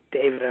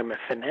 David, I'm a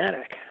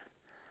fanatic.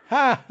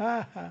 Ha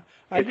ha ha!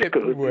 I It's get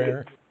good.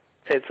 pu'er.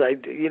 It's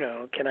like,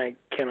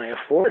 can I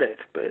afford it?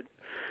 But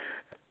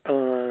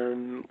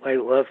I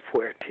love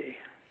pu'er tea.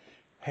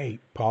 Hey,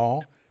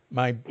 Paul,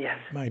 my Yes.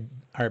 my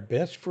our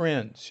best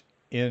friends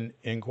in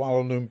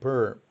Kuala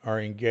Lumpur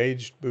are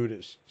engaged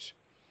Buddhists,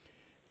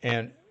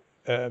 and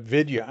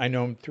Vidya, I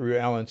know him through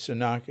Alan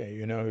Senake,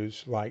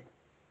 who's like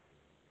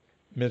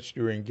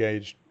Mr.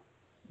 Engaged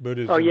Oh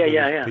Buddhism, yeah,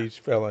 yeah, Buddhist yeah, Peace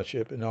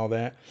Fellowship, and all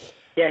that.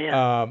 yeah,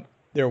 yeah.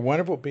 They're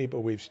wonderful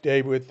people. We've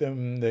stayed with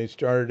them. They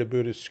started a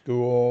Buddhist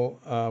school.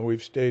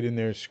 We've stayed in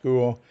their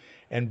school,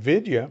 and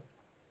Vidya,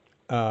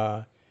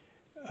 uh,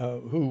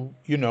 who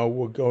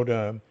will go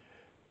to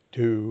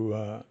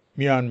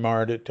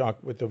Myanmar to talk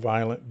with the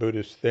violent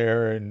Buddhists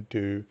there, and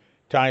to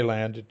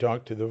Thailand to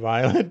talk to the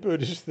violent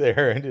Buddhists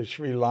there, and to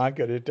Sri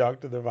Lanka to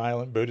talk to the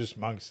violent Buddhist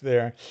monks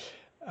there.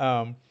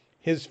 Um,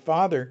 his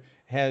father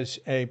has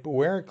a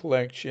pu'er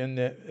collection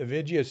that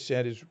Vidya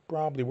said is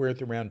probably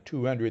worth around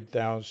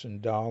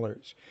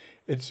 $200,000.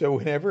 And so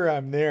whenever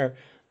I'm there,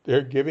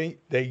 they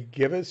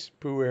give us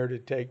pu'er to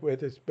take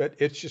with us, but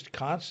it's just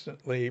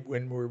constantly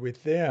when we're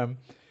with them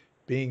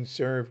being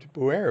served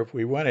pu'er if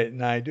we want it,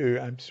 and I do.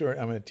 I'm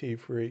a tea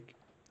freak.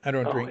 I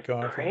don't Oh, drink it's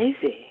coffee.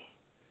 crazy.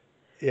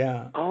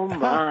 Yeah. Oh my.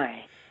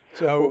 Well,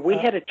 So, we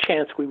had a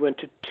chance. We went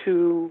to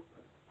 2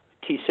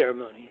 tea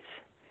ceremonies,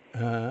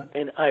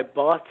 and I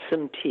bought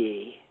some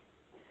tea,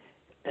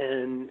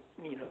 and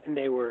and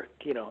they were,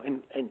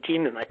 and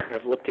Jean and I kind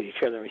of looked at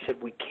each other and we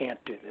said, we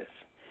can't do this.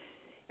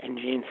 And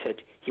Jean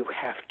said, you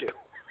have to.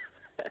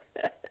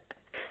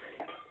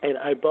 And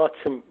I bought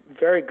some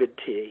very good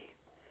tea.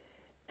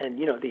 And,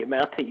 the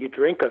amount that you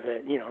drink of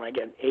it, and I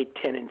get 8,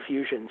 10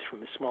 infusions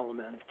from a small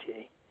amount of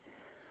tea.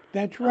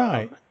 that's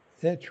right.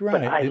 That's But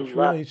right. It's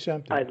really I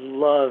something.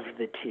 love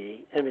the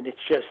tea. I mean, it's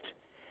just,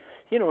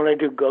 when I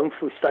do gung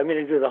fu stuff, I mean,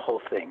 I do the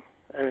whole thing.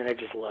 I mean, I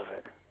just love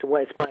it.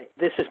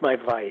 This is my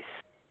vice.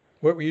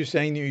 What were you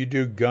saying that you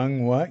do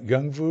what?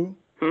 Gung fu?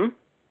 Hmm?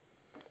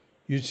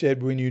 You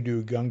said when you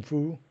do gung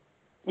fu?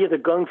 Yeah, the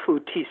gung fu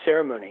tea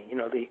ceremony.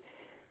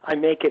 I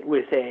make it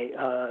with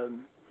a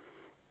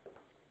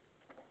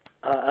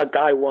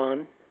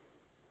gaiwan.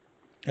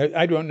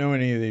 I don't know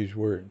any of these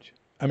words.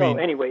 I Oh, mean,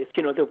 anyway, it's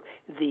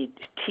the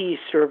tea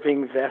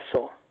serving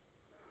vessel,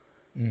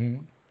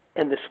 mhm.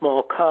 and the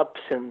small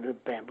cups and the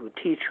bamboo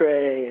tea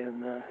tray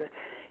and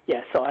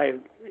yeah. So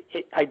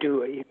I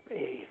do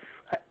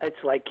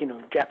it's like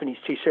Japanese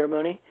tea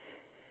ceremony.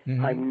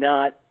 I'm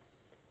not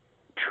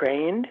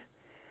trained,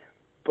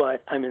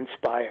 but I'm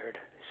inspired.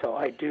 So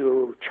I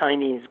do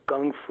Chinese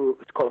gung fu.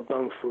 It's called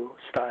gung fu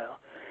style,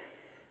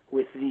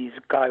 with these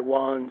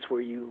gaiwans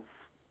where you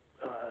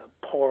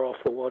pour off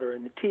the water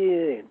in the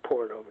tea and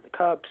pour it over the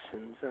cups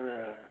and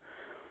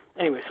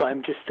anyway. So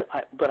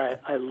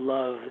I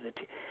love the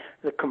tea,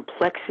 the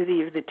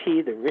complexity of the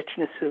tea, the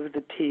richness of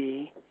the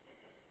tea.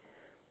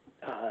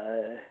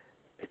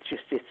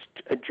 It's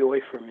a joy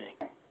for me.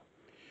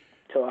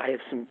 So I have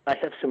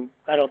some.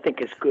 I don't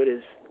think as good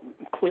as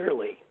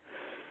clearly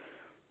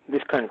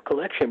this kind of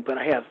collection, but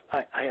I have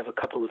a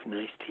couple of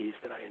nice teas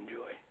that I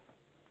enjoy.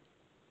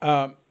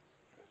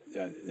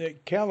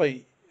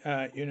 Kelly,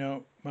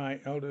 my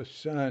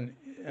eldest son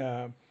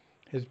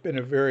has been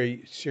a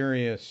very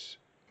serious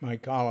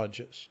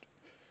mycologist.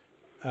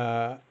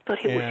 But was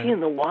he And in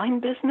the wine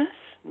business?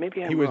 Maybe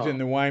he I'm was in wrong.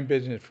 the wine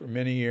business for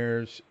many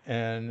years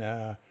and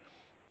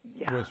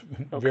Yeah. was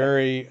Okay.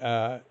 very,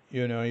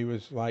 he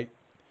was like,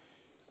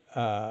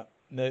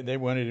 they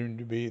wanted him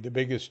to be the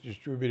biggest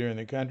distributor in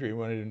the country,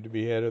 wanted him to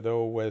be head of the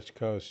whole West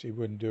Coast. He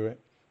wouldn't do it.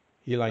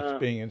 He likes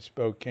being in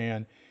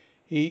Spokane.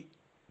 He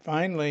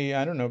finally,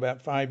 I don't know,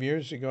 about 5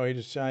 years ago, he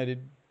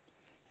decided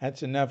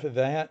that's enough of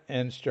that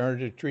and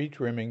started a tree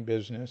trimming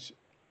business.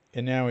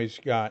 And now he's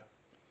got,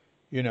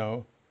 you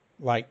know,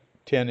 like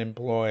 10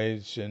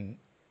 employees and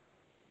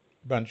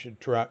a bunch of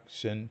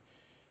trucks and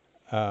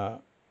a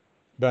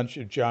bunch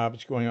of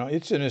jobs going on.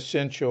 It's an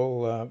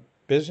essential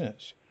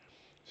business.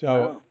 So,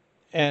 Wow.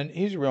 and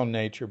he's a real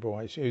nature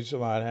boy, so he's a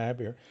lot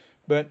happier.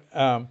 But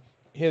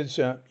he's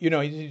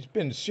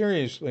been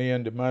seriously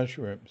into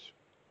mushrooms,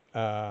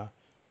 uh,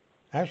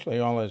 actually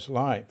all his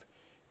life,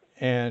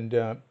 and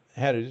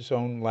had his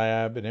own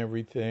lab and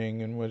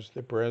everything, and was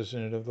the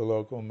president of the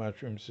local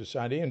mushroom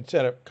society, and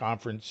set up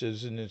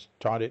conferences and has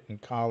taught it in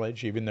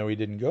college, even though he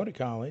didn't go to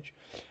college.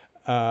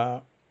 Uh,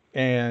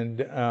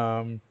 and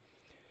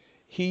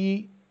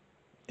he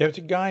There's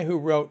a guy who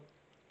wrote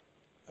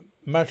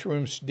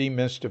Mushrooms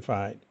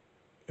Demystified,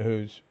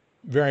 who's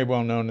very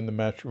well known in the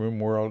mushroom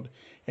world,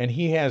 and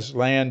he has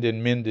land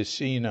in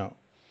Mendocino.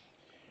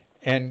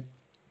 And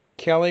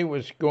Kelly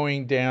was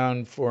going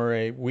down for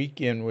a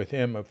weekend with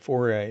him of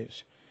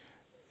forays.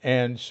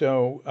 And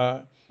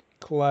so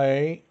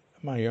Clay,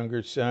 my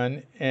younger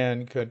son,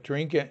 and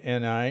Katrinka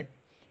and I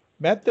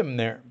met them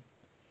there.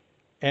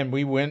 And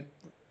we went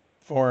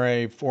for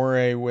a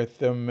foray with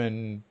them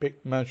and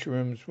picked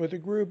mushrooms with a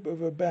group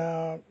of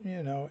about,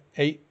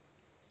 8,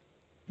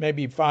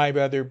 maybe 5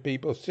 other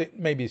people,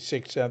 maybe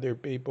 6 other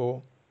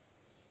people,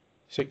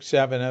 6,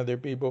 7 other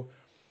people.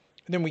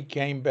 And then we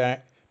came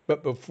back.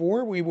 But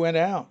before we went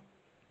out,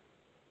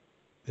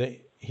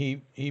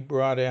 he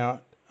brought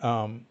out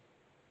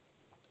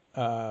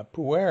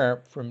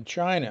pu'er from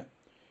China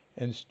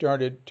and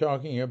started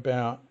talking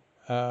about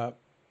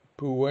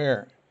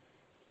pu'er.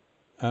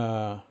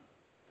 Uh,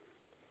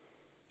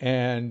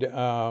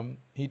 and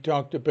he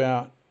talked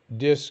about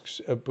discs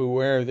of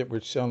pu'er that were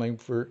selling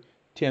for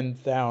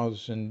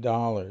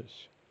 $10,000.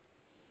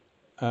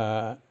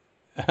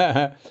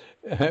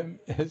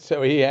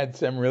 So he had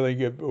some really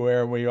good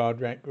pu'er. We all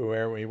drank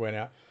pu'er when we went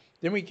out.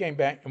 Then we came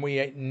back and we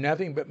ate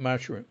nothing but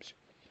mushrooms.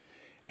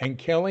 And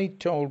Kelly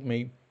told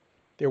me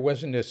there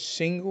wasn't a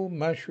single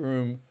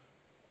mushroom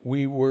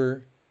we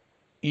were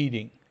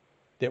eating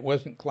that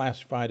wasn't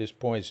classified as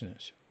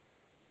poisonous.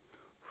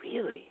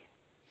 Really?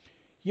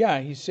 Yeah,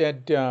 he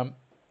said,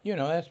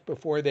 that's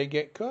before they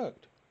get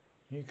cooked.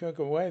 You cook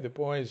away the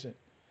poison.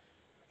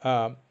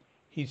 Um,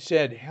 he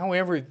said,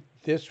 however,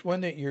 this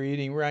one that you're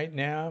eating right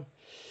now,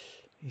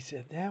 He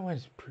said, that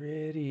one's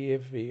pretty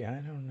iffy.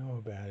 I don't know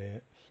about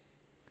it.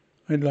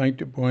 I'd like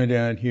to point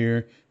out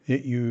here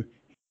that you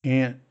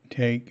can't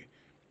take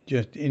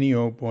just any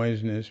old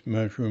poisonous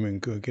mushroom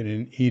and cook it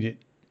and eat it,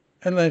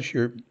 unless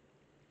you're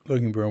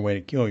looking for a way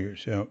to kill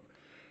yourself.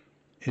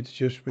 It's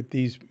just with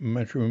these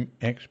mushroom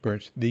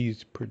experts,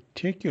 these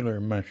particular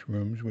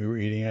mushrooms we were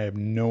eating, I have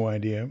no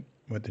idea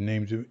what the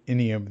names of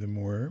any of them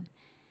were,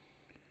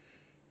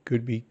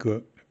 could be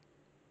cooked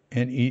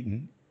and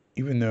eaten,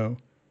 even though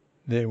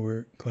they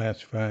were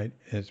classified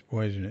as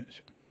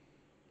poisonous.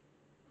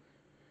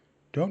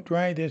 Don't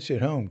try this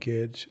at home,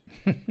 kids.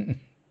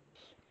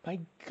 My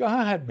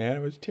God, man, I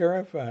was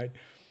terrified.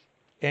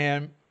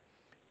 And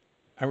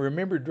I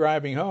remember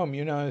driving home,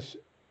 it's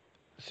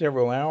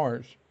several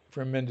hours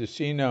from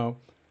Mendocino.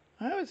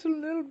 I was a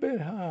little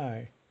bit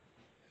high.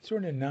 It's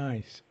sort of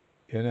nice,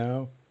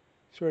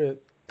 sort of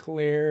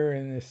clear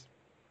and this.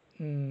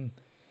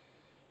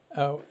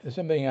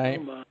 Something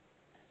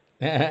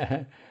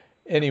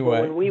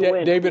anyway,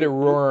 well, David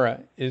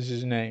Aurora is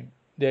his name.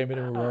 David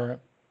Aurora.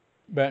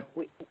 But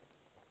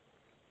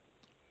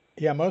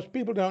yeah, most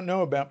people don't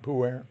know about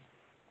pu'er.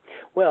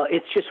 Well,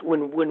 it's just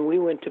when we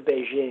went to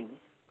Beijing,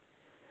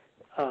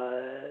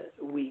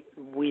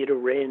 we had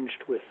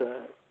arranged with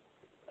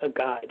a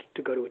guide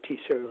to go to a tea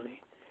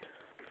ceremony,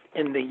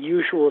 and the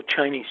usual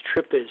Chinese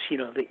trip is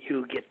that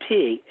you get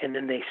tea and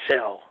then they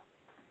sell.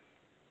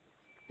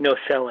 No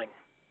selling.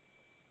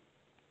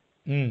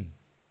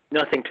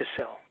 Nothing to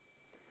sell.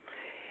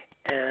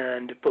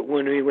 But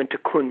when we went to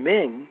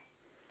Kunming,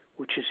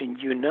 which is in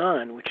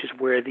Yunnan, which is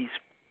where the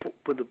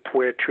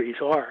pu'er trees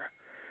are,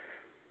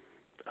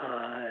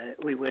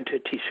 we went to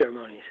tea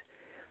ceremonies,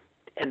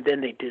 and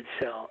then they did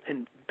sell.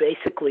 And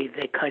basically,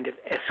 they kind of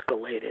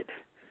escalated.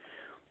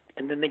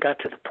 And then they got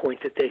to the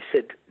point that they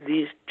said,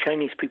 these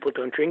Chinese people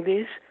don't drink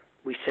these,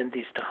 we send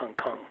these to Hong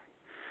Kong.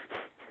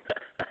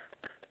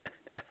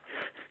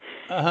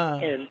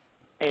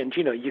 And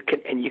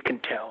you can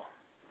tell.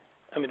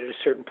 I mean, at a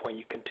certain point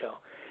you can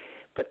tell.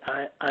 But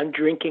I'm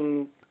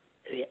drinking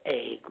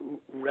a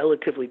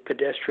relatively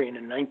pedestrian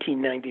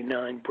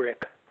 1999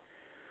 brick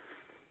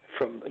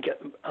from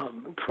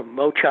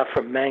Mocha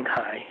from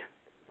Manghai,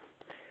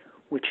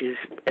 which is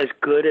as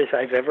good as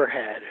I've ever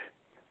had,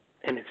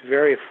 and it's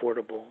very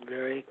affordable,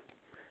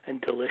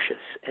 and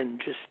delicious,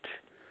 and just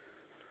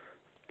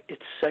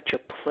it's such a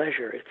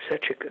pleasure. It's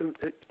such a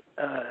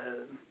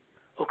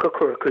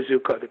Okakura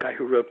Kazuko, the guy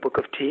who wrote Book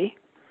of Tea,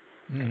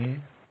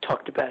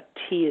 talked about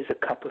tea as a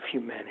cup of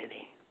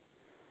humanity.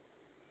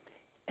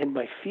 And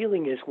my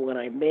feeling is when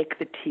I make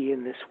the tea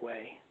in this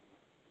way,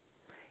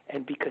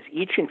 and because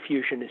each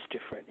infusion is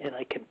different, and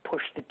I can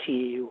push the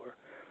tea, or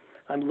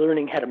I'm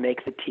learning how to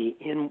make the tea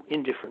in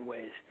different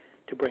ways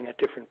to bring out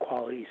different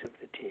qualities of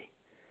the tea,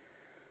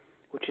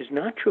 which is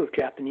not true of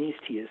Japanese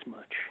tea as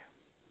much.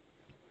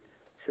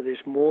 So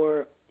there's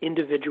more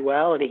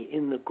individuality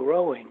in the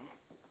growing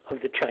of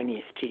the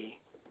Chinese tea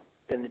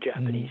than the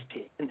Japanese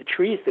tea, and the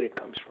trees that it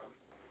comes from.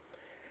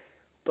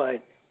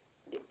 But,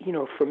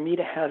 for me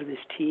to have this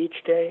tea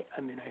each day,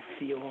 I mean, I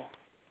feel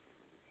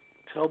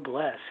so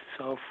blessed,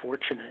 so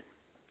fortunate.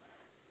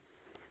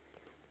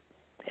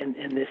 And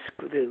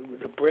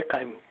the brick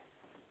I'm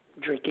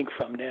drinking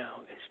from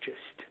now is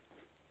just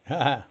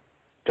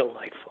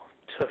delightful.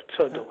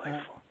 So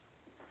delightful.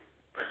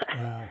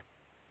 Wow.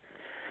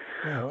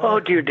 Yeah, well, oh,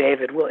 dear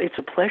David. Well, it's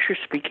a pleasure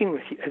speaking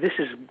with you. This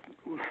is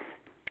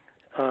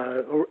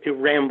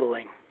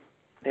rambling.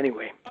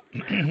 Anyway,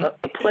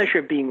 a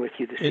pleasure being with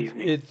you this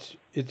evening.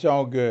 It's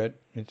all good.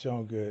 It's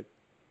all good.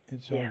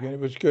 It's all good. It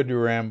was good to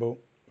ramble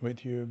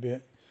with you a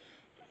bit.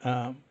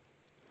 It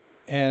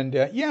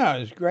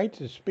was great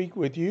to speak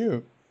with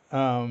you.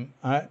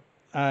 I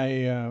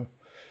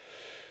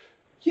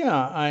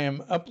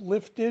am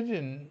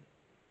uplifted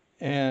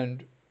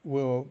and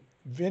will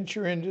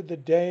venture into the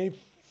day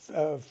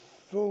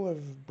full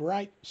of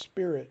bright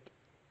spirit.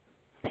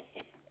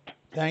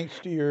 Thanks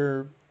to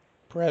your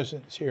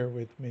presence here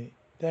with me.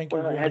 Thank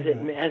you very much.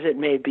 As it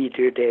may be,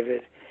 dear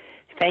David.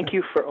 Thank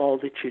you for all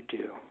that you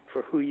do,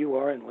 for who you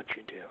are and what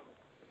you do.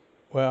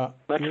 Well,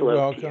 much you're love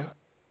welcome. To you.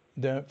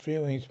 The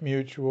feeling's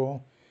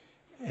mutual.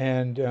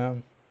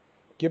 And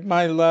give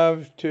my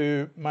love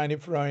to meine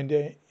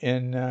Freunde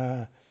in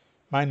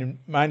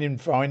meinen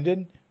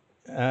Freunden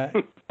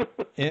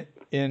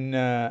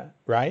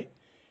right?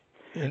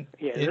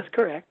 That's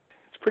correct.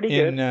 It's pretty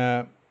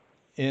good.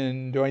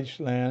 In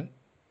Deutschland,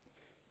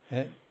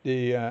 at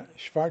the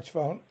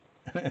Schwarzwald.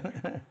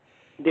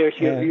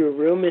 Your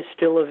room is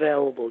still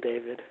available,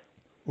 David.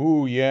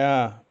 Ooh,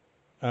 yeah.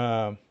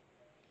 Yeah.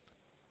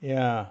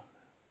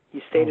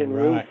 You stayed in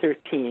room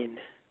 13.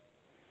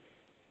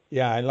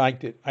 Yeah, I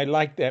liked it. I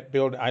liked that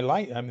building.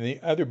 The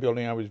other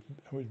building, I was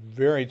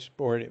very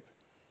supportive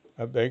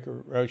of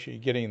Baker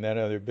Roshi getting that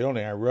other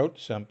building. I wrote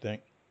something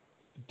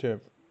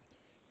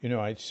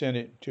I sent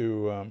it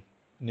to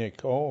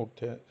Nicole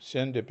to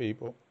send to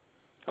people.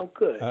 Oh,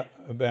 good.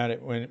 About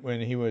it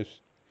when he was,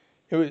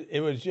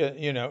 it was just,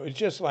 it was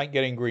just like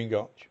getting Green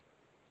Gulch.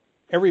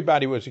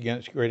 Everybody was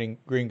against Green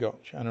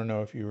Gulch. I don't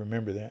know if you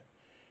remember that.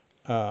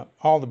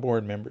 all the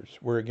board members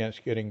were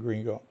against getting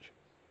Green Gulch,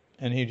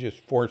 and he just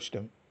forced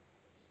them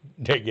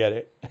to get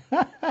it.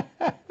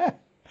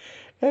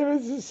 It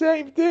was the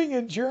same thing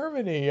in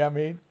Germany. I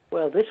mean,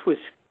 well, this was,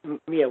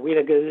 yeah, we had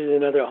to go to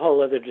another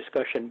whole other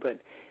discussion,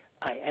 but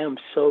I am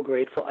so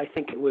grateful. I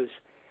think it was,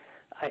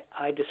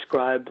 I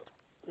describe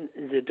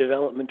the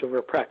development of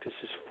our practice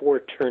as 4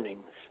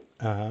 turnings.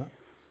 uh-huh.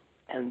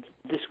 And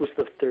this was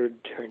the 3rd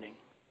turning.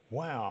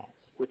 Wow.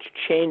 Which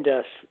changed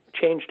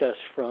us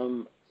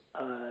from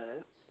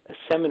a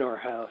seminar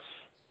house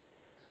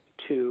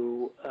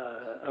to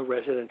a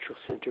residential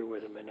center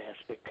with a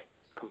monastic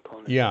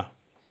component. Yeah.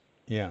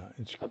 Yeah.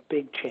 It's a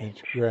big change.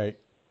 It's great.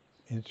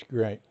 It's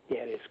great.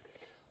 Yeah, it is.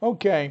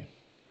 Okay.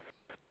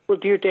 Well,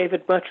 dear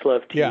David, much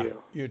love to you. Yeah,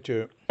 you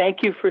too.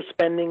 Thank you for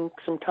spending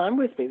some time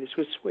with me. This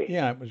was sweet.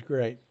 Yeah, it was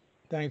great.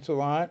 Thanks a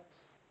lot.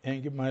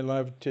 And give my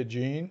love to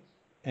Jean.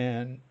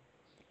 And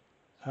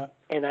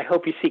I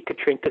hope you see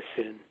Katrinka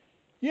soon.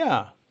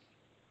 yeah.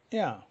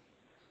 Yeah.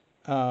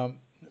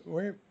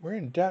 We're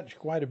in touch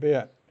quite a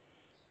bit.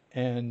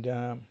 And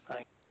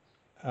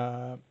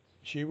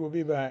she will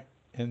be back.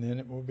 And then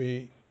it will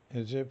be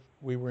as if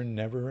we were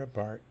never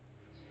apart.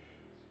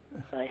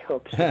 I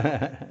hope so.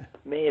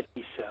 May it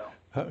be so.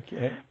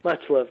 Okay.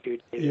 Much love to you,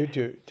 David. You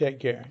too. Take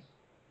care.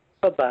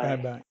 Bye-bye.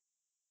 Bye-bye.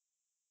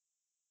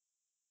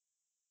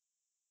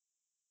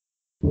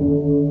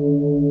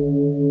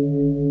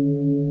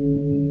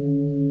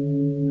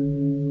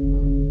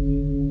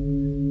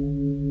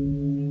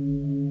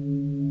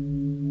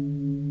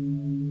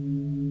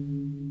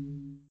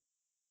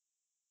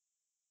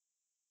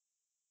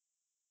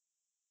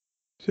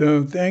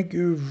 So thank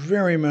you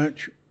very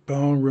much,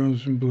 Paul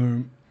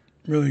Rosenblum.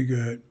 Really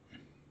good.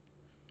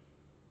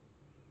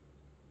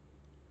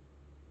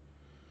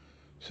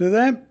 So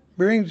that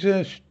brings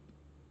us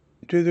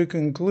to the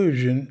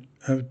conclusion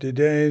of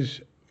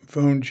today's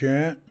phone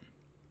chat.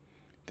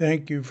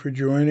 Thank you for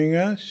joining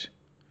us.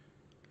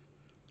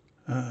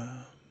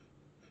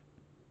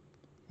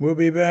 We'll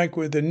be back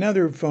with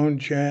another phone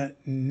chat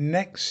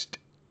next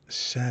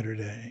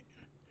Saturday,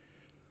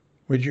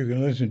 which you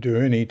can listen to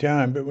any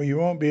time, but you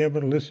won't be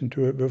able to listen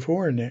to it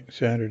before next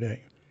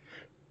Saturday.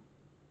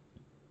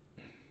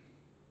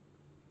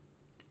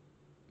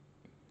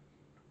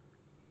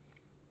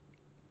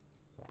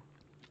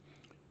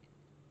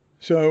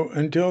 So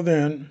until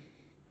then,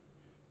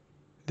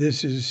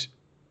 this is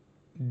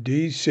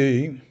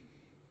DC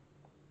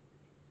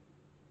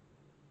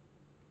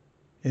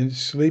in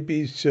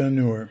Sleepy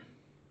Sanur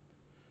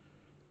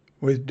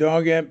with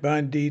Doggett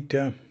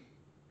Bandita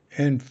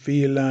and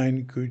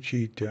Feline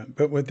Cuchita,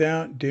 but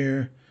without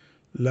dear,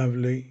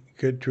 lovely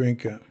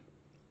Katrinka.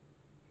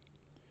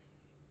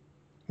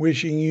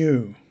 Wishing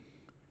you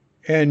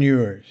and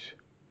yours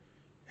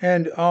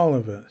and all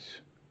of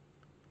us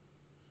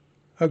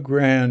a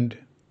grand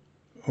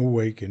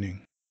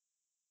awakening.